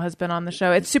 Daniel has been on the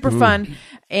show. It's super fun.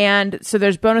 And so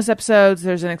there's bonus episodes.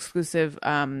 There's an exclusive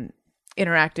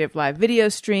interactive live video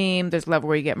stream. There's a level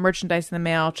where you get merchandise in the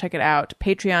mail. Check it out.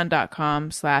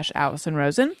 Patreon.com/Alison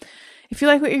Rosen. If you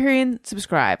like what you're hearing,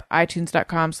 subscribe.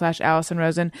 iTunes.com/Alison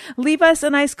Rosen. Leave us a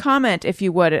nice comment if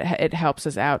you would. It helps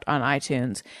us out on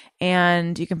iTunes.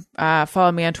 And you can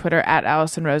follow me on Twitter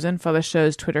 @Alison Rosen. Follow the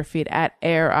show's Twitter feed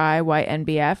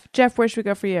 @ARIYNBF. Jeff, where should we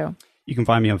go for you? You can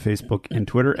find me on Facebook and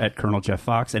Twitter @Colonel Jeff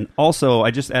Fox. And also,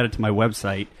 I just added to my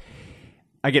website.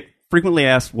 I get frequently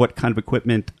asked what kind of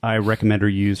equipment I recommend or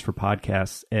use for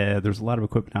podcasts. There's a lot of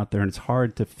equipment out there, and it's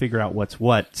hard to figure out what's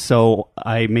what. So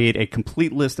I made a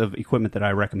complete list of equipment that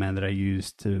I recommend that I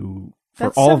use for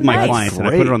That's all so of my nice. clients, and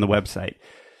I put it on the website.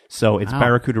 So it's Wow.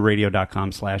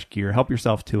 barracudaradio.com/gear. Help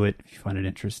yourself to it if you find it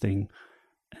interesting,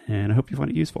 and I hope you find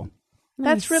it useful.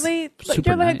 That's really, Super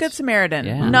you're like a nice. good Samaritan.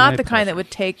 Yeah. Not My the kind pleasure. that would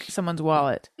take someone's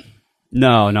wallet.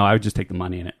 No, I would just take the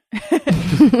money in it.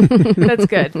 That's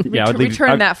good. Yeah, I would leave-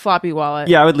 Return that floppy wallet.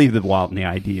 Yeah, I would leave the wallet and the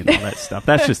ID and all that stuff.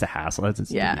 That's just a hassle. That doesn't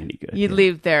do Yeah. me any good. You'd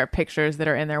leave their pictures that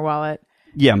are in their wallet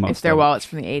Yeah, most if their of them. wallet's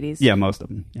from the 80s. Yeah, most of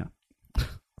them. Yeah.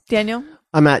 Daniel?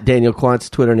 I'm at Daniel Quantz,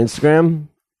 Twitter and Instagram.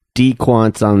 D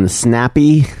Quantz on the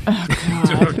Snappy.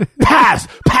 Pass!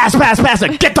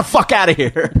 Get the fuck out of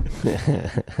here!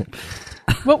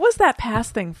 What was that pass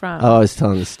thing from? Oh, I was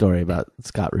telling the story about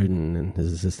Scott Rudin and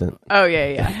his assistant. Oh,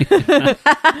 yeah.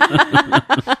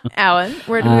 Alan,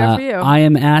 where do we go for you? I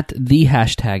am at the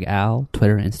 #Al,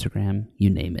 Twitter, Instagram, you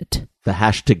name it. The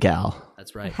hashtag gal.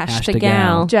 That's right.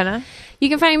 #Al. Jenna? You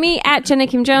can find me at Jenna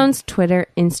Kim Jones, Twitter,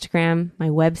 Instagram, my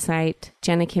website,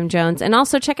 Jenna Kim Jones, and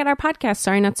also check out our podcast,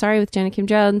 Sorry Not Sorry with Jenna Kim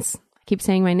Jones. I keep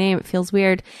saying my name. It feels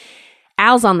weird.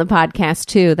 Al's on the podcast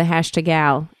too, the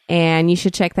 #Al. And you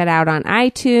should check that out on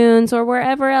iTunes or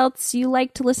wherever else you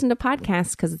like to listen to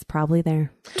podcasts because it's probably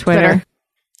there. Twitter.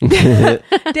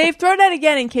 Dave, throw that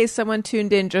again in case someone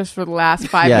tuned in just for the last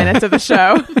 5 Yeah. minutes of the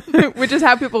show, which is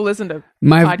how people listen to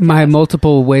My podcasts.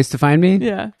 multiple ways to find me.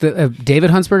 Yeah. The,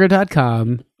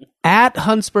 DavidHuntsberger.com, at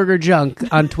Huntsberger Junk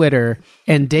on Twitter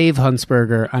and Dave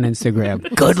Huntsberger on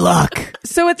Instagram. Good luck.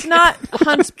 So it's not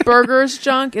Huntsberger's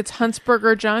junk, it's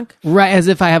Huntsberger junk. Right, as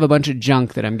if I have a bunch of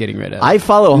junk that I'm getting rid of. I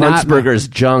follow Not Huntsberger's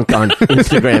junk on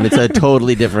Instagram. It's a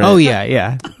totally different. Oh,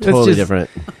 yeah. That's totally just- different.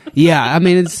 Yeah, I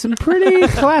mean, it's some pretty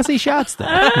classy shots there.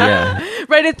 Yeah,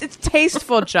 Right, it's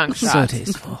tasteful junk shots. So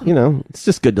tasteful. you know, it's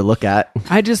just good to look at.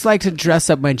 I just like to dress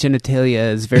up my genitalia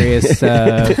as various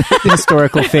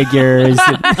historical figures.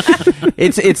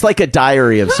 It's like a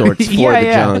diary of sorts for Yeah, the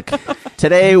yeah. junk.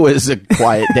 Today was a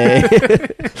quiet day.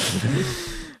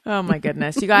 Oh my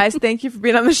goodness. You guys, thank you for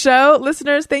being on the show.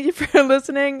 Listeners, thank you for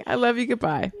listening. I love you.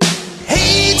 Goodbye.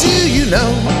 Hey, do you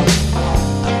know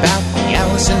about the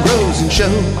Alison Rosen show?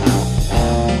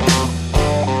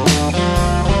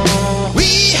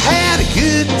 We had a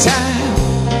good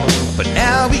time, but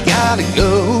now we gotta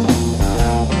go.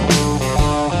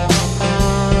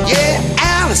 Yeah,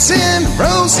 Alison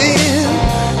Rosen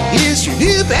is your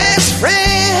new best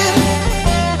friend.